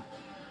 Yeah.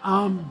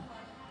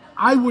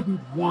 I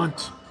don't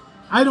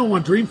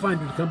want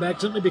Dreamfinder to come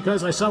back simply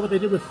because I saw what they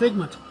did with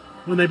Figment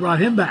when they brought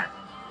him back.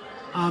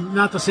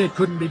 Not to say it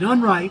couldn't be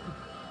done right,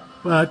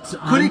 But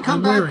Could he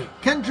come back? wary.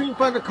 Can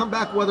Dreamfinder come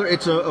back, whether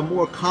it's a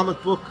more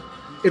comic book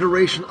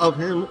iteration of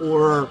him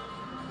or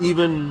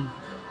even,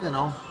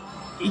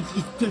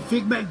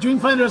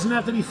 Dreamfinder doesn't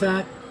have to be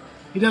fat.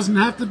 He doesn't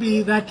have to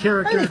be that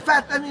character.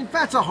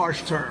 Fat's a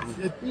harsh term.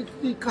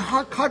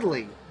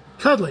 Cuddly.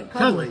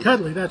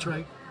 Cuddly, that's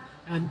right.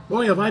 And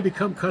boy, have I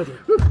become cuddly.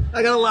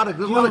 I got a lot of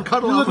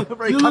cuddle.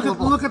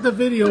 Look at the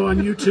video on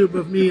YouTube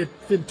of me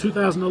in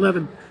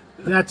 2011.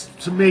 That's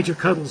some major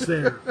cuddles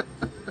there.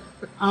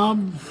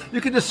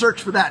 You can just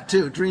search for that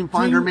too,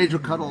 Dreamfinder major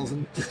cuddles,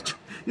 and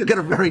you'll get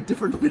a very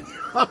different video,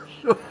 I'm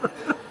sure.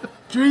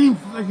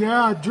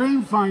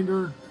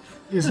 Dreamfinder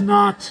is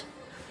not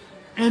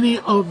any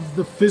of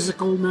the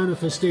physical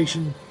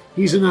manifestation.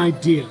 He's an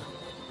idea.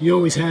 He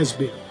always has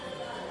been.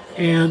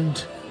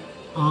 And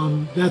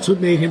that's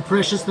what made him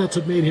precious. That's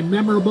what made him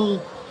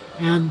memorable.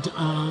 And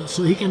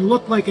so he can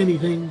look like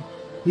anything.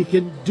 He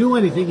can do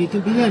anything. He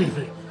can be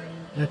anything.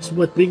 That's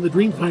what being the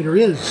Dreamfinder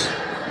is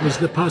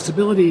the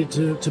possibility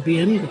to be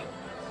anything.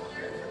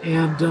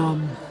 And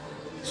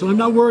so I'm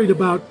not worried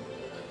about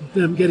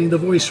them getting the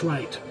voice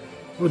right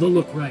or the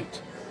look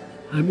right.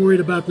 I'm worried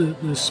about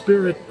the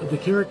spirit of the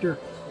character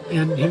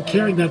and him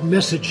carrying that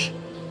message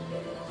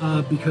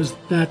because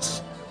that's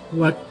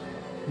what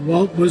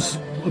Walt was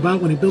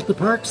about when he built the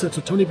parks. That's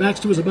what Tony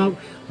Baxter was about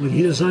when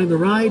he designed the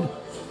ride.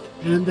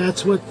 And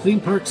that's what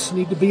theme parks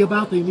need to be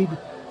about. They need to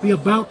be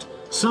about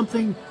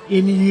something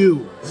in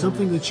you,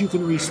 something that you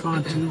can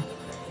respond to.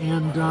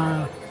 And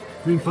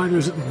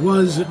Dreamfinder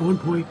was at one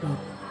point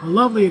a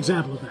lovely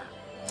example of that.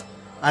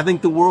 I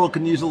think the world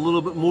can use a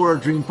little bit more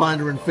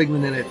Dreamfinder and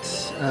Figment in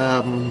it,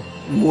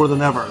 more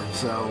than ever.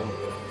 So,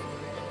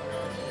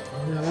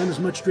 yeah, I'm as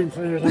much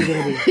Dreamfinder as I'm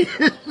going to be.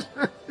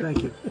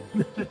 Thank you.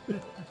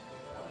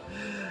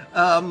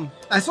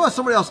 I saw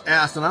somebody else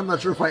asked, and I'm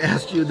not sure if I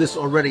asked you this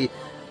already.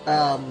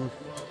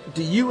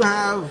 Do you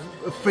have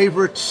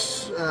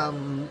favorite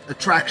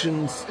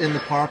attractions in the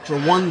parks, or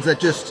ones that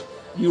just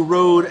you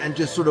rode and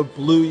just sort of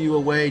blew you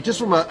away, just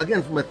from a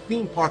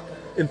theme park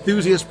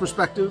enthusiast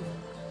perspective?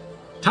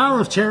 Tower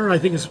of Terror, I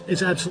think,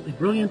 is absolutely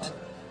brilliant.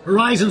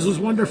 Horizons was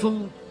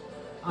wonderful.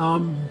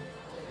 I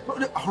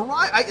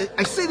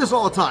say this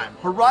all the time.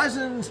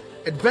 Horizons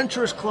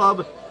Adventurers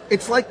Club,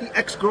 it's like the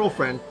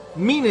ex-girlfriend,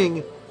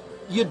 meaning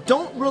you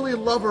don't really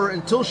love her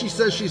until she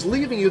says she's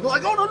leaving you. They're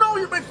like, oh, no,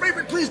 you're my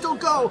favorite, please don't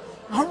go.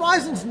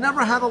 Horizons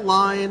never had a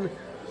line,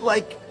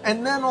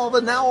 and then all of a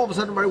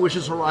sudden everybody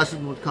wishes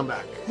Horizons would come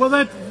back.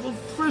 Well,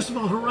 first of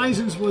all,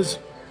 Horizons was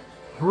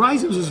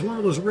one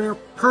of those rare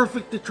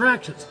perfect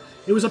attractions.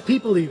 It was a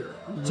people eater,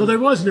 so there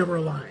was never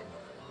a line.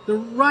 The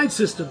ride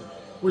system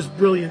was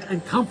brilliant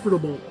and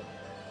comfortable.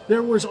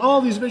 There was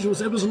all these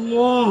visuals. It was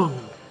long,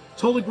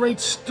 told a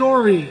great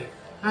story,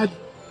 had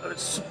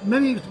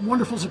many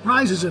wonderful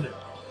surprises in it.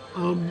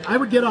 I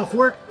would get off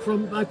work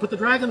I put the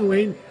Dragon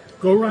away and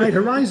go ride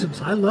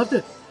Horizons. I loved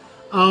it.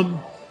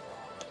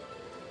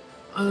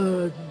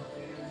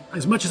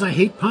 As much as I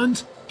hate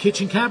puns,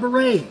 Kitchen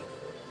Cabaret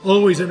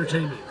always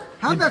entertained me.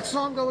 How'd that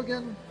song go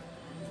again?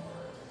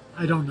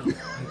 I don't know.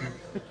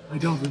 I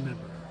don't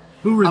remember.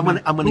 Who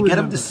remembers? I'm going to get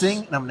him to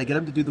sing, and I'm going to get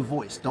him to do the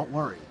voice. Don't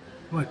worry.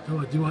 What?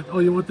 Oh,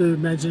 you want the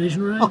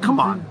imagination ride? Oh, come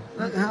on.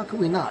 How can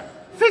we not?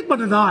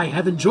 Figment and I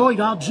have enjoyed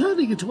our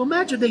journey into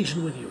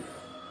imagination with you.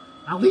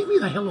 Now leave me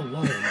the hell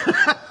alone.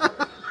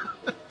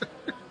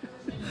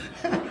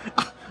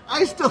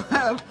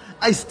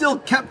 I still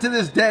kept to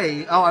this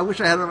day. Oh, I wish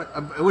I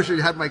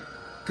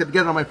could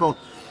get it on my phone.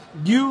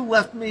 You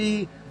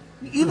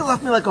either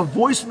left me like a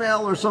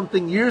voicemail or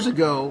something years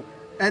ago,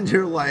 and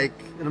you're like,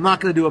 and I'm not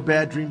going to do a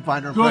bad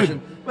Dreamfinder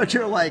impression, but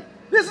you're like,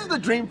 this is the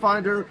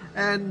Dreamfinder,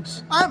 and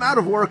I'm out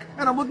of work,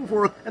 and I'm looking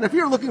for work, and if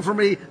you're looking for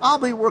me, I'll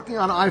be working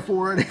on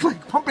I-4 and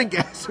like pumping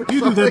gas or You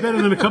something. do that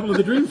better than a couple of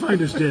the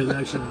Dreamfinders did,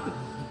 actually.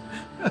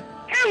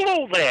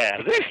 Hello there,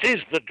 this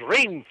is the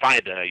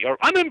Dreamfinder, your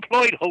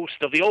unemployed host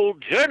of the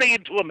old Journey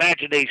into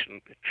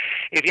Imagination.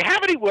 If you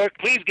have any work,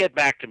 please get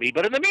back to me,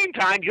 but in the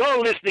meantime,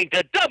 you're listening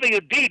to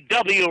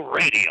WDW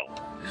Radio.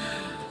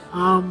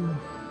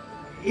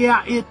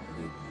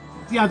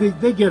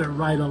 They get it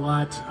right a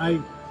lot.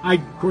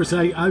 Of course,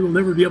 I will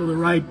never be able to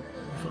ride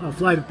a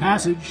Flight of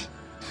Passage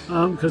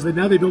because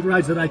now they build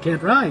rides that I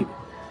can't ride.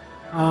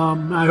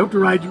 I hope to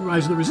ride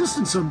Rise of the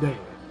Resistance someday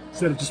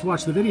instead of just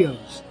watch the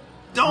videos.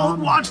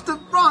 Don't watch the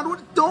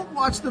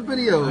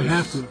videos. I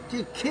have to.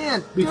 You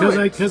can't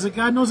because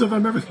God knows if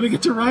I'm ever going to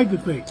get to ride the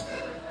thing.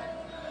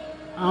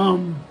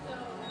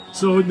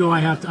 So no,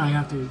 I have to.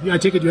 I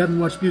take it you haven't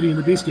watched Beauty and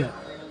the Beast yet.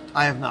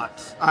 I have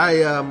not.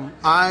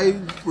 I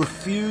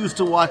refuse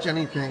to watch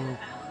anything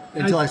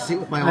until I see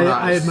it with my own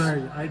eyes.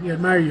 I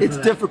admire you. It's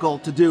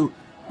difficult to do,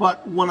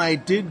 but when I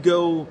did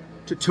go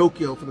to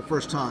Tokyo for the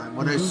first time,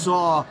 when I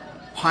saw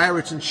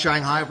Pirates in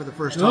Shanghai for the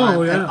first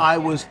time, and I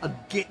was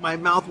my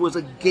mouth was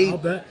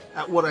agape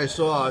at what I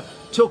saw.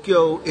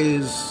 Tokyo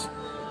is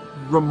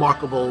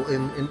remarkable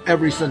in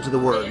every sense of the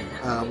word.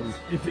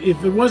 If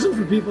it wasn't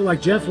for people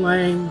like Jeff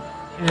Lang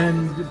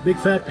and Big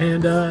Fat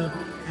Panda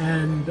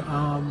and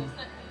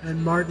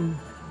Martin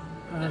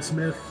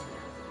Smith,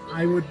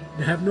 I would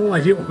have no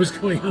idea what was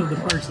going on in the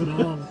parks at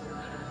all.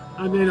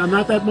 I mean, I'm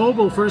not that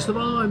mobile, first of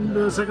all,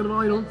 and second of all,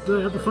 I don't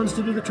have the funds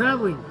to do the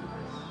traveling.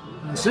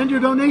 Send your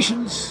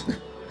donations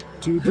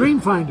to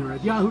Dreamfinder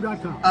at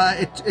yahoo.com.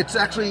 It's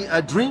actually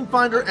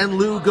Dreamfinder and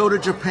Lou go to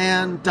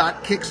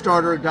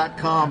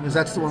Japan.kickstarter.com, because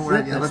that's the one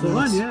where That's the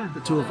one, yeah.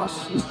 The two of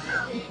us.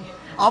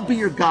 I'll be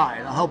your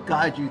guide. I'll help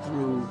guide you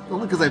through,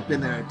 only because I've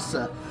been there. It's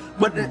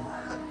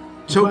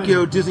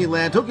Tokyo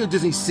Disneyland, Tokyo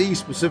Disney Sea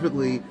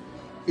specifically,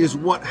 is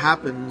what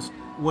happens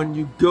when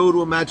you go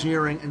to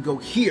Imagineering and go,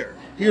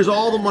 here's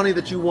all the money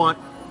that you want,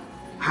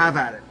 have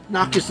at it.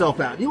 Knock yourself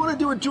out. You want to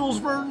do a Jules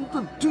Verne?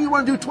 Do you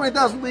want to do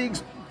 20,000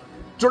 Leagues?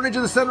 Journey to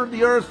the Center of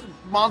the Earth?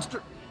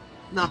 Monster?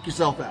 Knock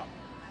yourself out.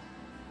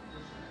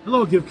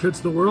 Hello, give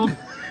kids the world.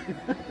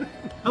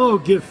 Hello,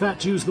 give fat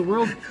Jews the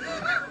world.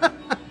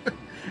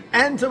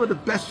 And some of the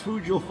best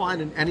food you'll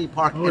find in any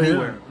park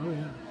anywhere. Yeah. Oh,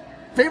 yeah.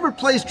 Favorite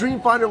place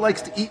Dreamfinder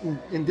likes to eat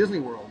in Disney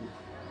World?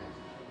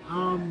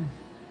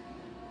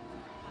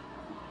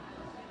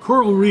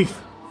 Coral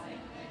Reef.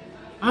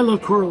 I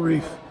love Coral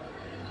Reef.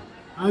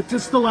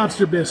 Just the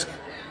lobster bisque.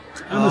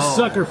 I'm a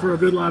sucker for a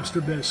good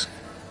lobster bisque.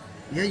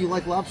 Yeah, you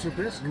like lobster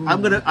bisque?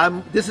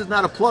 Ooh. This is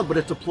not a plug, but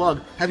it's a plug.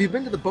 Have you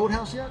been to the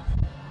boathouse yet?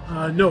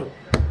 No.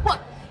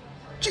 What?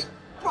 Gee,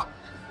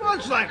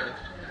 Ron Schneider.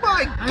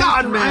 My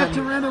God, man! I have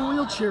to rent a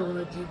wheelchair when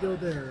I go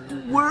there.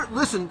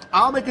 Listen,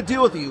 I'll make a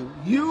deal with you.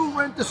 You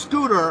rent the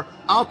scooter,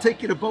 I'll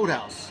take you to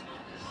Boathouse.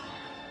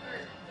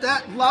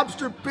 That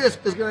lobster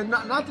bisque is going to,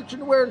 not that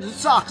you're wearing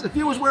socks. If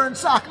you was wearing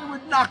socks, it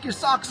would knock your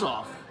socks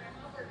off.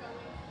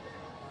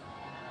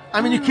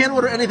 I mean, you can't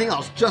order anything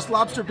else. Just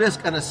lobster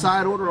bisque and a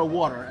side order of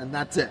water, and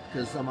that's it.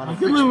 Because I'm on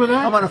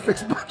a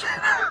fixed budget.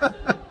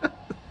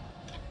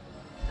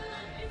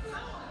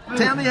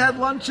 Tammy had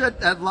lunch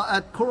at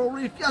Coral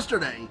Reef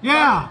yesterday.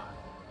 Yeah.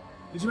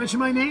 Did you mention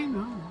my name?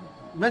 No.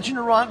 Mention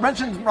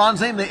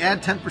Ron's name. They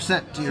add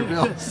 10% to your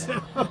bill.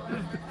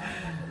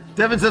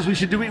 Devin says we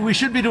should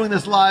be doing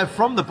this live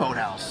from the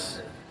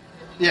boathouse.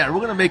 Yeah, we're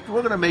gonna make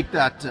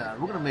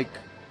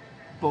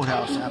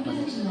boathouse happen.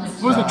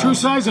 What was the true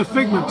size of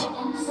Figment?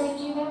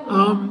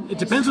 It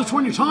depends which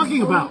one you're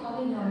talking about.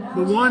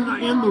 The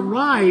one in the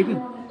ride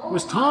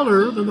was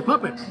taller than the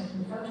puppet.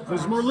 It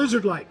was more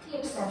lizard-like.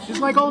 Just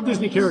like all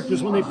Disney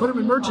characters, when they put them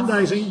in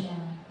merchandising,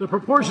 the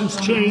proportions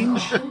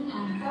change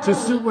to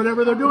suit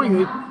whatever they're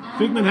doing.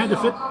 Figment had to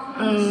fit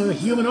a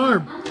human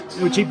arm,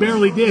 which he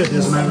barely did,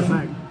 as a matter of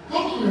fact.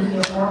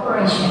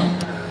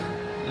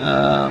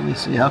 Let me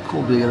see, how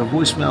cool do you get a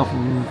voicemail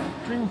from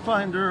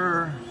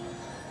Dreamfinder?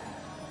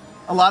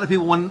 A lot of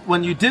people,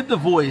 when you did the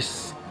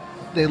voice,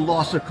 they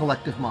lost their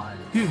collective mind.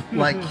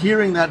 Like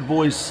hearing that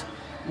voice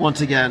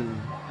once again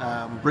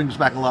brings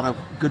back a lot of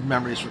good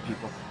memories for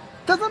people.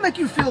 Doesn't that make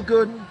you feel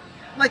good?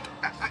 Like,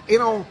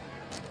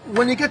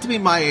 when you get to be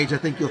my age, I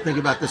think you'll think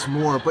about this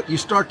more, but you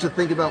start to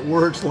think about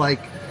words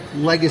like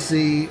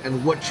legacy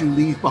and what you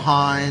leave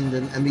behind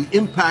and the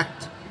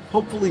impact,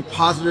 hopefully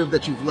positive,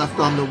 that you've left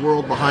on the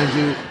world behind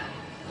you.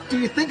 Do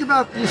you think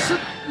about, do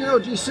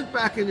you sit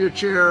back in your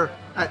chair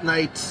at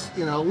night,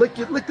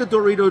 lick the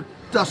Dorito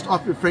dust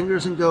off your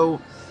fingers and go,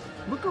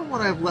 look at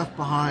what I've left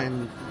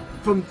behind.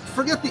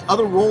 Forget the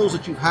other roles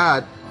that you've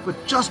had, but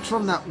just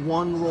from that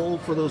one role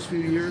for those few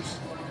years?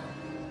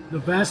 The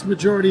vast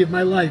majority of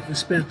my life is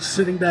spent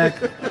sitting back,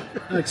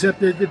 except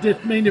the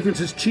main difference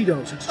is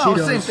Cheetos. It's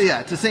Cheetos. Same thing, yeah.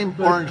 It's the same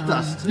orange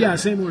dust. Yeah,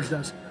 same orange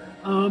dust.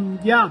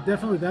 Yeah,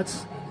 definitely.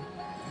 That's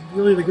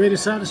really the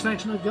greatest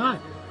satisfaction I've got,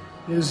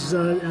 is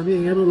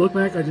being able to look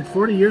back. I did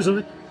 40 years of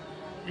it,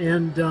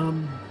 and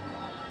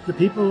the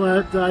people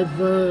that I've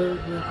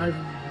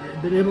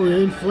been able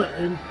to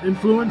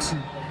influence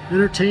and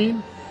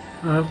entertain.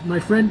 My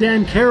friend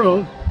Dan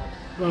Caro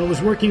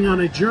was working on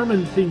a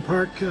German theme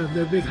park,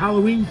 their big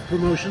Halloween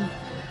promotion,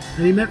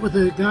 and he met with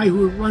the guy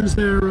who runs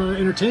their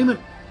entertainment.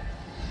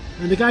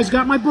 And the guy's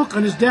got my book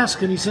on his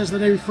desk, and he says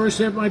that I refer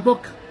to my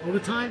book all the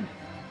time.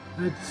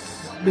 It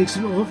makes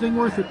the whole thing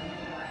worth it.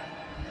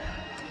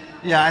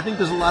 Yeah, I think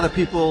there's a lot of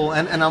people,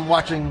 and I'm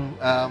watching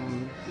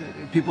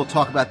people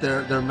talk about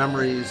their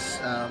memories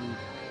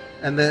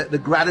and the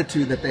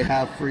gratitude that they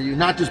have for you,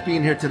 not just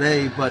being here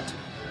today, but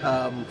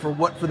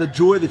for the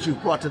joy that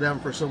you've brought to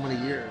them for so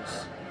many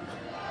years.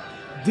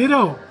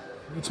 Ditto.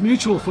 It's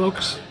mutual,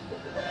 folks.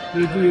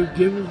 You've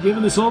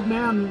given this old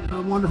man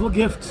a wonderful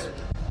gift.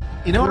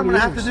 You know what I'm going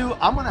to have to do?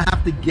 I'm going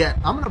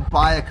to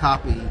buy a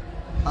copy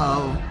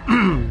of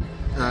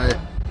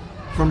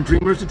From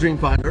Dreamers to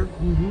Dreamfinder,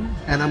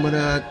 and I'm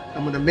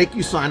gonna make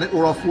you sign it,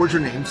 or I'll forge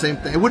your name. Same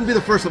thing. It wouldn't be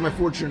the first time I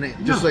forged your name,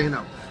 just so you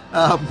know.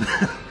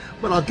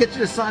 But I'll get you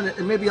to sign it,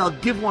 and maybe I'll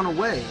give one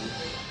away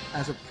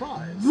as a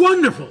prize.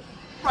 Wonderful.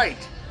 Right.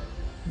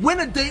 Win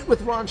a date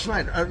with Ron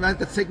Schneider.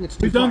 That's taking it too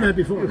We've far. done that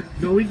before.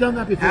 No, we've done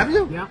that before. Have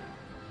you? Yeah.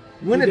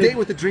 Win a date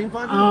with the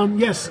Dreamfinder?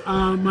 Yes.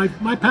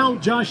 My pal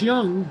Josh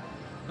Young,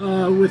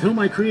 with whom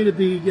I created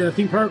the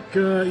Theme Park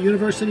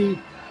University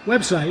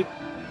website,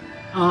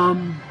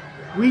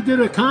 we did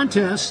a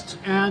contest,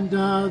 and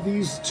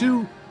these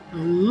two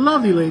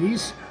lovely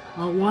ladies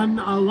won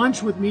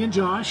lunch with me and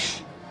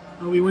Josh,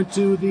 We went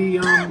to the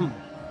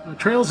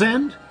Trail's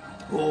End.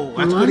 Oh, for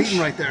that's lunch. good eating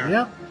right there.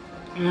 Yep.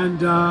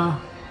 And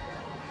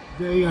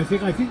I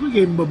think we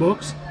gave them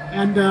books.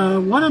 And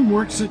one of them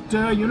works at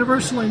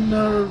Universal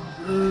and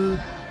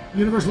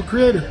Universal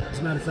Creative, as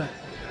a matter of fact.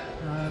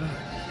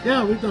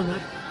 Yeah, we've done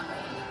that.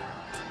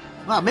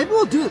 Wow, maybe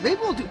we'll do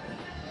it.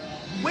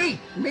 Wait,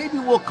 maybe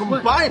we'll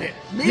combine it.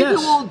 Maybe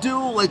we'll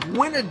do like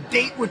win a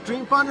date with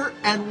Dreamfinder,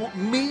 and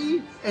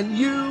me and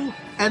you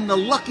and the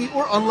lucky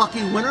or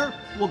unlucky winner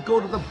will go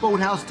to the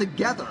boathouse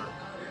together.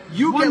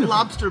 You get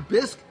lobster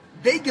bisque,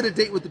 they get a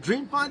date with the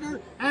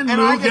Dreamfinder, and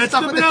I get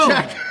stuff in the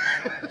check.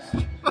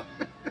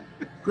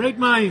 Great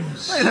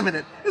minds. Wait a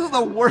minute. This is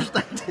the worst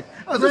idea.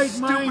 That was the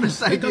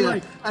stupidest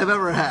idea I've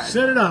ever had.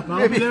 Set it up.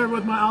 I'll be there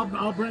with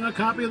I'll bring a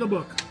copy of the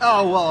book.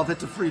 Oh, well, if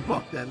it's a free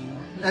book, then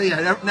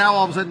now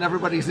all of a sudden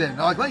everybody's in. I'm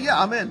like, well, yeah,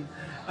 I'm in.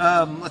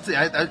 Let's see.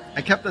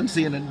 I kept on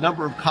seeing a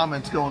number of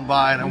comments going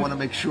by, and I want to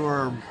make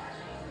sure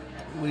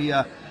we...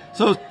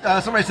 So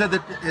somebody said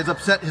that is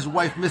upset his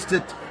wife missed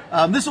it.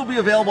 This will be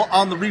available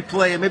on the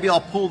replay, and maybe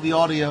I'll pull the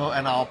audio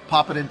and I'll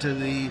pop it into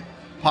the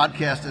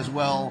podcast as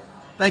well.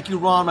 Thank you,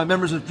 Ron. My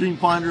members of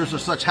Dreamfinders are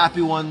such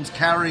happy ones.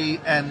 Carrie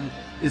and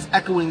is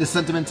echoing the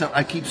sentiments that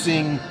I keep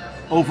seeing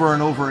over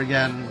and over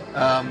again.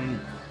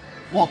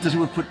 Walt Disney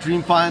would put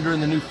Dreamfinder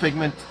in the new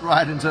Figment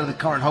ride instead of the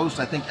current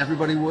host. I think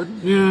everybody would.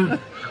 Yeah.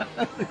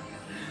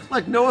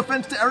 Like, no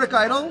offense to Eric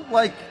Idle.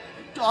 Like,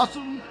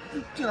 awesome,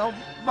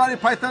 Monty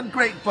Python,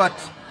 great, but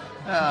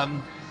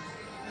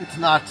it's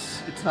not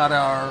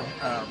our...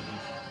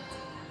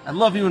 I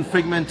love you in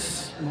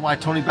Figment, and why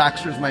Tony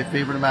Baxter is my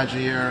favorite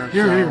Imagineer.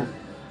 Here.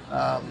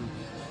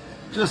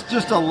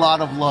 Just a lot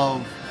of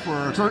love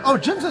for. So,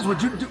 Jim says,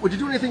 would you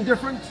do anything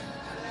different?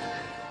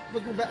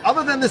 Looking back,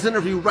 other than this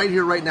interview right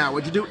here, right now,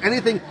 would you do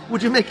anything?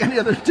 Would you make any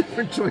other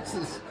different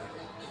choices?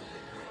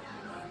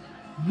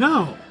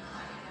 No,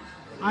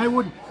 I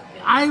would.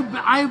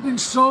 I've been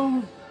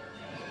so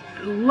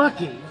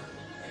lucky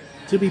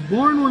to be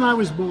born when I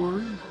was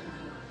born,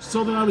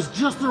 so that I was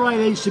just the right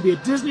age to be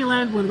at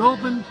Disneyland when it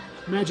opened,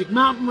 Magic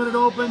Mountain when it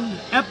opened,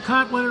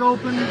 Epcot when it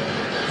opened,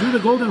 through the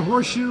Golden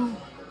Horseshoe.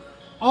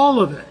 All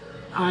of it.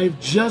 I've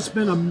just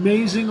been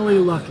amazingly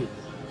lucky.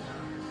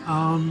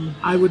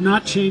 I would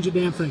not change a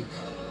damn thing.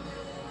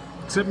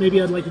 Except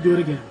maybe I'd like to do it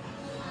again.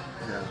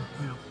 Yeah.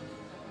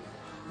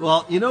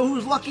 Well, you know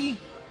who's lucky?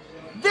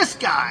 This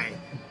guy.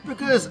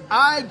 Because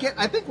I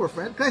think we're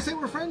friends. Can I say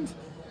we're friends?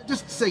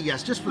 Just say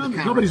yes, just for the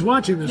camera. Nobody's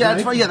watching this, yeah, right?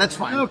 That's fine. Yeah, that's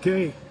fine.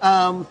 Okay.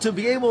 To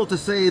be able to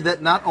say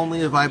that not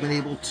only have I been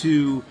able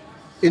to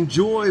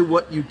enjoy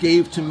what you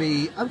gave to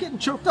me, I'm getting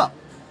choked up.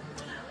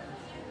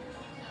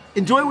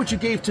 Enjoy what you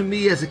gave to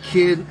me as a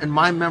kid and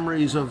my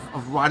memories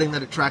of riding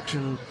that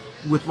attraction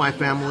with my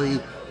family,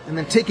 and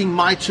then taking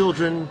my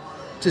children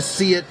to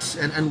see it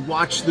and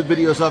watch the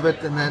videos of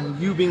it, and then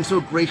you being so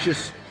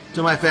gracious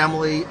to my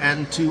family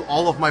and to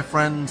all of my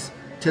friends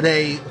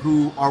today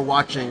who are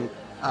watching.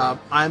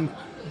 I'm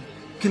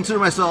consider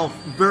myself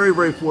very,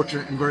 very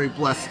fortunate and very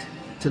blessed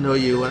to know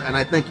you, and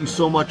I thank you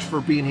so much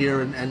for being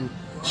here and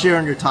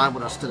sharing your time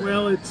with us today.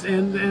 Well, it's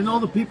and all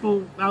the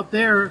people out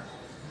there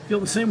feel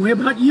the same way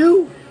about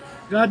you.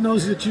 God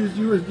knows that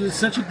you are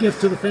such a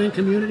gift to the fan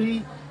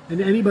community and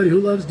to anybody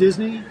who loves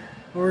Disney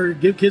or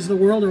Give Kids the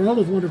World or all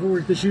the wonderful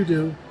work that you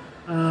do,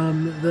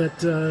 that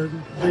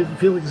they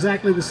feel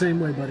exactly the same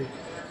way, buddy.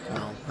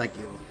 Well, thank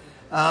you.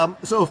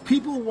 So if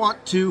people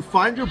want to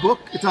find your book,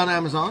 it's on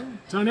Amazon.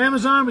 It's on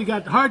Amazon. We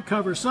got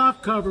hardcover,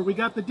 softcover. We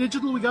got the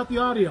digital. We got the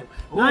audio.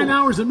 9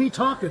 hours of me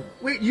talking.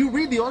 Wait, you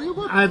read the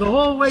audiobook? The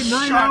whole way,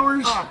 9 Shut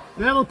hours. up.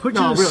 That'll put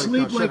you to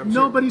sleep like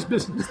nobody's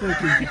business.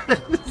 Thank you.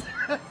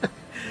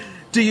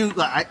 Do you?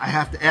 I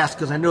have to ask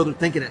because I know they're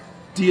thinking it.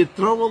 Do you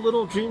throw a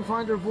little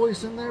Dreamfinder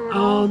voice in there at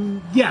all?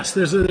 Yes,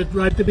 there's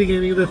right at the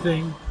beginning of the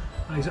thing.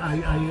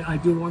 I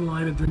do one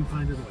line of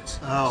Dreamfinder voice.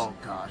 Oh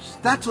gosh,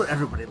 that's what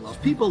everybody loves.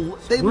 People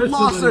they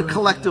lost their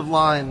collective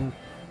line.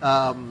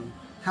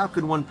 How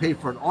could one pay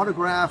for an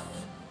autograph?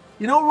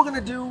 You know what we're gonna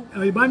do?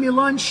 You buy me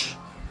lunch.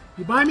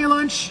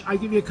 I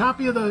give you a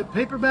copy of the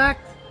paperback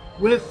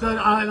with and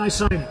I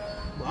sign it.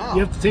 Wow.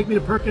 You have to take me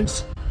to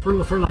Perkins for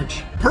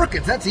lunch.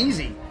 Perkins, that's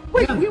easy.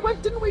 Wait,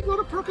 didn't we go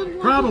to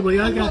Perkins? Probably.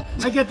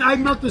 I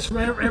milk this for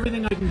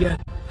everything I can get.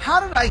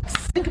 How did I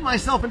sink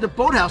myself into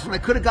Boathouse when I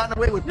could have gotten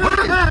away with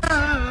Perkins?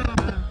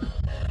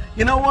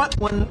 You know what?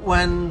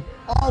 When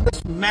all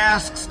this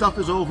mask stuff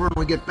is over and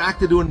we get back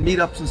to doing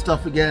meetups and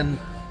stuff again,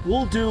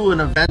 we'll do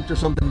an event or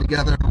something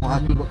together and we'll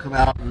have people come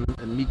out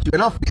and meet you.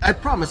 And I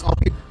promise I'll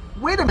feed.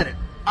 Wait a minute.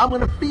 I'm going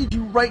to feed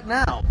you right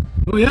now.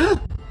 Oh, yeah?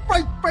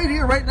 Right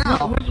here, right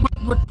now.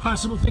 What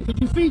possible thing could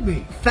you feed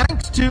me?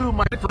 Thanks to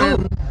my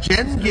friend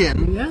Jen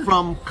Ginn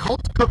from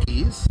Cult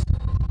Cookies.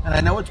 And I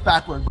know it's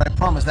backward, but I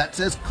promise that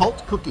says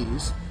Cult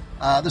Cookies.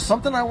 There's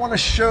something I want to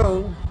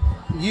show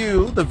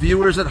you, the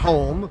viewers at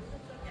home,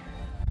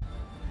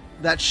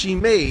 that she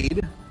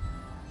made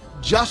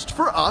just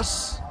for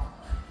us.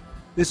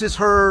 This is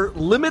her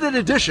limited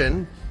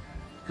edition,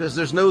 because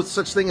there's no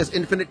such thing as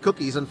infinite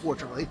cookies,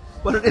 unfortunately.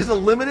 But it is a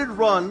limited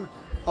run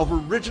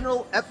of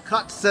original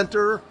Epcot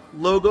Center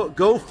logo.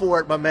 Go for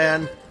it, my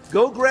man.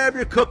 Go grab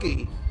your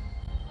cookie.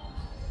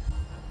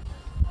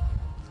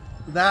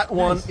 That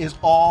one is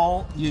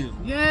all you.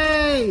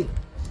 Yay!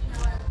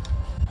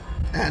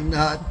 And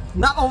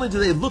not only do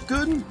they look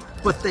good,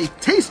 but they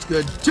taste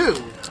good too.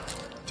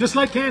 Just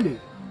like candy.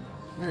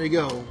 There you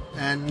go.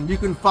 And you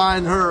can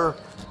find her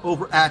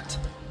over at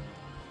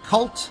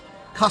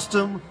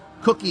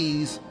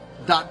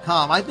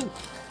cultcustomcookies.com. I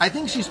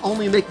think she's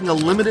only making a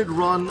limited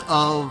run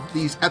of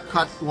these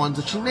Epcot ones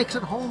that she makes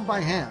at home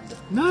by hand.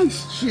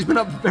 Nice. She's been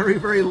up very,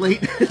 very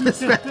late in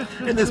this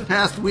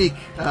past week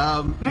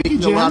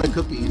making a lot of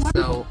cookies.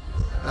 So,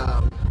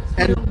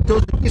 and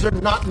those cookies are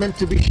not meant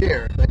to be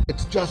shared.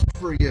 It's just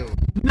for you.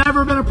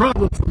 Never been a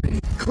problem for me.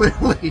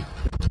 Clearly.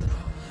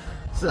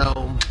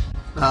 So,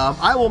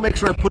 I will make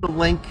sure I put a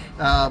link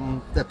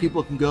that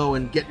people can go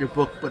and get your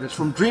book. But it's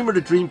From Dreamer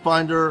to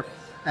Dreamfinder,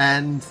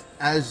 and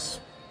as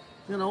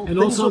you know, and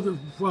also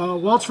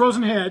Walt's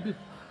Frozen Head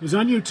is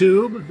on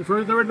YouTube. The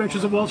Further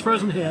Adventures of Walt's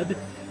Frozen Head,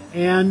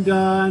 and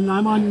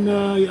I'm on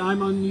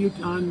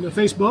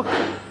Facebook,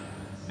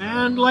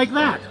 and like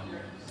that.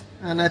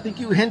 And I think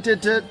you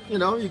hinted at,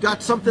 you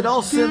got something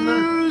else in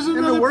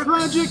the works.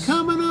 Project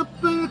coming up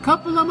in a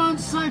couple of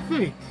months, I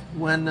think.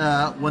 When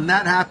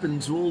that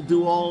happens, we'll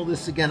do all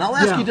this again. I'll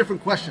ask you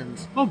different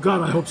questions. Oh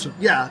God, I hope so.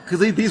 Yeah, because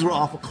these were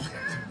awful.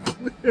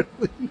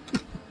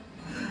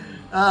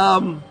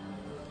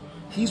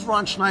 He's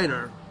Ron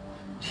Schneider.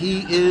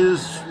 He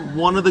is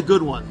one of the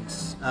good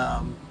ones.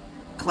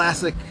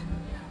 Classic,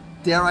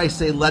 dare I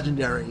say,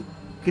 legendary.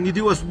 Can you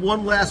do us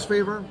one last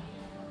favor?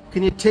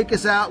 Can you take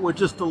us out with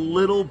just a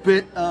little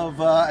bit of,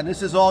 and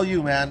this is all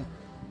you, man,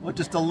 with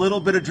just a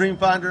little bit of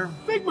Dreamfinder?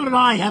 Figment and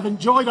I have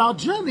enjoyed our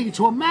journey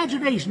to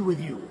imagination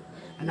with you.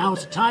 And now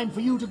it's time for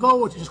you to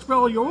go and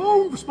explore your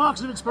own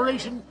sparks of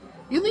inspiration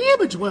in the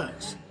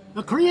ImageWorks,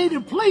 the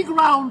creative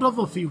playground of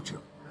the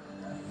future.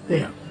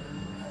 There.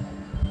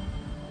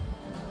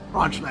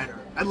 Ron Schneider.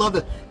 I love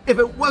it. If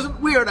it wasn't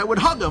weird, I would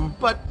hug him,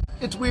 but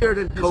it's weird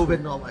and COVID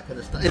and all that kind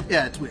of stuff.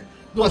 It's weird.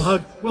 We'll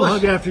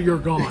hug after you're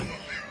gone.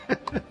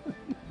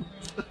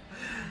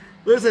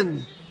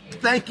 Listen,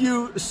 thank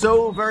you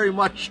so very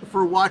much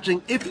for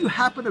watching. If you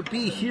happen to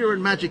be here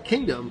in Magic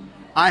Kingdom,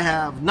 I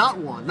have not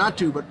one, not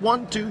two, but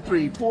 1, 2,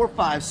 3, 4,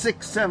 5,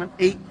 6, 7,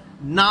 8,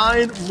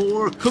 9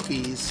 more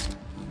cookies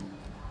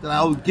that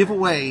I will give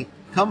away.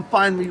 Come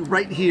find me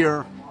right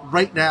here,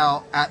 right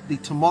now at the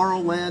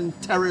Tomorrowland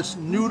Terrace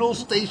Noodle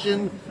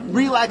Station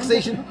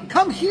Relaxation.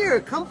 Come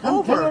here, come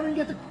over. And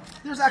get the...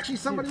 There's actually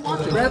somebody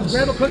watching. Grab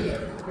a cookie.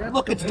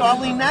 Look, it's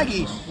Darlene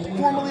Nagy,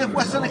 formerly of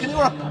West Seneca, New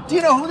York. Do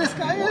you know who this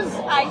guy is?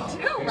 I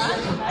do,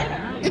 Ron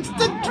Schneider. It's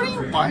the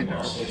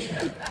Dreamfinder.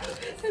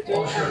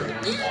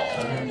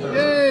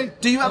 Yay.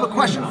 Do you have a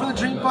question for the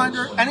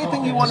Dreamfinder?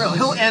 Anything you want to know?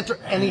 He'll answer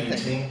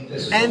anything.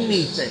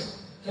 Anything.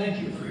 Thank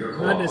you for your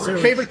Not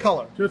necessarily. Favorite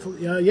color?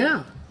 Truthfully,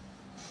 yeah.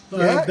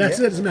 That's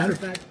it, as a matter of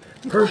fact.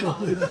 Purple.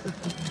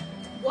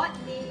 What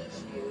made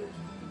you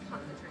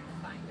become the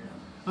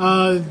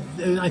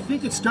Dreamfinder? I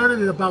think it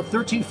started at about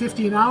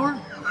 $13.50 an hour.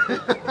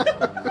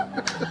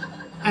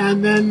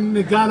 And then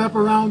it got up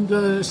around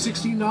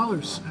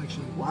 $16,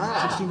 actually.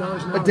 Wow. $16 an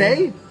hour. A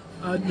day?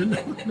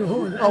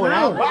 No, an hour.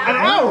 An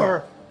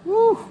hour?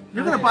 Woo.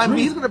 You're going to buy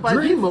me. He's going to buy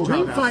me Mojo.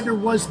 Dreamfinder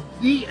was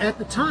at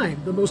the time,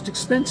 the most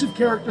expensive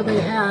character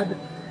they had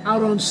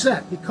out on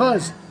set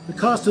because the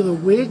cost of the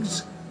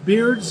wigs,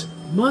 beards,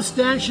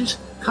 mustaches,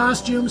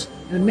 costumes,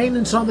 and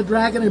maintenance on the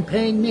dragon and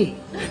paying me.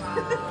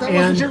 That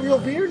wasn't your real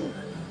beard?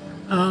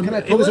 Can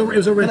I pull it? It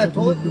was a rental. Can I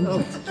pull it?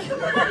 Oh.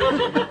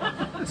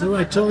 So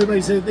I told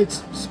everybody,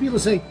 people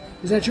say,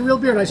 "Is that your real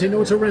beard?" I say,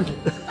 "No, it's a rental."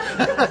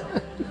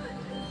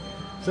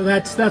 So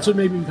that's what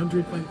made me become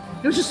Dreamfinder.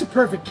 It was just a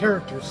perfect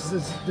character.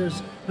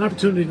 There's an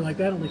opportunity like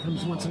that only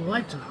comes once in a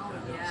lifetime.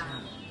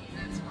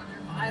 That's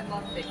wonderful. I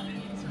love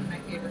Figment. He's one of my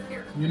favorite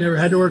characters. You never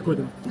had to work with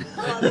him.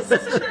 Oh, this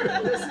is true.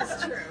 This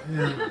is true.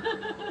 Yeah.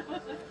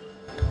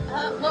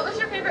 What was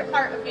your favorite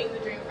part of being the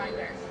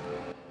Dreamfinder?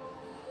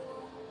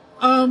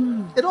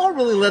 It all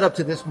really led up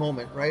to this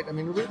moment, right? I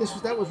mean,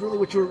 that was really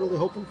what you were really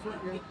hoping for.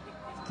 Yeah.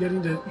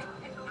 Getting to.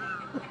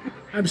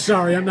 I'm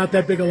sorry, I'm not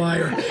that big a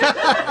liar.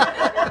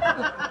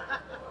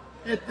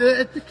 At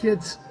the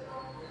kids,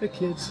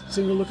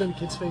 seeing the look on the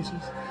kids'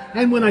 faces,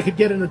 and when I could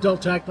get an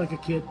adult to act like a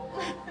kid,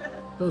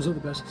 those are the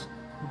best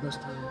times.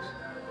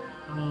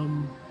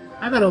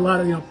 I've had a lot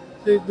of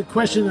the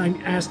question I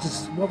asked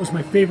is what was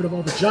my favorite of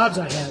all the jobs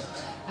I had,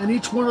 and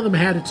each one of them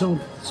had its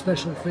own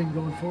special thing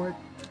going for it.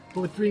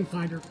 But with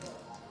Dreamfinder,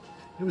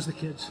 it was the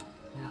kids.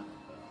 Yeah.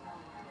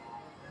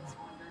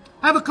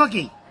 Have a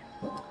cookie.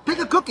 Pick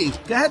a cookie.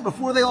 Go ahead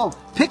before they all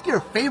pick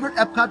your favorite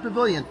Epcot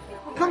pavilion.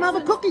 Come have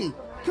a cookie.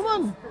 Come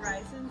on.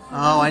 Horizons.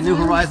 Oh, I knew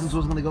Horizons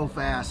was going to go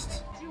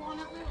fast. Do you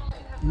want to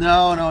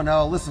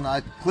No. Listen,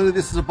 clearly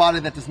this is a body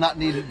that does not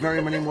need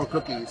very many more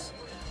cookies.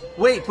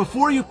 Wait,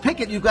 before you pick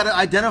it, you've got to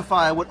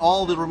identify what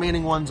all the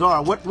remaining ones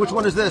are. Which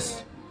one is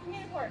this?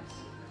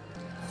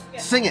 Yeah.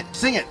 Sing it.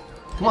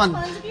 Come on.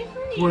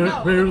 Where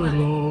the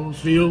glow,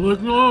 feel the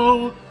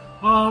glow.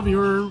 of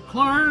your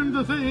learn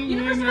the thing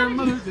in your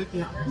mother.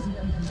 Yeah.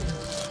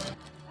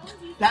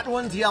 That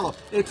one's yellow.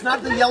 It's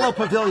not the yellow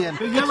pavilion.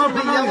 The yellow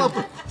pavilion.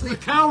 The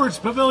Cowards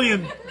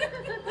Pavilion.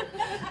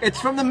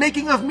 It's from the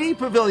Making of Me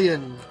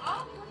Pavilion.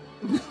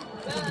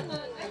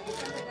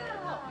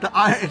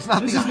 It's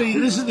not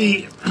This is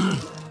the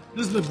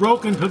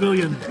Broken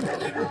Pavilion.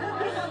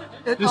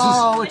 It's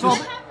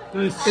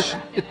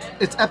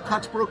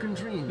Epcot's Broken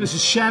Dream. This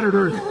is Shattered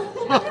Earth.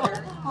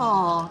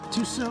 Oh,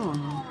 too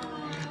soon.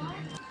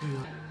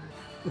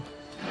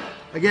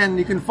 Again,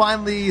 you can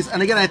find these,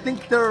 and again, I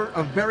think they're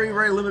a very,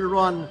 very limited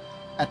run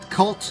at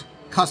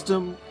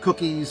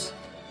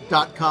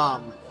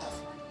cultcustomcookies.com.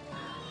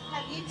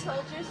 Have you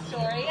told your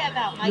story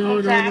about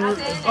Michael Jackson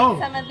and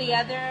some of the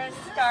other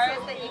stars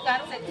that you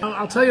got to?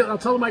 I'll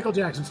tell the Michael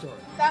Jackson story.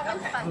 That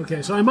one's fun.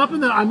 Okay, so I'm up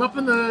in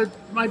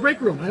my break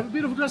room. I have a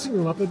beautiful dressing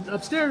room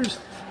upstairs,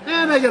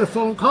 and I get a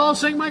phone call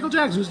saying Michael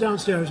Jackson's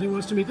downstairs and he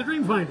wants to meet the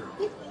Dreamfinder.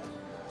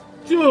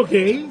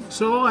 Okay,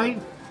 so I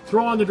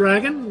throw on the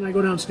Dragon and I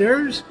go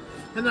downstairs.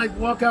 And I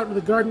walk out into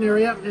the garden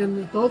area, and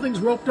the whole thing's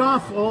roped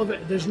off. All of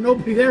it. There's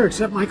nobody there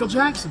except Michael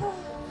Jackson.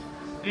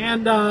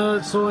 And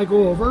so I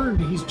go over, and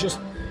he's just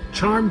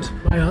charmed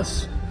by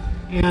us.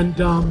 And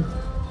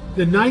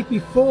the night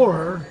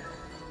before,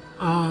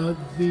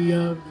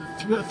 the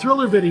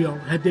Thriller video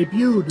had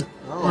debuted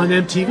on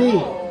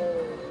MTV.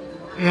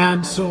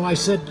 And so I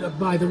said,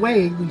 by the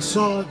way, we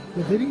saw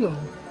the video,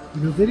 the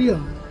new video.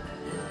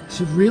 I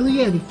said,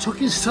 really? And he took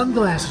his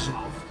sunglasses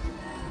off.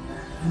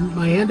 And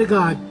my hand to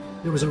God,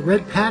 there was a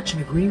red patch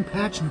and a green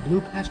patch and a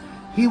blue patch.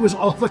 He was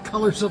all the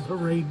colors of the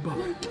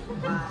rainbow.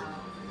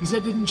 He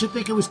said, didn't you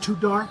think it was too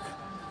dark?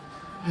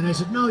 And I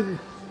said, no,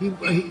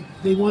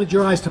 they wanted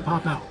your eyes to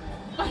pop out.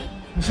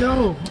 He said,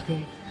 oh,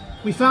 okay.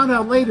 We found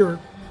out later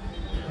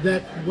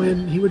that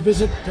when he would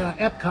visit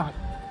Epcot,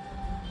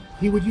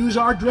 he would use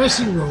our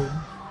dressing room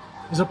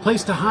as a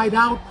place to hide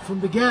out from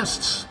the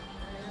guests.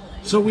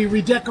 So we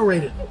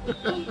redecorated.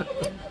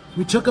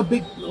 We took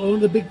one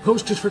of the big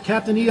posters for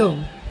Captain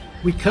EO.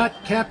 We cut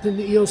Captain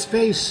EO's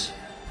face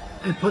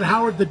and put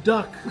Howard the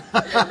Duck.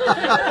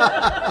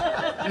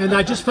 And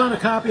I just found a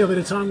copy of it.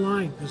 It's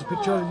online. There's a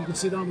picture of it. You can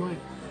see it online.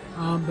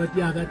 But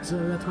yeah, that's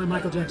my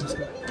Michael Jackson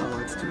story. Oh,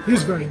 that's too He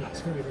was very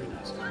nice. Very, very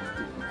nice.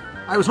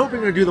 I was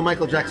hoping to do the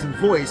Michael Jackson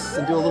voice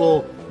and do a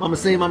little Mama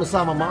Say, Mama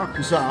Sa, Mama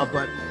Kusa,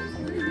 but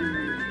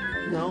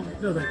no.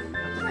 No, that.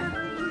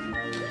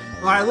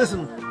 All right,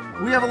 listen.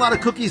 We have a lot of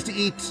cookies to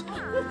eat.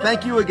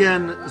 Thank you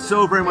again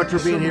so very much for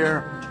being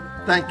here.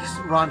 Thanks,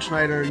 Ron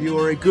Schneider. You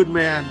are a good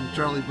man,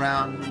 Charlie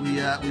Brown.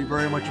 We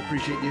very much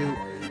appreciate you.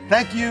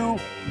 Thank you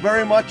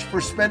very much for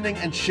spending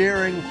and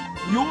sharing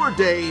your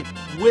day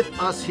with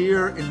us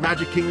here in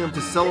Magic Kingdom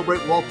to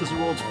celebrate Walt Disney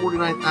World's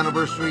 49th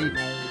anniversary.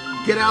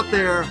 Get out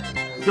there.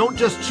 Don't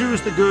just choose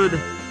the good,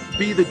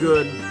 be the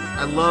good.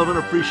 I love and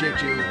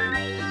appreciate you.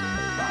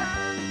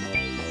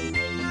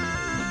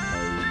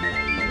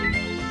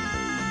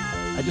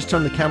 I just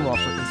turned the camera off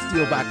so I can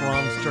steal back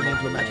Ron's turning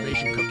into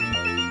imagination cookie.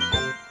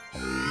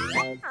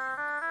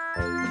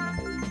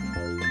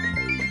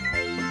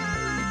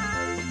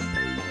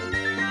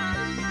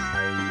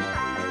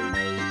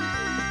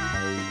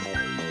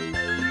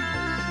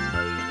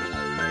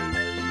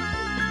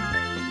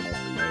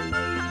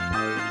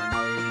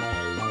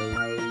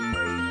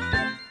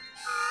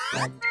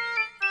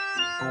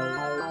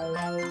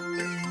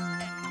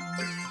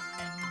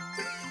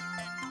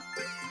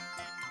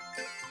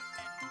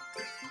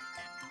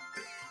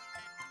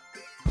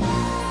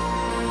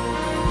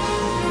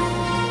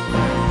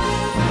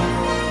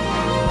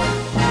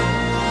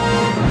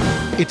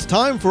 It's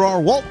time for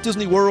our Walt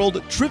Disney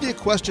World Trivia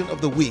Question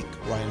of the Week,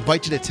 where I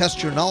invite you to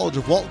test your knowledge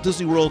of Walt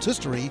Disney World's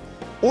history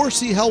or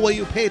see how well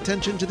you pay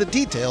attention to the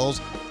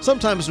details,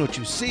 sometimes in what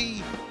you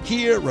see,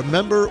 hear,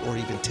 remember, or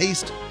even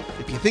taste.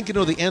 If you think you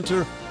know the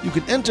answer, you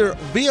can enter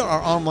via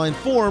our online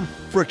form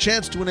for a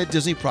chance to win a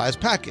Disney Prize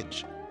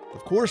package.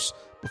 Of course,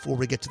 before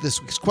we get to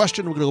this week's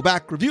question, we're going to go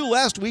back, review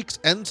last week's,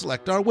 and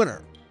select our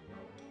winner.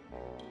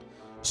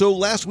 So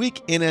last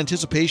week, in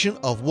anticipation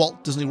of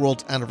Walt Disney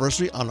World's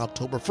anniversary on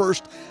October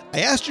 1st, I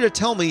asked you to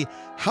tell me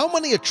how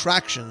many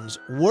attractions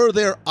were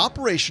there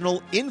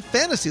operational in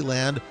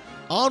Fantasyland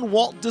on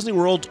Walt Disney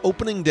World's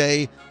opening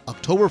day,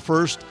 October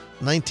 1st,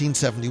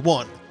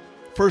 1971.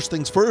 First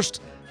things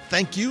first,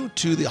 thank you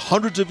to the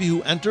hundreds of you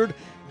who entered,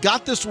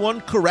 got this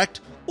one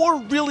correct,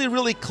 or really,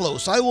 really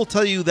close. I will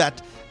tell you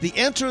that the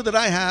answer that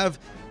I have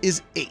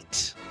is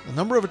 8. The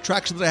number of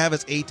attractions that I have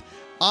is 8.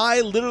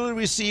 I literally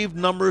received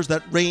numbers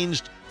that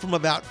ranged from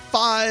about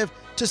 5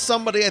 to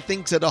somebody I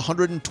think said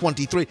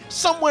 123.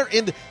 Somewhere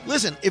in the...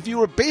 Listen, if you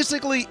were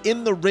basically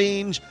in the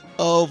range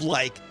of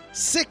like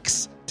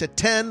 6 to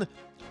 10,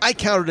 I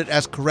counted it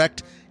as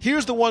correct.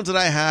 Here's the ones that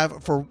I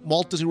have for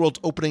Walt Disney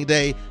World's opening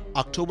day,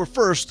 October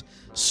 1st.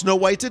 Snow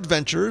White's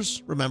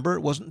Adventures. Remember,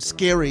 it wasn't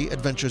Scary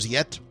Adventures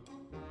yet.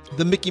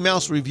 The Mickey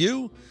Mouse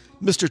Review.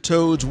 Mr.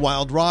 Toad's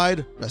Wild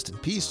Ride, rest in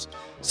peace.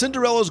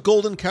 Cinderella's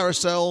Golden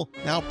Carousel,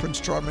 now Prince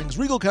Charming's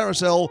Regal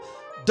Carousel.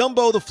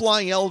 Dumbo the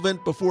Flying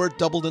Elephant before it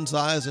doubled in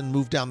size and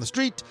moved down the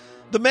street,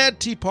 The Mad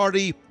Tea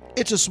Party,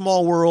 It's a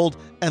Small World,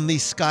 and the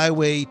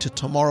Skyway to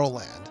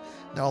Tomorrowland.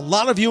 Now, a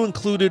lot of you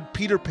included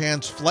Peter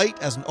Pan's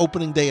Flight as an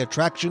opening day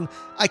attraction.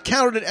 I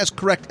counted it as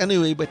correct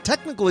anyway, but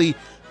technically,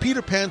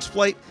 Peter Pan's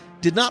Flight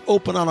did not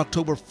open on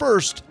October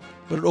 1st,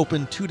 but it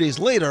opened 2 days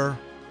later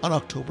on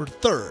October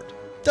 3rd.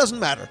 Doesn't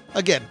matter.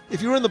 Again,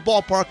 if you're in the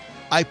ballpark,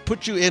 I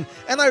put you in,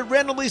 and I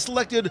randomly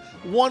selected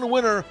one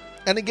winner.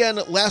 And again,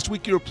 last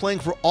week you were playing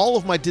for all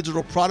of my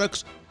digital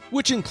products,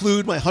 which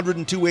include my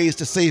 102 Ways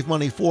to Save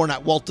Money for and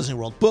at Walt Disney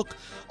World book,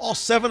 all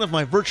 7 of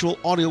my virtual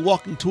audio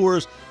walking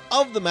tours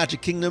of the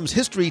Magic Kingdom's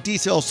history,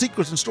 details,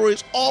 secrets, and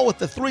stories, all with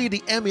the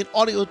 3D ambient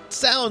audio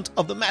sounds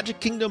of the Magic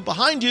Kingdom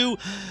behind you.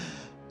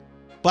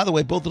 By the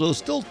way, both of those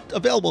still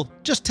available,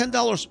 just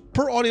 $10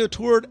 per audio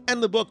tour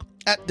and the book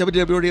at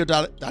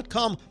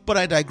wdwradio.com. But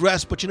I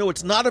digress. But you know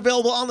what's not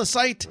available on the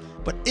site,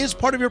 but is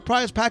part of your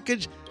prize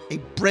package? A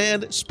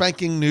brand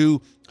spanking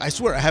new, I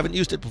swear I haven't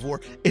used it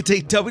before, it's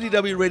a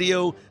WDW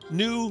Radio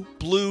new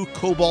blue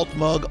cobalt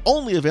mug,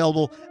 only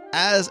available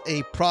as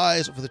a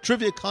prize for the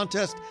trivia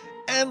contest.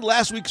 And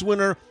last week's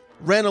winner,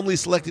 randomly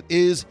selected,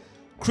 is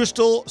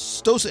Crystal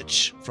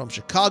Stosich from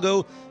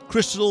Chicago.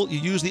 Crystal, you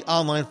use the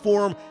online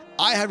form.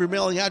 I have your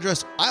mailing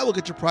address. I will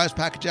get your prize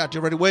package out to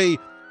you right away.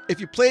 If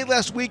you played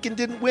last week and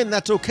didn't win,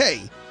 that's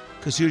okay,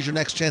 because here's your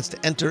next chance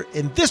to enter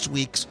in this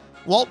week's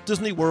Walt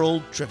Disney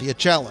World Trivia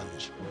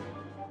Challenge.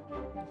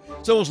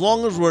 So as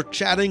long as we're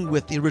chatting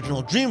with the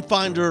original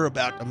Dreamfinder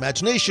about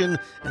imagination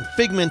and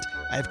Figment,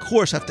 I of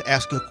course have to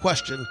ask you a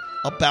question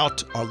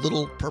about our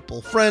little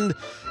purple friend.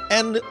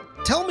 And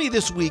tell me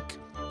this week,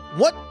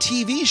 what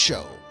TV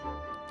show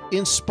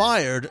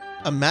inspired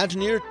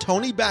Imagineer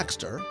Tony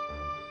Baxter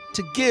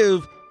to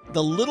give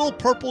the little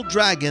purple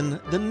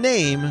dragon the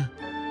name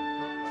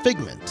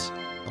Figment?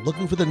 I'm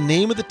looking for the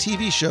name of the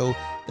TV show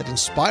that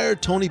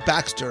inspired Tony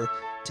Baxter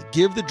to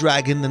give the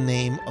dragon the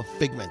name of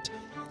Figment.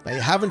 Now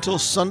you have until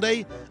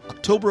Sunday,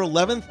 October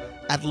 11th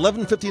at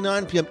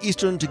 11:59 p.m.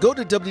 Eastern to go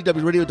to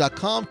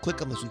wdwradio.com,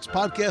 click on this week's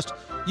podcast,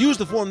 use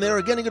the form there.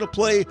 Again, you're going to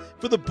play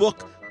for the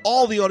book,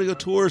 all the audio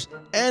tours,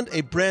 and a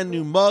brand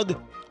new mug.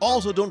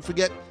 Also, don't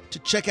forget to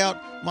check out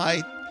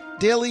my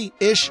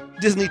daily-ish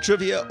Disney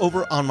trivia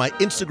over on my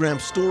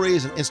Instagram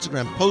stories and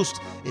Instagram posts.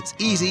 It's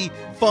easy,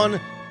 fun.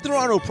 There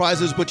are no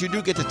prizes, but you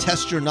do get to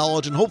test your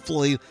knowledge and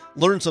hopefully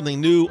learn something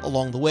new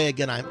along the way.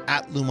 Again, I'm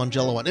at Lou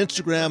Mongello on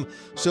Instagram.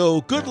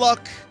 So good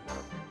luck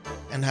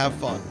and have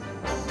fun.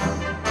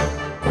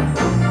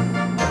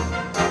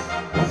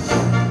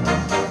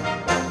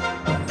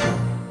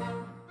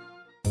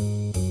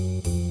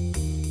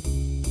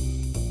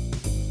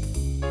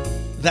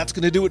 That's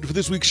going to do it for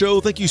this week's show.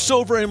 Thank you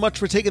so very much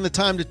for taking the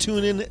time to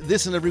tune in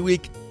this and every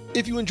week.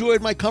 If you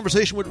enjoyed my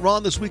conversation with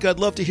Ron this week, I'd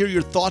love to hear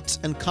your thoughts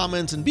and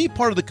comments and be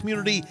part of the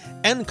community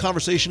and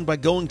conversation by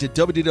going to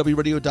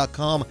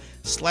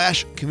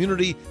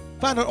wdwradio.com/community.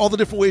 Find out all the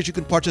different ways you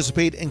can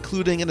participate,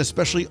 including and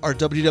especially our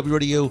WDW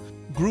Radio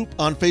group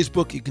on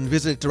Facebook. You can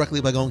visit it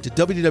directly by going to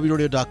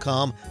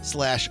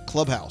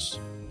wdwradio.com/clubhouse.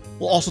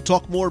 We'll also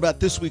talk more about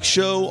this week's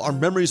show, our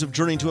memories of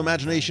Journey to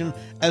Imagination,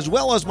 as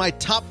well as my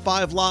Top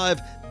 5 Live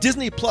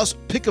Disney Plus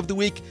Pick of the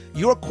Week,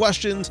 your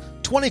questions,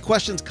 20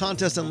 questions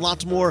contest, and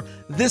lots more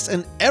this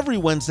and every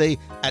Wednesday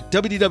at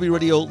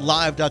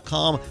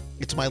wdwradiolive.com.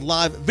 It's my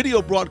live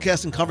video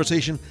broadcast and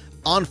conversation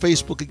on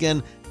Facebook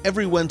again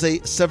every Wednesday,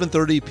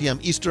 7:30 p.m.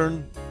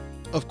 Eastern.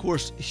 Of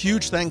course,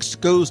 huge thanks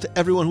goes to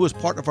everyone who is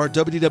part of our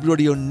WDW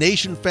Radio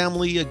Nation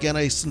family. Again,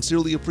 I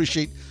sincerely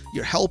appreciate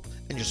your help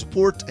and your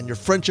support and your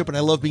friendship, and I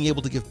love being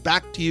able to give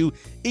back to you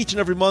each and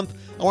every month.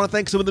 I want to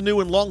thank some of the new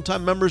and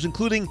longtime members,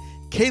 including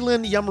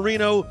Kaylin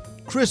Yamarino,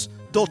 Chris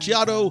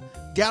Dolciato,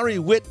 Gary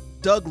Witt,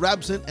 Doug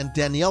Rabson, and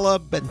Daniela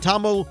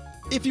Bentamo.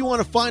 If you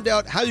want to find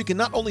out how you can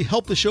not only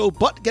help the show,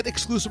 but get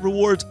exclusive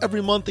rewards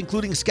every month,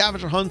 including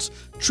scavenger hunts,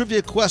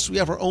 trivia quests, we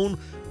have our own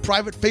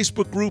private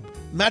Facebook group,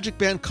 Magic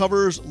Band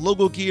covers,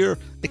 logo gear,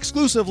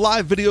 exclusive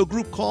live video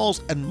group calls,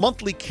 and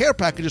monthly care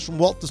packages from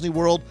Walt Disney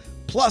World.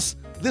 Plus,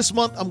 this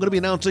month I'm going to be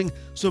announcing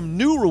some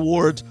new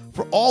rewards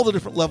for all the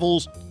different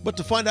levels. But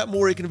to find out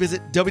more, you can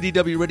visit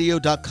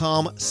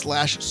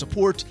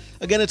wdwradio.com/support.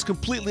 Again, it's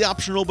completely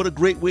optional, but a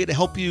great way to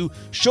help you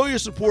show your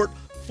support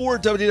for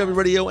WDW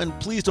Radio. And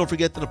please don't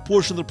forget that a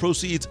portion of the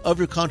proceeds of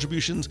your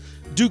contributions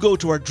do go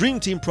to our Dream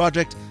Team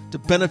project to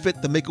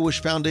benefit the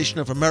Make-A-Wish Foundation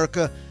of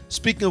America.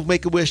 Speaking of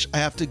Make-A-Wish, I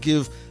have to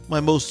give my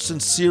most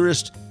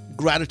sincerest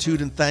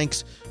gratitude and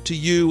thanks to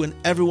you and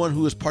everyone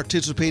who has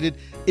participated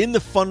in the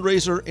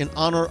fundraiser in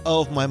honor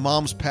of my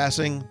mom's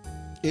passing.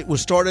 It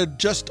was started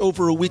just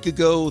over a week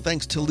ago,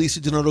 thanks to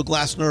Lisa Donato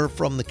Glassner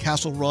from the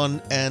Castle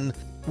Run, and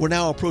we're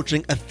now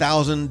approaching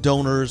 1,000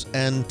 donors,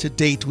 and to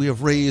date we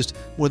have raised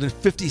more than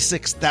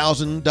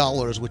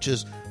 $56,000, which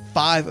is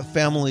 5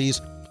 families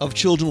of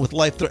children with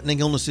life-threatening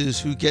illnesses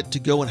who get to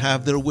go and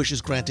have their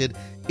wishes granted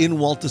in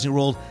Walt Disney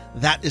World.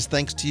 That is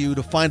thanks to you.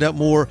 To find out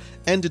more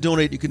and to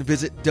donate, you can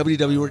visit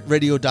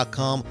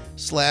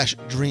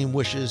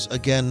www.radio.com/dreamwishes.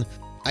 Again,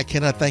 I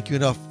cannot thank you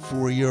enough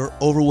for your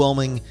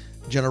overwhelming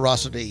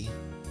generosity.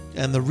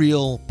 and the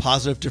real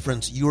positive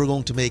difference you are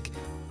going to make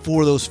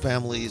for those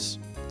families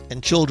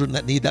and children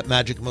that need that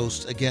magic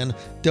most. Again,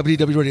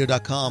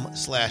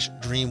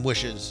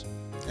 WDWRadio.com/dreamwishes.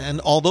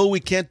 And although we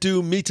can't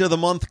do Meet of the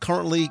Month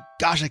currently,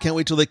 gosh, I can't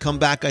wait till they come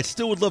back. I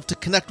still would love to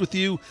connect with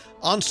you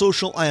on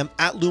social. I am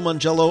at Lou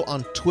Mangello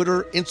on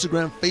Twitter,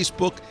 Instagram,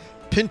 Facebook,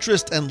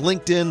 Pinterest, and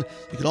LinkedIn.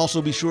 You can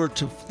also be sure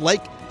to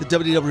like the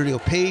WDW Radio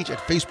page at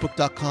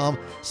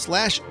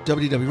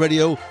facebook.com/WDW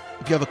Radio.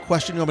 If you have a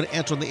question you want me to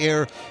answer on the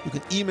air, you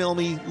can email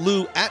me,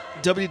 Lou at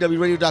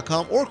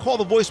WDWRadio.com, or call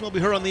the voicemail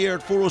we heard on the air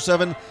at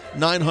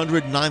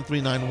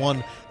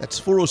 407-900-9391. That's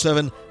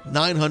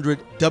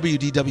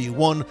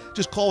 407-900-WDW1.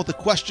 Just call with a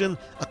question,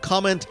 a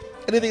comment,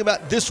 anything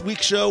about this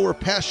week's show or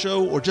past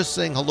show, or just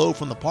saying hello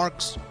from the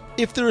parks.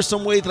 If there is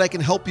some way that I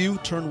can help you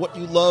turn what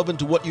you love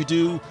into what you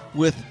do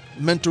with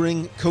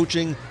mentoring,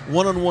 coaching,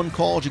 one-on-one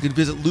calls, you can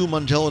visit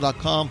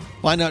LouMangello.com.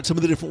 Find out some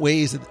of the different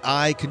ways that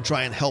I can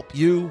try and help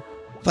you.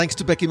 Thanks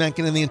to Becky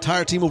Mankin and the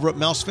entire team over at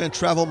MouseFan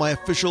Travel, my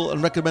official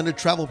and recommended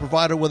travel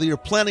provider. Whether you're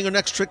planning your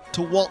next trip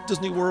to Walt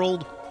Disney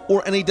World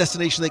or any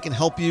destination, they can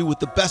help you with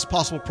the best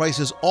possible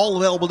prices, all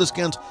available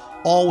discounts,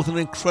 all with an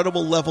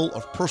incredible level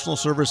of personal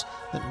service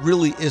that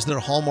really is their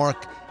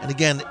hallmark. And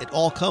again, it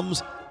all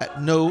comes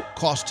at no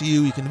cost to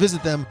you. You can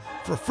visit them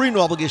for a free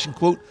no obligation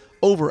quote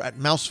over at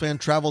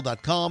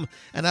mousefantravel.com.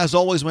 And as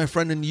always, my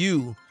friend, and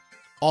you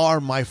are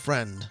my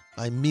friend.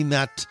 I mean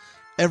that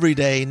every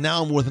day,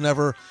 now more than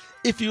ever.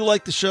 If you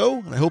like the show,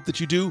 and I hope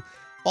that you do,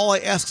 all I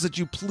ask is that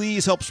you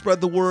please help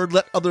spread the word,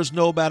 let others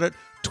know about it,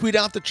 tweet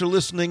out that you're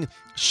listening,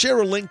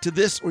 share a link to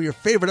this or your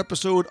favorite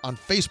episode on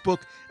Facebook,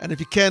 and if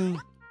you can,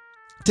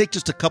 take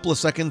just a couple of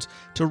seconds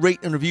to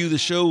rate and review the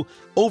show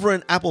over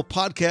in Apple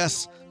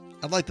Podcasts.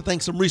 I'd like to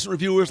thank some recent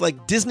reviewers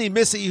like Disney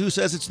Missy, who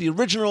says it's the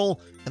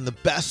original and the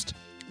best.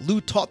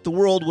 Lou taught the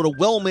world what a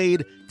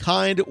well-made,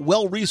 kind,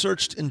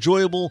 well-researched,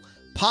 enjoyable,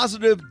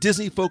 positive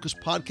Disney-focused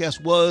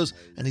podcast was,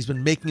 and he's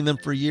been making them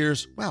for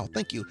years. Wow,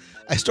 thank you.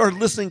 I started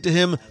listening to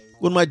him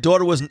when my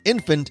daughter was an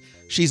infant.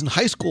 She's in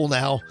high school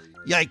now.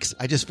 Yikes,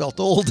 I just felt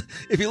old.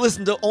 If you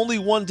listen to only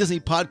one Disney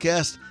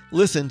podcast,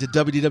 listen to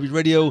WDW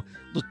Radio.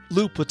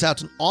 Lou puts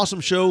out an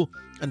awesome show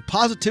and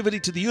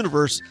positivity to the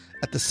universe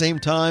at the same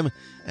time.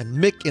 And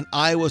Mick in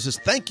Iowa says,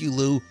 thank you,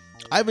 Lou.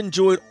 I've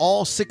enjoyed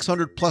all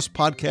 600 plus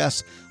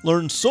podcasts,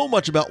 learned so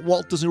much about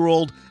Walt Disney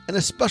World, and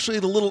especially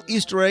the little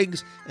Easter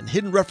eggs and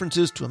hidden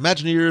references to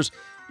Imagineers,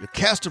 your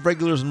cast of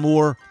regulars, and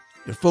more.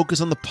 Your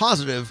focus on the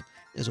positive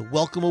is a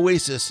welcome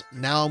oasis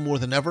now more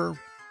than ever.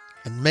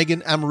 And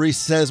Megan Amaris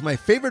says, my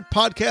favorite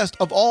podcast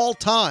of all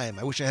time.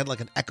 I wish I had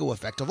like an echo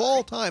effect of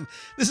all time.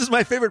 This is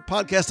my favorite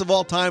podcast of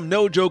all time.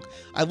 No joke.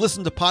 I've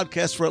listened to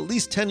podcasts for at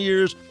least 10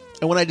 years.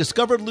 And when I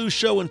discovered Lou's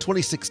show in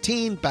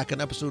 2016, back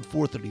in episode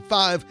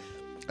 435,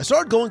 I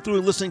started going through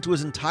and listening to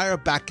his entire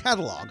back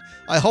catalog.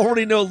 I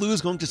already know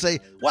Lou's going to say,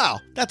 wow,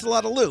 that's a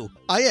lot of Lou.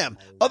 I am.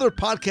 Other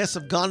podcasts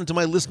have gone into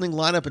my listening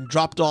lineup and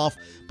dropped off,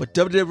 but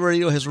WDW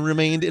Radio has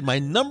remained in my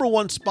number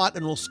one spot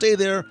and will stay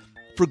there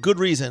for good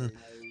reason.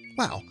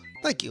 Wow,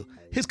 thank you.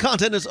 His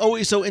content is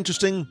always so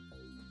interesting,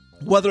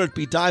 whether it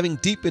be diving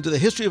deep into the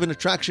history of an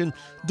attraction,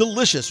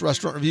 delicious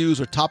restaurant reviews,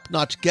 or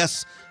top-notch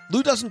guests.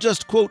 Lou doesn't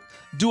just, quote,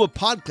 do a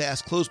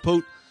podcast, close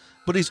quote,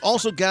 but he's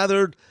also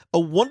gathered a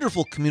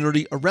wonderful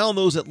community around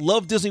those that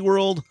love Disney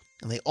World,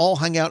 and they all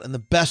hang out in the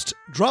best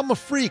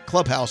drama-free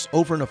clubhouse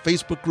over in a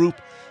Facebook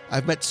group.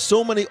 I've met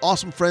so many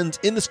awesome friends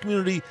in this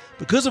community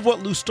because of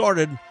what Lou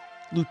started.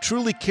 Lou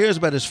truly cares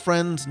about his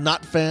friends,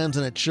 not fans,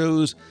 and it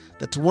shows.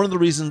 That's one of the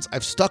reasons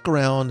I've stuck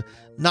around,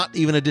 not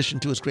even in addition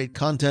to his great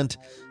content.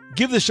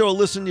 Give the show a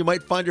listen. You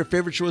might find your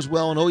favorite show as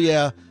well. And oh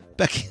yeah,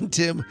 Becky and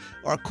Tim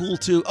are cool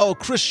too. Oh,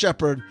 Chris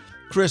Shepard.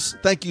 Chris,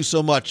 thank you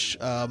so much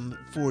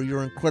for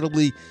your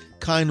incredibly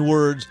kind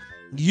words.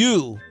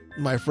 You,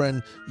 my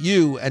friend,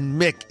 you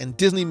and Mick and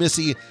Disney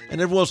Missy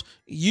and everyone else,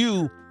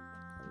 you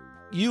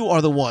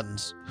are the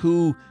ones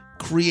who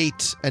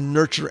create and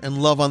nurture and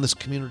love on this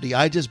community.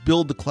 I just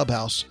build the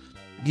clubhouse.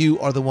 You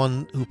are the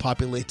one who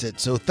populates it.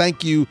 So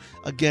thank you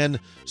again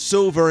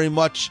so very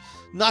much,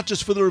 not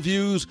just for the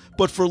reviews,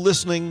 but for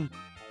listening,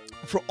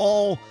 for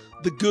all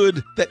the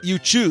good that you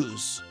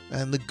choose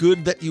and the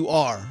good that you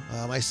are.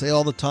 I say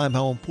all the time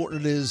how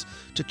important it is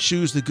to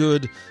choose the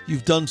good.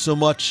 You've done so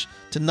much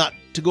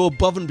to go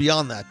above and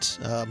beyond that,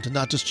 to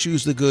not just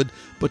choose the good,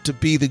 but to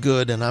be the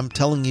good. And I'm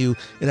telling you,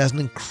 it has an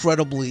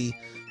incredibly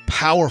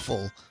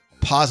powerful,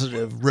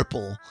 positive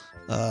ripple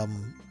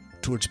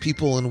towards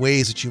people in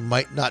ways that you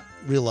might not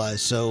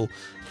realize. So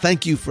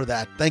thank you for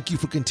that. Thank you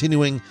for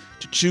continuing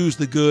to choose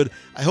the good.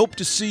 I hope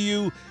to see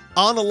you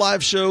on the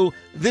live show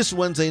this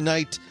Wednesday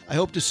night. I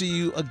hope to see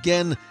you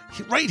again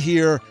right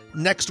here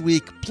next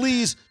week.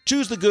 Please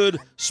choose the good,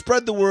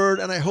 spread the word,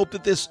 and I hope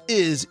that this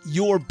is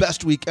your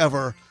best week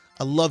ever.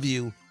 I love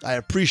you. I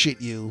appreciate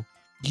you.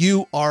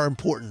 You are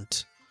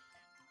important.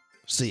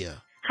 See ya.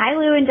 Hi,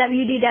 Lou and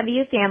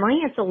WDW family.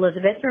 It's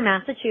Elizabeth from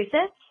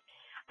Massachusetts.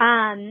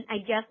 I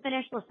just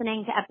finished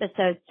listening to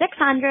episode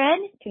 600.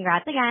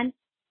 Congrats again.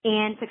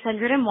 And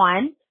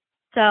 601.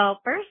 So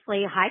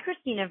firstly, hi,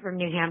 Christina from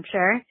New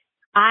Hampshire.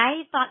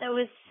 I thought that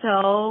was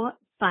so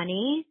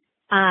funny.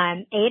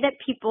 That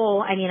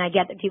people, I mean, I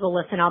get that people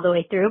listen all the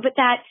way through, but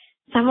that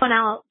someone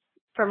else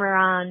from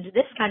around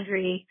this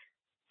country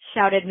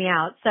shouted me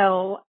out.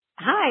 So,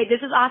 hi,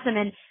 this is awesome.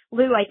 And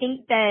Lou, I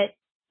think that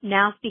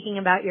now speaking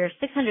about your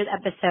 600th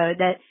episode,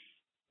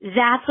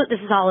 that's what this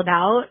is all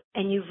about.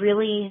 And you've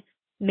really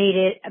made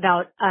it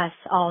about us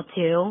all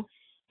too.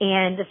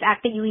 And the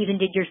fact that you even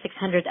did your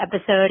 600th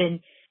episode and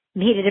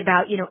made it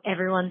about,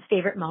 everyone's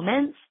favorite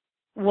moments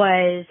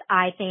was,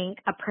 I think,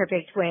 a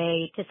perfect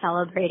way to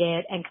celebrate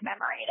it and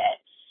commemorate it.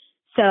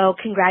 So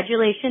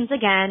congratulations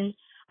again.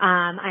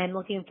 I'm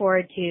looking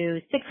forward to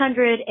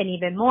 600 and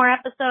even more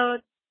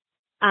episodes.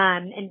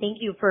 And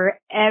thank you for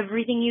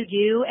everything you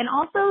do. And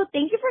also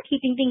thank you for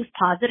keeping things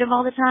positive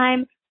all the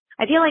time.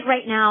 I feel like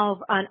right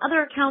now on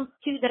other accounts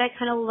too that I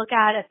kind of look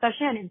at,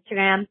 especially on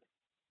Instagram,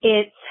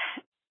 it's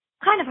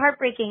kind of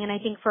heartbreaking. And I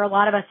think for a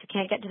lot of us who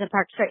can't get to the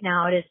parks right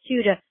now, it is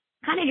too to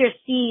kind of just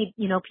see,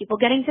 people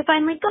getting to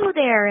finally go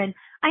there. And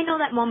I know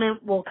that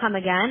moment will come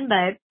again,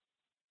 but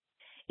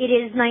it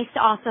is nice to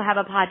also have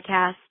a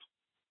podcast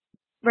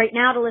right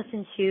now to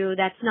listen to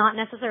that's not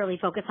necessarily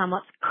focused on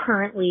what's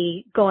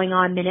currently going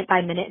on minute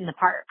by minute in the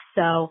park.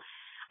 So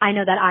I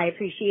know that I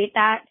appreciate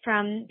that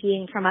from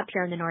being from up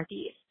here in the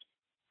Northeast.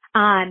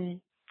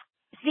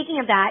 Speaking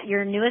of that,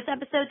 your newest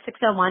episode,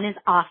 601, is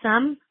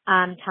awesome.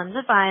 Tons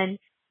of fun.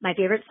 My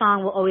favorite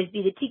song will always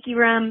be the Tiki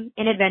Room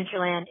in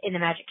Adventureland in the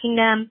Magic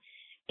Kingdom.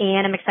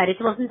 And I'm excited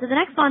to listen to the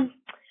next one.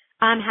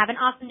 Have an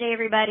awesome day,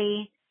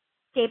 everybody.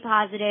 Stay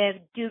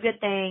positive, do good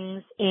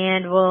things,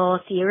 and we'll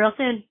see you real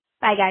soon.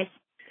 Bye, guys.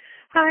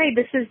 Hi,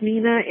 this is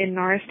Nina in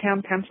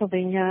Norristown,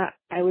 Pennsylvania.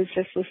 I was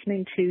just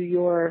listening to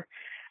your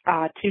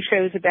 2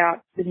 shows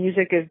about the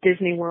music of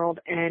Disney World,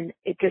 and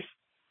it just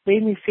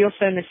made me feel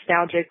so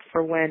nostalgic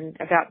for when,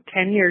 about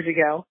 10 years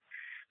ago,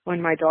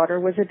 when my daughter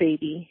was a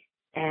baby,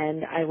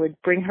 and I would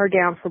bring her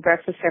down for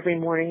breakfast every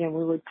morning, and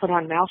we would put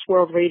on Mouse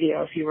World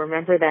Radio, if you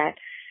remember that,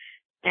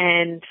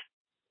 and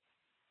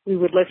we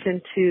would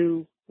listen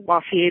to,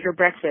 while she ate her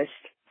breakfast,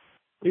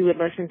 we would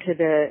listen to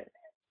the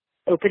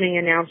opening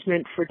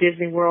announcement for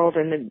Disney World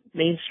and the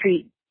Main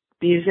Street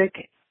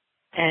music.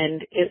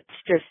 And it's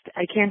just,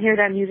 I can't hear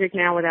that music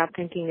now without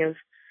thinking of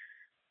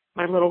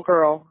my little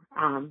girl,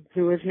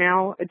 who is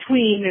now a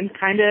tween and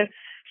kind of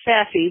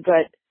sassy,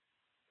 but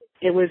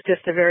it was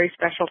just a very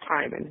special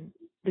time, and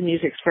the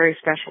music's very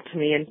special to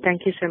me. And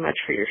thank you so much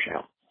for your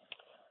show.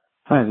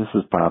 Hi, this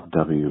is Bob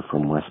W.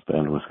 from West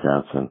Bend,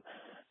 Wisconsin.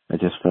 I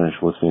just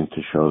finished listening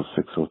to shows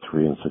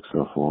 603 and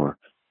 604.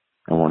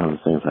 And one of the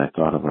things I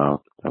thought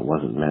about that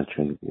wasn't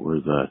mentioned were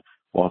the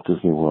Walt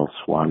Disney World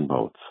swan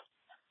boats.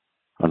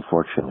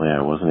 Unfortunately,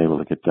 I wasn't able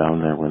to get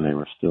down there when they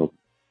were still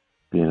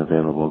being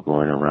available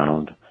going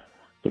around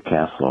the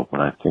castle, but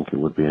I think it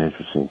would be an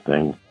interesting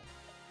thing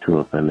to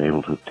have been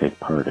able to take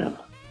part in.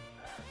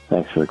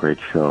 Thanks for the great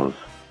shows,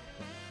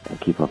 and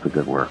keep up the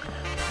good work.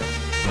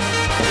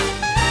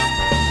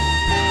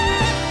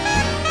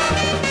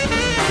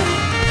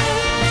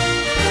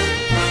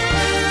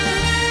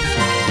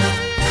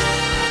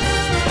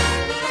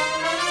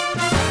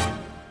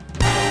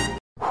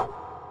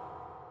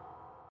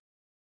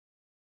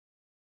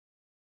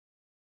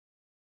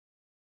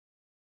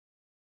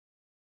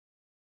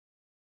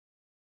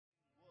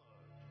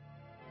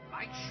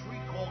 Like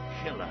Shriek or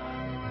Killer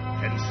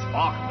can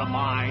spark the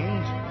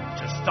mind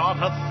to start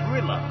a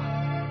thriller.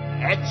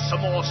 Add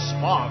some more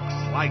sparks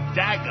like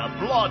Dagger,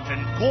 Blood,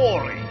 and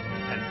Gory,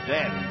 and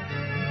then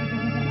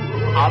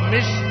a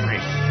mystery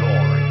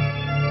story.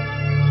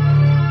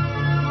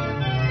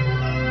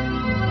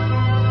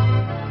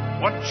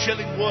 One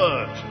chilling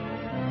word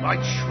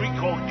like Shriek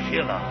or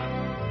Killer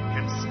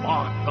can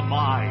spark the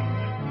mind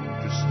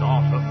to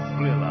start a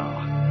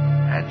thriller.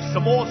 Add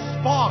some more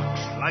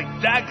sparks like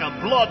Dagger,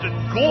 Blood,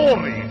 and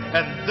Gory,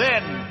 and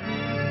then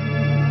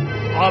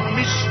a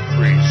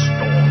mystery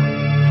story.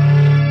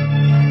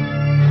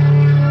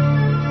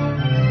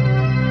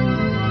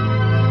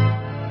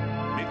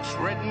 Mix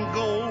red and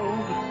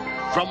gold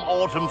from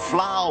autumn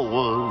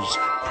flowers,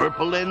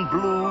 purple and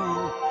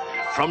blue,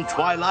 from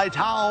twilight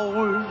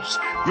hours,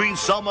 green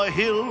summer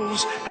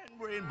hills, and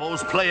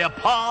rainbows play a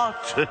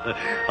part.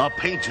 A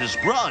painter's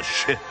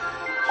brush, a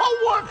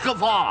work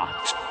of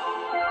art.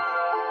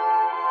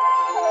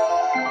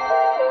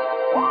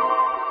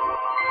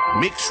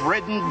 Mix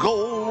red and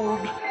gold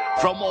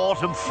from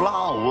autumn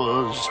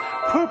flowers,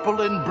 purple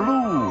and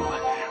blue,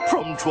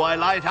 from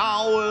twilight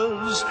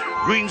hours,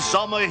 green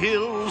summer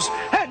hills,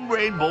 and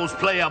rainbows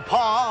play a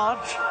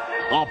part.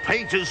 A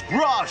painter's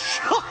brush,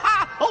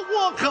 a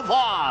work of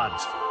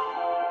art.